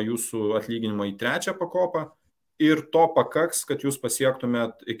 10% nuo jūsų atlyginimo į 3 pakopą ir to pakaks, kad jūs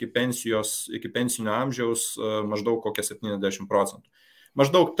pasiektumėt iki pensinio amžiaus maždaug kokią 70%.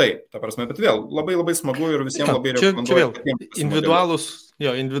 Maždaug taip, ta prasme, bet vėl labai labai smagu ir visiems labai rekomenduoju.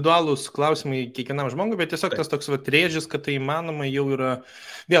 Čia individualūs klausimai kiekvienam žmogui, bet tiesiog tas toks rėžis, kad tai įmanoma jau yra.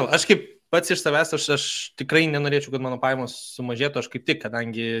 Vėl, aš kaip pats iš savęs, aš tikrai nenorėčiau, kad mano pajamos sumažėtų, aš kaip tik,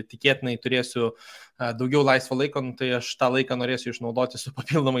 kadangi tikėtinai turėsiu daugiau laisvo laiko, tai aš tą laiką norėsiu išnaudoti su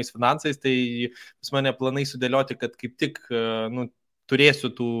papildomais finansais, tai pas mane planai sudėlioti, kad kaip tik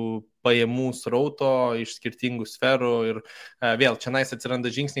turėsiu tų pajamų srauto iš skirtingų sferų ir vėl čia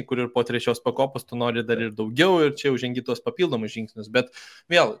atsiranda žingsniai, kur ir po 3 pakopos tu nori dar ir daugiau ir čia jau žengi tuos papildomus žingsnius, bet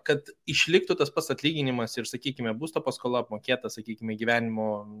vėl, kad išliktų tas pats atlyginimas ir, sakykime, būsto paskola apmokėta, sakykime,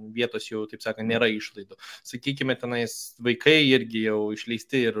 gyvenimo vietos jau, taip sakant, nėra išlaidų. Sakykime, tenais vaikai irgi jau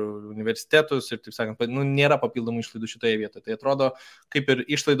išleisti ir universitetus ir, taip sakant, nėra papildomų išlaidų šitoje vietoje. Tai atrodo, kaip ir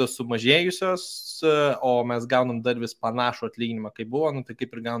išlaidos sumažėjusios, o mes gaunam dar vis panašų atlyginimą, kaip buvo, tai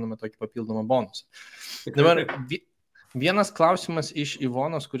kaip ir gauname tokį papildomą bonusą. Dabar vienas klausimas iš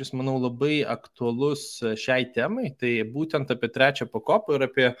Ivonos, kuris, manau, labai aktualus šiai temai, tai būtent apie 3 pakopą ir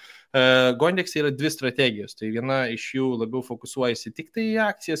apie Goindex yra 2 strategijos. Tai viena iš jų labiau fokusuojasi tik tai į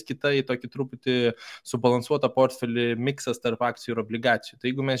akcijas, kita į tokį truputį subalansuotą portfelį, miksas tarp akcijų ir obligacijų. Tai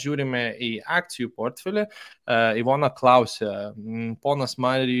jeigu mes žiūrime į akcijų portfelį, Ivona klausia,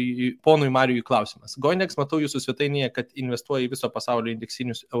 ponui Marijui klausimas. Goindex, matau jūsų svetainėje, kad investuoja į viso pasaulio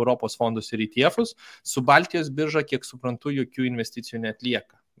indeksinius Europos fondus ir ETF'us, su Baltijos birža, kiek suprantu, jokių investicijų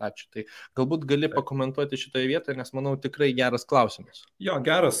neatlieka. Ačiū. Tai galbūt gali pakomentuoti šitoje vietoje, nes manau tikrai geras klausimas. Jo,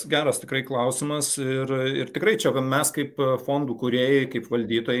 geras tikrai klausimas ir tikrai čia mes kaip fondų kūrėjai, kaip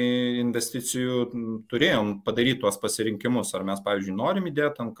valdytojai investicijų turėjom padaryti tuos pasirinkimus, ar mes, pavyzdžiui, norim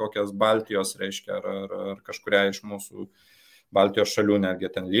įdėti ant kokias Baltijos, reiškia, ar kažkuria iš mūsų Baltijos šalių, netgi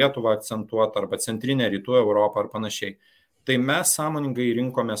ten Lietuvą akcentuoti, arba centrinę rytų Europą ar panašiai. Tai mes sąmoningai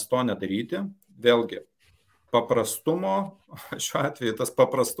rinkomės to nedaryti, vėlgi. Paprastumo, šiuo atveju tas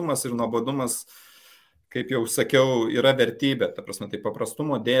paprastumas ir nuobodumas, kaip jau sakiau, yra vertybė. Ta prasme, tai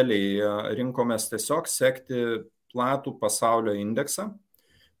paprastumo dėliai rinkomės tiesiog sekti platų pasaulio indeksą.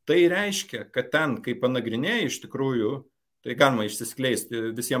 Tai reiškia, kad ten, kai panagrinėjai iš tikrųjų, tai galima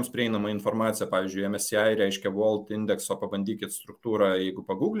išsiskleisti visiems prieinamą informaciją. Pavyzdžiui, MSCI reiškia World Indexo, pabandykit struktūrą, jeigu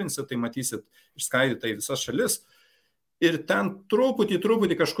paguglinsit, tai matysit išskaidytą į visas šalis. Ir ten truputį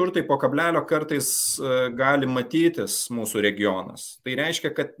kažkur tai po kablelio kartais gali matytis mūsų regionas. Tai reiškia,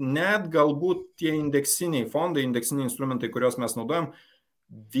 kad net galbūt tie indeksiniai fondai, indeksiniai instrumentai, kuriuos mes naudojam,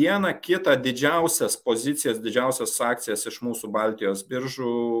 vieną kitą didžiausias pozicijas, didžiausias akcijas iš mūsų Baltijos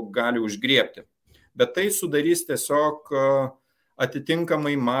biržų gali užgriebti. Bet tai sudarys tiesiog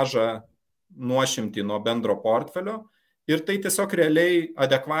atitinkamai mažą nuošimtį nuo bendro portfelio. Ir tai tiesiog realiai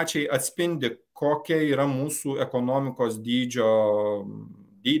adekvačiai atspindi, kokia yra mūsų ekonomikos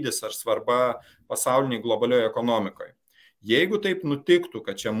dydis ar svarba pasauliniai globalioje ekonomikoje. Jeigu taip nutiktų,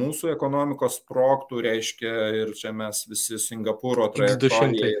 kad čia mūsų ekonomikos sprogtų, reiškia, ir čia mes visi Singapūro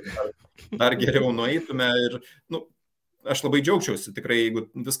trajektorijoje dar geriau nueitume ir, aš labai džiaugčiausi tikrai, jeigu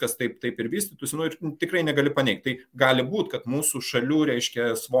viskas taip ir vystytųsi, ir tikrai negali paneigti. Tai gali būti, kad mūsų šalių,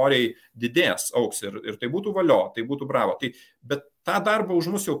 reiškia, svoriai didės, auks ir tai būtų valio, tai būtų bravo. Bet tą darbą už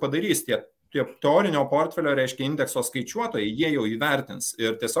mus jau padarys tie teorinio portfelio, reiškia, indekso skaičiuotojai, jie jau įvertins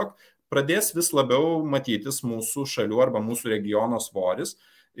ir tiesiog pradės vis labiau matytis mūsų šalių arba mūsų regiono svoris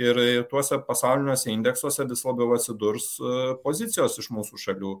ir tuose pasauliniuose indeksuose vis labiau atsidurs pozicijos iš mūsų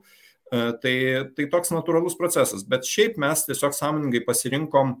šalių. Tai toks natūralus procesas, bet šiaip mes tiesiog sąmoningai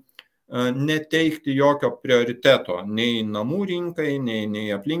pasirinkom neteikti jokio prioriteto nei namų rinkai,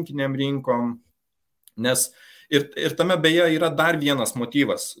 nei aplinkiniam rinkom, nes ir tame beje yra dar vienas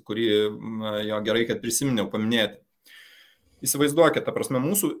motyvas, kurį jo gerai, kad prisiminiau paminėti. Įsivaizduokite, ta prasme,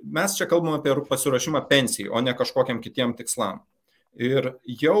 mes čia kalbame apie pasiruošimą pensijai, o ne kažkokiam kitiem tikslam. Ir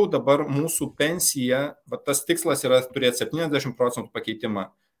jau dabar mūsų pensija, tas tikslas yra turėti 70%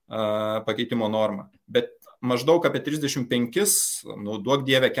 pakeitimą pakeitimo normą. Bet maždaug apie 35, duok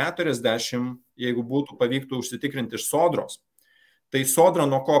dievę 40, jeigu pavyktų užsitikrinti iš sodros. Tai sodra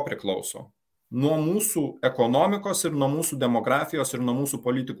nuo ko priklauso? Nuo mūsų ekonomikos ir nuo mūsų demografijos ir nuo mūsų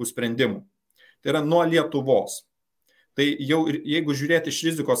politikų sprendimų. Tai yra nuo Lietuvos. Tai jau jeigu žiūrėti iš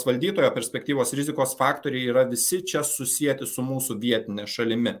rizikos valdytojo perspektyvos, rizikos faktoriai yra visi čia susijęti su mūsų vietinė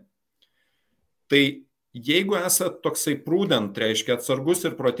šalimi. Tai jeigu esate toksai prudent, reiškia atsargus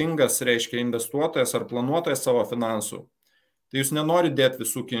ir protingas, reiškia investuotojas ar planuotojas savo finansų, tai jūs nenorit dėti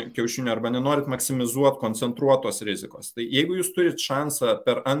visų kiaušinių arba nenorit maksimizuoti koncentruotos rizikos. Tai jeigu jūs turit šansą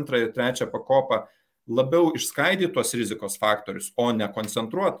per antrą ir trečią pakopą labiau išskaidyti tos rizikos faktorius, o ne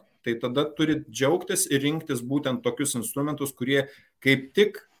koncentruoti, tai tada turit džiaugtis ir rinktis būtent tokius instrumentus, kurie kaip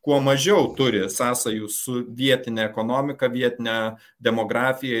tik kuo mažiau turi sąsajų su vietinė ekonomika, vietinė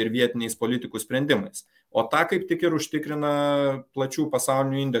demografija ir vietiniais politikų sprendimais. O tą kaip tik ir užtikrina plačių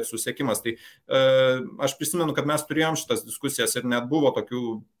pasaulinių indeksų siekimas. Tai aš prisimenu, kad mes turėjom šitas diskusijas ir net buvo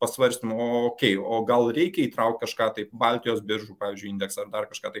tokių pasvarstymų, o gal reikia įtraukti kažką, tai Baltijos biržų, pavyzdžiui, indeksą ar dar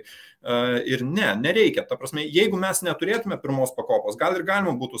kažką. Tai, ir nereikia. Ta prasme, jeigu mes neturėtume pirmos pakopos, gal ir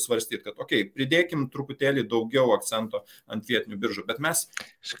galima būtų svarstyti, kad pridėkim truputėlį daugiau akcento ant vietinių biržų, bet mes...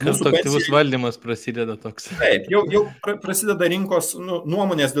 Mūsų aktyvus valdymas prasideda toks. Taip, jau prasideda rinkos,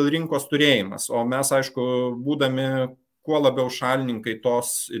 nuomonės dėl rinkos turėjimas, o mes, aišku, būdami kuo labiau šalininkai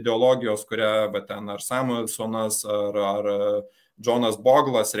tos ideologijos, kurią ten ar Samuelsonas, ar Džonas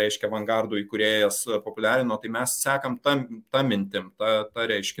Boglas, reiškia Vanguardų įkūrėjas, populiarino, tai mes sekam tą mintim, tą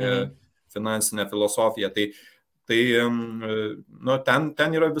reiškia finansinę filosofiją. Tai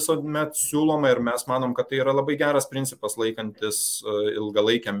ten yra visuomet siūloma ir mes manom, kad tai yra labai geras principas laikantis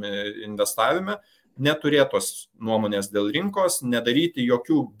ilgalaikiam investavime. Neturėtos nuomonės dėl rinkos, nedaryti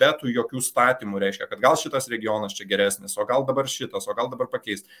jokių betų, jokių statymų, reiškia, kad gal šitas regionas čia geresnis, o gal dabar šitas, o gal dabar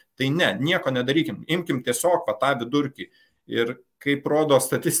pakeis. Tai nieko nedarykim, imkim tiesiog tą vidurkį. Ir kaip rodo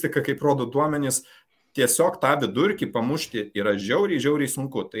statistika, kaip rodo duomenys, tiesiog tą vidurkį pamušti yra žiauriai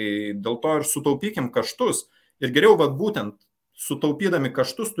sunku. Tai dėl to ir sutaupykim kaštus. Ir geriau būtent sutaupydami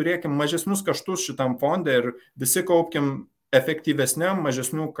kaštus turėkim mažesnius kaštus šitam fonde ir visi kaupkim efektyvesniam,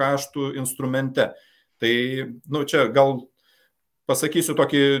 mažesnių kaštų instrumente. Tai, čia gal pasakysiu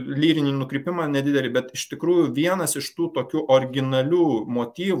tokį lyrinį nukrypimą nedidelį, bet iš tikrųjų vienas iš tų tokių originalių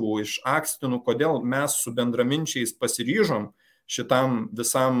motyvų iš akstinų, kodėl mes su bendraminčiais pasiryžom šitam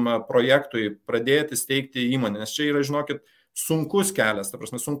visam projektui pradėti steigti įmonę. Nes čia yra, žinokit, sunkus kelias, ta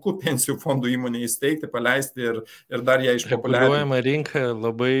prasme, sunku pensijų fondų įmonę įsteigti, paleisti ir dar ją išpopuliarinti. Reguliuojama rinka,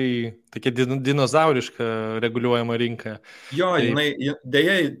 labai tokia dinozauriška reguliuojama rinka. Jo, jinai,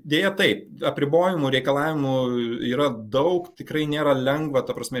 dėja taip, apribojimų, reikalavimų yra daug, tikrai nėra lengva,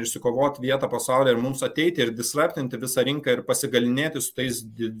 ta prasme, išsikovoti vietą pasaulyje ir mums ateiti ir disruptinti visą rinką ir pasigalinėti su tais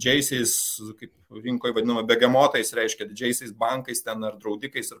didžiaisiais, kaip rinkoje vadinama, begemotais, reiškia didžiaisiais bankais ten ar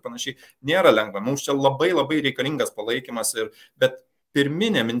draudikais ir panašiai, nėra lengva. Mums čia labai reikalingas palaikymas, bet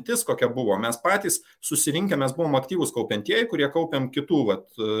pirminė mintis, kokia buvo, mes patys susirinkę, mes buvom aktyvūs kaupiantieji, kurie kaupiam kitų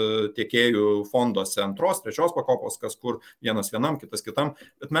tiekėjų fonduose antros, trečios pakopos, kas kur vienas vienam, kitas kitam,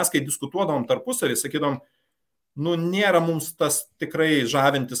 bet mes, kai diskutuodavom tarpusavį, sakydom, nėra mums tas tikrai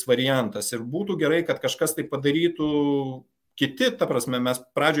žavintis variantas ir būtų gerai, kad kažkas tai padarytų kiti, ta prasme, mes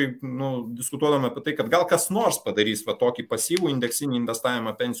pradžioj diskutuodami apie tai, kad gal kas nors padarys tokį pasyvų indeksinį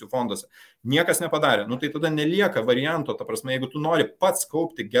investavimą pensijų fonduose. Niekas nepadarė. Tai tada nelieka varianto, ta prasme, jeigu tu nori pats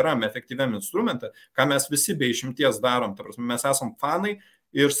kaupti geram, efektyviam instrumentą, ką mes visi be išimties darom, ta prasme, mes esam fanai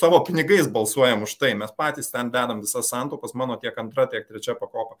ir savo pinigais balsuojam už tai. Mes patys ten dedam visas santaupas, mano tiek antra, tiek trečia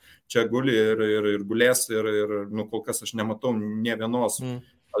pakopa. Čia guli ir gulės ir kol kas aš nematau nė vienos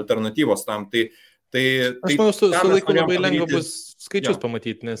alternatyvos tam. Aš manau, su laiku labai lengva bus skaičius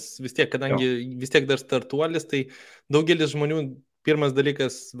pamatyti, nes vis tiek, kadangi vis tiek dar startuolis, tai daugelis žmonių, pirmas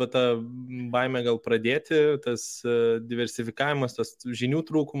dalykas, ta baimė gal pradėti, tas diversifikavimas, tas žinių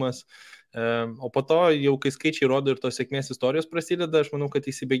trūkumas, o po to jau kai skaičiai rodo ir tos sėkmės istorijos prasideda, aš manau, kad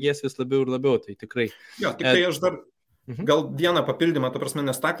įsibėgės vis labiau ir labiau, tai tikrai. Jo, tik tai aš dar gal vieną papildymą, ta prasme,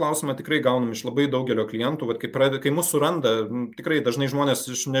 nes tą klausimą tikrai gaunam iš labai daugelio klientų, kai mus suranda, tikrai dažnai žmonės,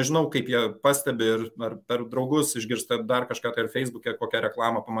 aš nežinau, kaip jie pastebi ar per draugus išgirsta dar kažką, tai ir Facebook'e kokią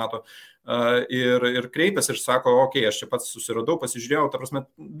reklamą pamato ir kreipiasi ir sako, aš čia pats susiradau, pasižiūrėjau, ta prasme,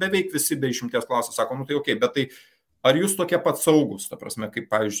 beveik visi be išimties klausia, sako, tai bet tai ar jūs tokie pat saugus, ta prasme, kaip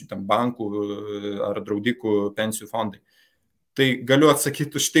pavyzdžiui, tam bankų ar draudikų pensijų fondai? Tai galiu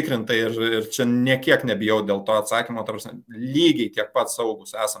atsakyti užtikrintai ir čia niekiek nebijau dėl to atsakymo, lygiai tiek pat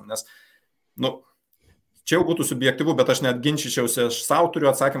saugus esam, nes, čia jau būtų subjektyvu, bet aš net ginčyčiausi, aš savo turiu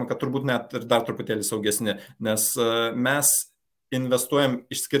atsakymą, kad turbūt net ir dar truputėlį saugesni, nes mes investuojam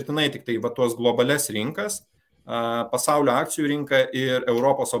išskirtinai tik tai va tuos globales rinkas, pasaulio akcijų rinką ir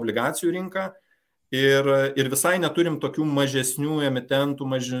Europos obligacijų rinką. Ir visai neturim tokių mažesnių emitentų,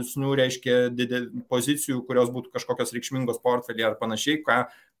 mažesnių, reiškia, pozicijų, kurios būtų kažkokios reikšmingos portfelį ar panašiai, ką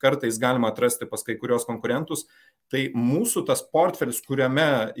kartais galima atrasti pas kai kurios konkurentus. Tai mūsų tas portfelis,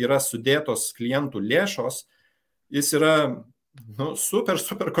 kuriame yra sudėtos klientų lėšos, jis yra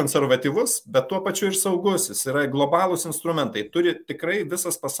super konservatyvus, bet tuo pačiu ir saugus. Jis yra globalūs instrumentai. Turi tikrai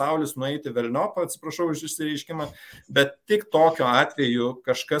visas pasaulis nueiti velniop, atsiprašau už išsireiškimą, bet tik tokiu atveju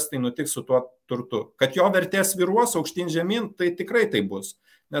kažkas tai nutiks su tuo turtu. Kad jo vertės svyruos aukštyn žemyn, tai tikrai tai bus,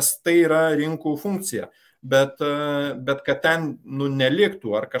 nes tai yra rinkų funkcija. Bet kad ten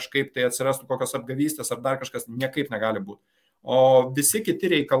neliktų ar kažkaip tai atsirastų kokios apgavystės ar dar kažkas, niekaip negali būti. O visi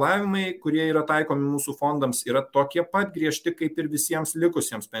kiti reikalavimai, kurie yra taikomi mūsų fondams, yra tokie pat griežti kaip ir visiems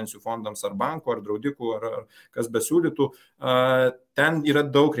likusiems pensijų fondams ar bankų, ar draudikų, ar kas besiūlytų. Ten yra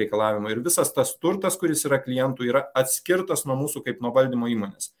daug reikalavimų ir visas tas turtas, kuris yra klientų, yra atskirtas nuo mūsų kaip nuo valdymo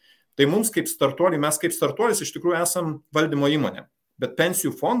įmonės. Tai mums kaip startuoliai, mes kaip startuolis iš tikrųjų esam valdymo įmonė, bet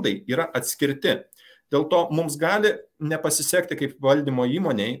pensijų fondai yra atskirti. Dėl to mums gali nepasisekti kaip valdymo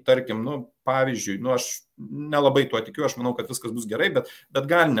įmoniai, tarkim, pavyzdžiui, aš nelabai tuo tikiu, aš manau, kad viskas bus gerai, bet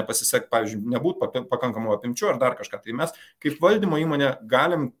gali nepasisekti, pavyzdžiui, nebūt pakankamų apimčių ar dar kažką. Tai mes kaip valdymo įmonė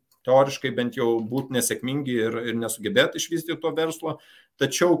galim teoriškai bent jau būti nesėkmingi ir nesugebėti išvystyti to verslo,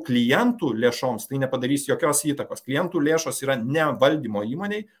 tačiau klientų lėšoms tai nepadarys jokios įtakos. Klientų lėšos yra ne valdymo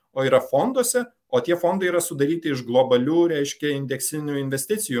įmoniai, o yra fonduose, o tie fondai yra sudaryti iš globalių, reiškia, indeksinių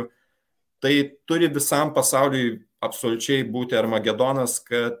investicijų. Tai turi visam pasauliui absoliučiai būti armagedonas,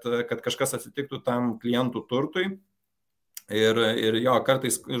 kad kažkas atsitiktų tam klientų turtui. Ir jo,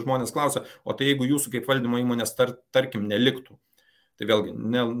 kartais žmonės klausia, o tai jeigu jūsų kaip valdymo įmonės tarkim neliktų. Tai vėlgi,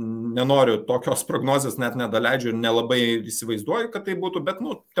 nenoriu tokios prognozės, net nedaleidžiu ir nelabai įsivaizduoju, kad tai būtų, bet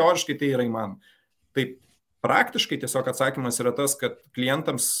teoriškai tai yra įmanoma. Tai praktiškai tiesiog atsakymas yra tas, kad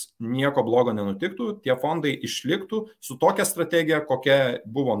klientams nieko blogo nenutiktų, tie fondai išliktų su tokia strategija, kokia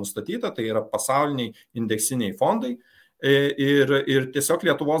buvo nustatyta, tai yra pasauliniai indeksiniai fondai. Ir tiesiog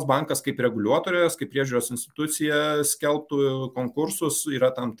Lietuvos bankas kaip reguliuotojas, kaip priežiūros institucija skelbtų konkursus,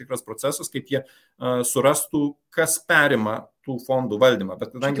 yra tam tikras procesas, kaip jie surastų, kas perima tų fondų valdymą.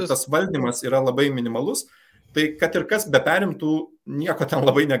 Bet kadangi tas valdymas yra labai minimalus, tai kad ir kas be perimtų, nieko ten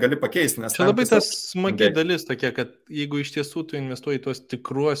labai negali pakeisti. Čia labai tas smagi dalis tokia, kad jeigu iš tiesų tu investuoji tuos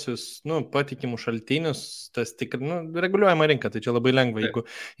tikruosius, patikimus šaltinius, tas reguliuojama rinka, tai čia labai lengva. Jeigu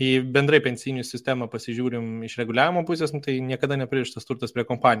į bendrai pensijinių sistemą pasižiūrim iš reguliavimo pusės, tai niekada nepririštas turtas prie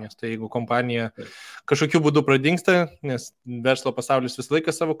kompanijos. Tai jeigu kompanija kažkokiu būdu pradingsta, nes verslo pasaulis visą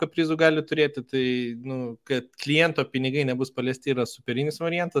laiką savo kaprizų gali turėti, tai kad kliento pinigai nebus paliesti yra superinis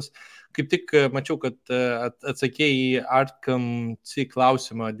variantas. Kaip tik mačiau, kad atsakėjai į Arkham C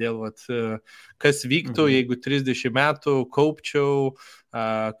klausimą dėl kas vyktų, jeigu 30 metų kaupčiau,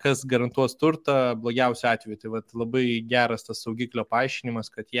 kas garantuos turtą blogiausiu atveju. Tai labai geras tas saugiklio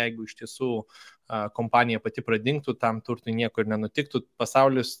paaiškinimas, kad jeigu iš tiesų kompanija pati pradingtų, tam turtui nieko ir nenutiktų.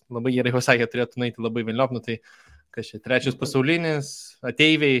 Pasaulis labai gerai pasakė, turėtų nueiti labai vėliop, tai kas čia, trečias pasaulinis,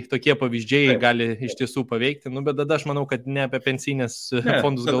 ateiviai, tokie pavyzdžiai gali iš tiesų paveikti, bet tada aš manau, kad ne apie pensijinės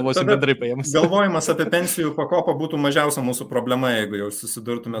fondus galvosim bendrai paėmus. Galvojimas apie pensijų pakopą būtų mažiausia mūsų problema, jeigu jau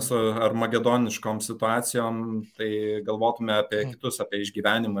susidurtume su armagedoniškom situacijom, tai galvotume apie kitus, apie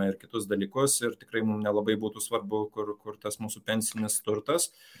išgyvenimą ir kitus dalykus ir tikrai mums nelabai būtų svarbu, kur tas mūsų pensinis turtas.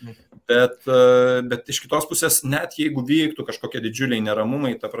 Bet iš kitos pusės, net jeigu vyktų kažkokie didžiuliai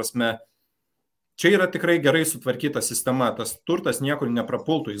neramumai, ta prasme, čia yra tikrai gerai sutvarkyta sistema, tas turtas niekur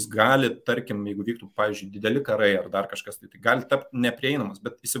neprapultų, jis gali, tarkim, jeigu vyktų, pavyzdžiui, dideli karai ar dar kažkas, tai gali tapti neprieinamas,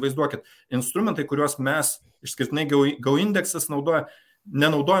 bet įsivaizduokit, instrumentai, kuriuos mes išskirtinai Goindexas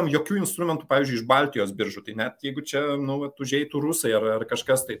nenaudojam jokių instrumentų, pavyzdžiui, iš Baltijos biržų, tai net jeigu čia, užeitų rusai ar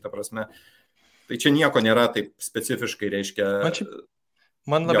kažkas, tai ta prasme, tai čia nieko nėra taip specifiškai, reiškia.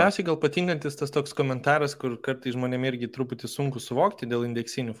 Man labiausiai gal patinkantis tas toks komentaras, kur kartais žmonėm irgi truputį sunku suvokti dėl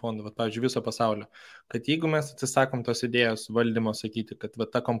indeksinių fondų, pavyzdžiui, viso pasaulio, kad jeigu mes atsisakom tos idėjos valdymo sakyti, kad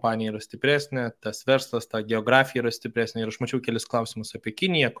ta kompanija yra stipresnė, tas verslas, ta geografija yra stipresnė, ir aš mačiau kelis klausimus apie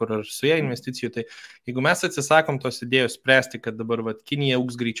Kiniją, kur ar su ją investicijų, tai jeigu mes atsisakom tos idėjos spręsti, kad dabar Kinija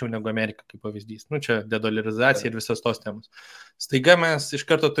augs greičiau negu Amerika, kaip pavyzdys, čia dedolarizacija ir visas tos temos, staiga mes iš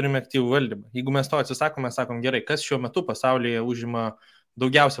karto turime aktyvų valdymą. Jeigu mes to atsisakom, mes sakom, gerai, kas šiuo metu pasaulyje užima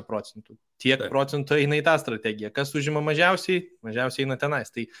daugiausia procentų. Tiek procentų eina į tą strategiją. Kas užima mažiausiai eina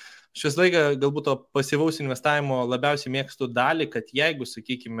tenais. Tai šis laiką galbūt to pasyvaus investavimo labiausiai mėgstu dalį, kad jeigu,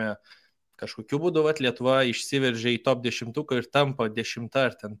 sakykime, kažkokiu būdu Lietuva išsiveržia į top 10 ir tampa 10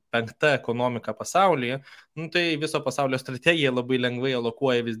 ar 5 ekonomika pasaulyje, tai viso pasaulio strategija labai lengvai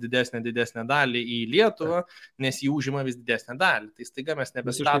alokuoja vis didesnę dalį į Lietuvą, nes jį užima vis didesnę dalį. Tai staiga mes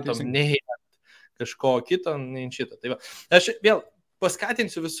nebestatom nei kažko kito, nei šito. Tai va. Aš vėl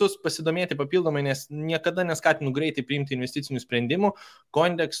paskatinsiu visus pasidomėti papildomai, nes niekada neskatinu greitai priimti investicinių sprendimų.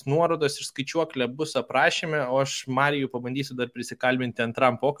 Goindex nuorodos ir skaičiuoklė bus aprašyme, o aš Marijų pabandysiu dar prisikalbinti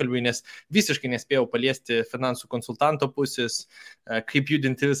antram pokalbiui, nes visiškai nespėjau paliesti finansų konsultanto pusės, kaip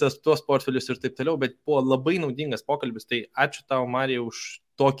judinti visas tuos portfelius ir taip toliau, bet buvo labai naudingas pokalbis. Tai ačiū tau, Marijau, už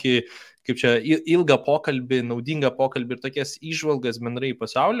tokį, kaip čia, ilgą pokalbį, naudingą pokalbį ir tokias įžvalgas bendrai į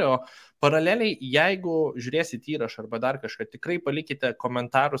pasaulį. O paraleliai, jeigu žiūrėsit įrašą arba dar kažką, tikrai palikite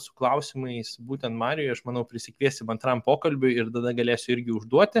komentarus su klausimais būtent Marijui, aš manau prisikviesim antram pokalbiui ir tada galėsiu irgi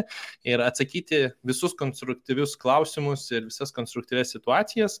užduoti ir atsakyti visus konstruktyvius klausimus ir visas konstruktyvias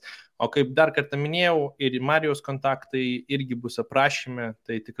situacijas. O kaip dar kartą minėjau, ir Marijos kontaktai irgi bus aprašyme,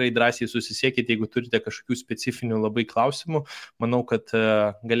 tai tikrai drąsiai susisiekite, jeigu turite kažkokių specifinių labai klausimų, manau, kad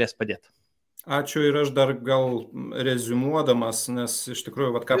galės padėti. Ačiū ir aš dar gal reziumuodamas, nes iš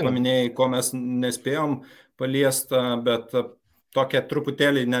tikrųjų, ką paminėjai, ko mes nespėjom paliesti, bet tokia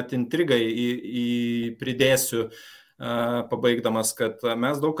truputėlį net intrigai pridėsiu, pabaigdamas, kad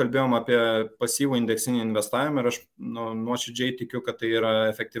mes daug kalbėjom apie pasyvų indeksinį investavimą ir aš nuoširdžiai tikiu, kad tai yra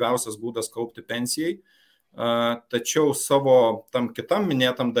efektyviausias būdas kaupti pensijai. Tačiau savo tam kitam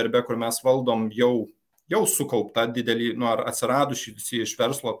minėtam darbe, kur mes valdom jau sukauptą didelį, ar atsiradusį iš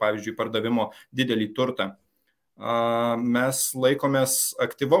verslo, pavyzdžiui, pardavimo didelį turtą, mes laikomės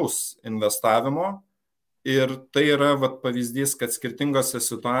aktyvaus investavimo ir tai yra pavyzdys, kad skirtingose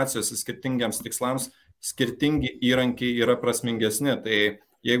situacijose, skirtingiams tikslams skirtingi įrankiai yra prasmingesni. Tai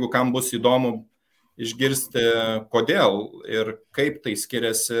jeigu kam bus įdomu išgirsti, kodėl ir kaip tai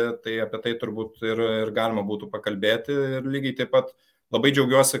skiriasi, tai apie tai turbūt ir galima būtų pakalbėti. Ir lygiai taip pat labai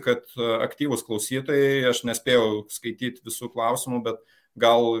džiaugiuosi, kad aktyvūs klausytojai, aš nespėjau skaityti visų klausimų, bet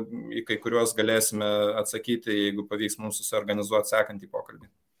gal į kai kuriuos galėsime atsakyti, jeigu pavyks mums susiorganizuoti sekantį pokalbį.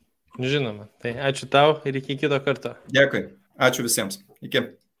 Žinoma, tai ačiū tau ir iki kito karto. Dėkui, ačiū visiems.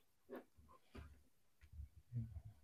 Iki.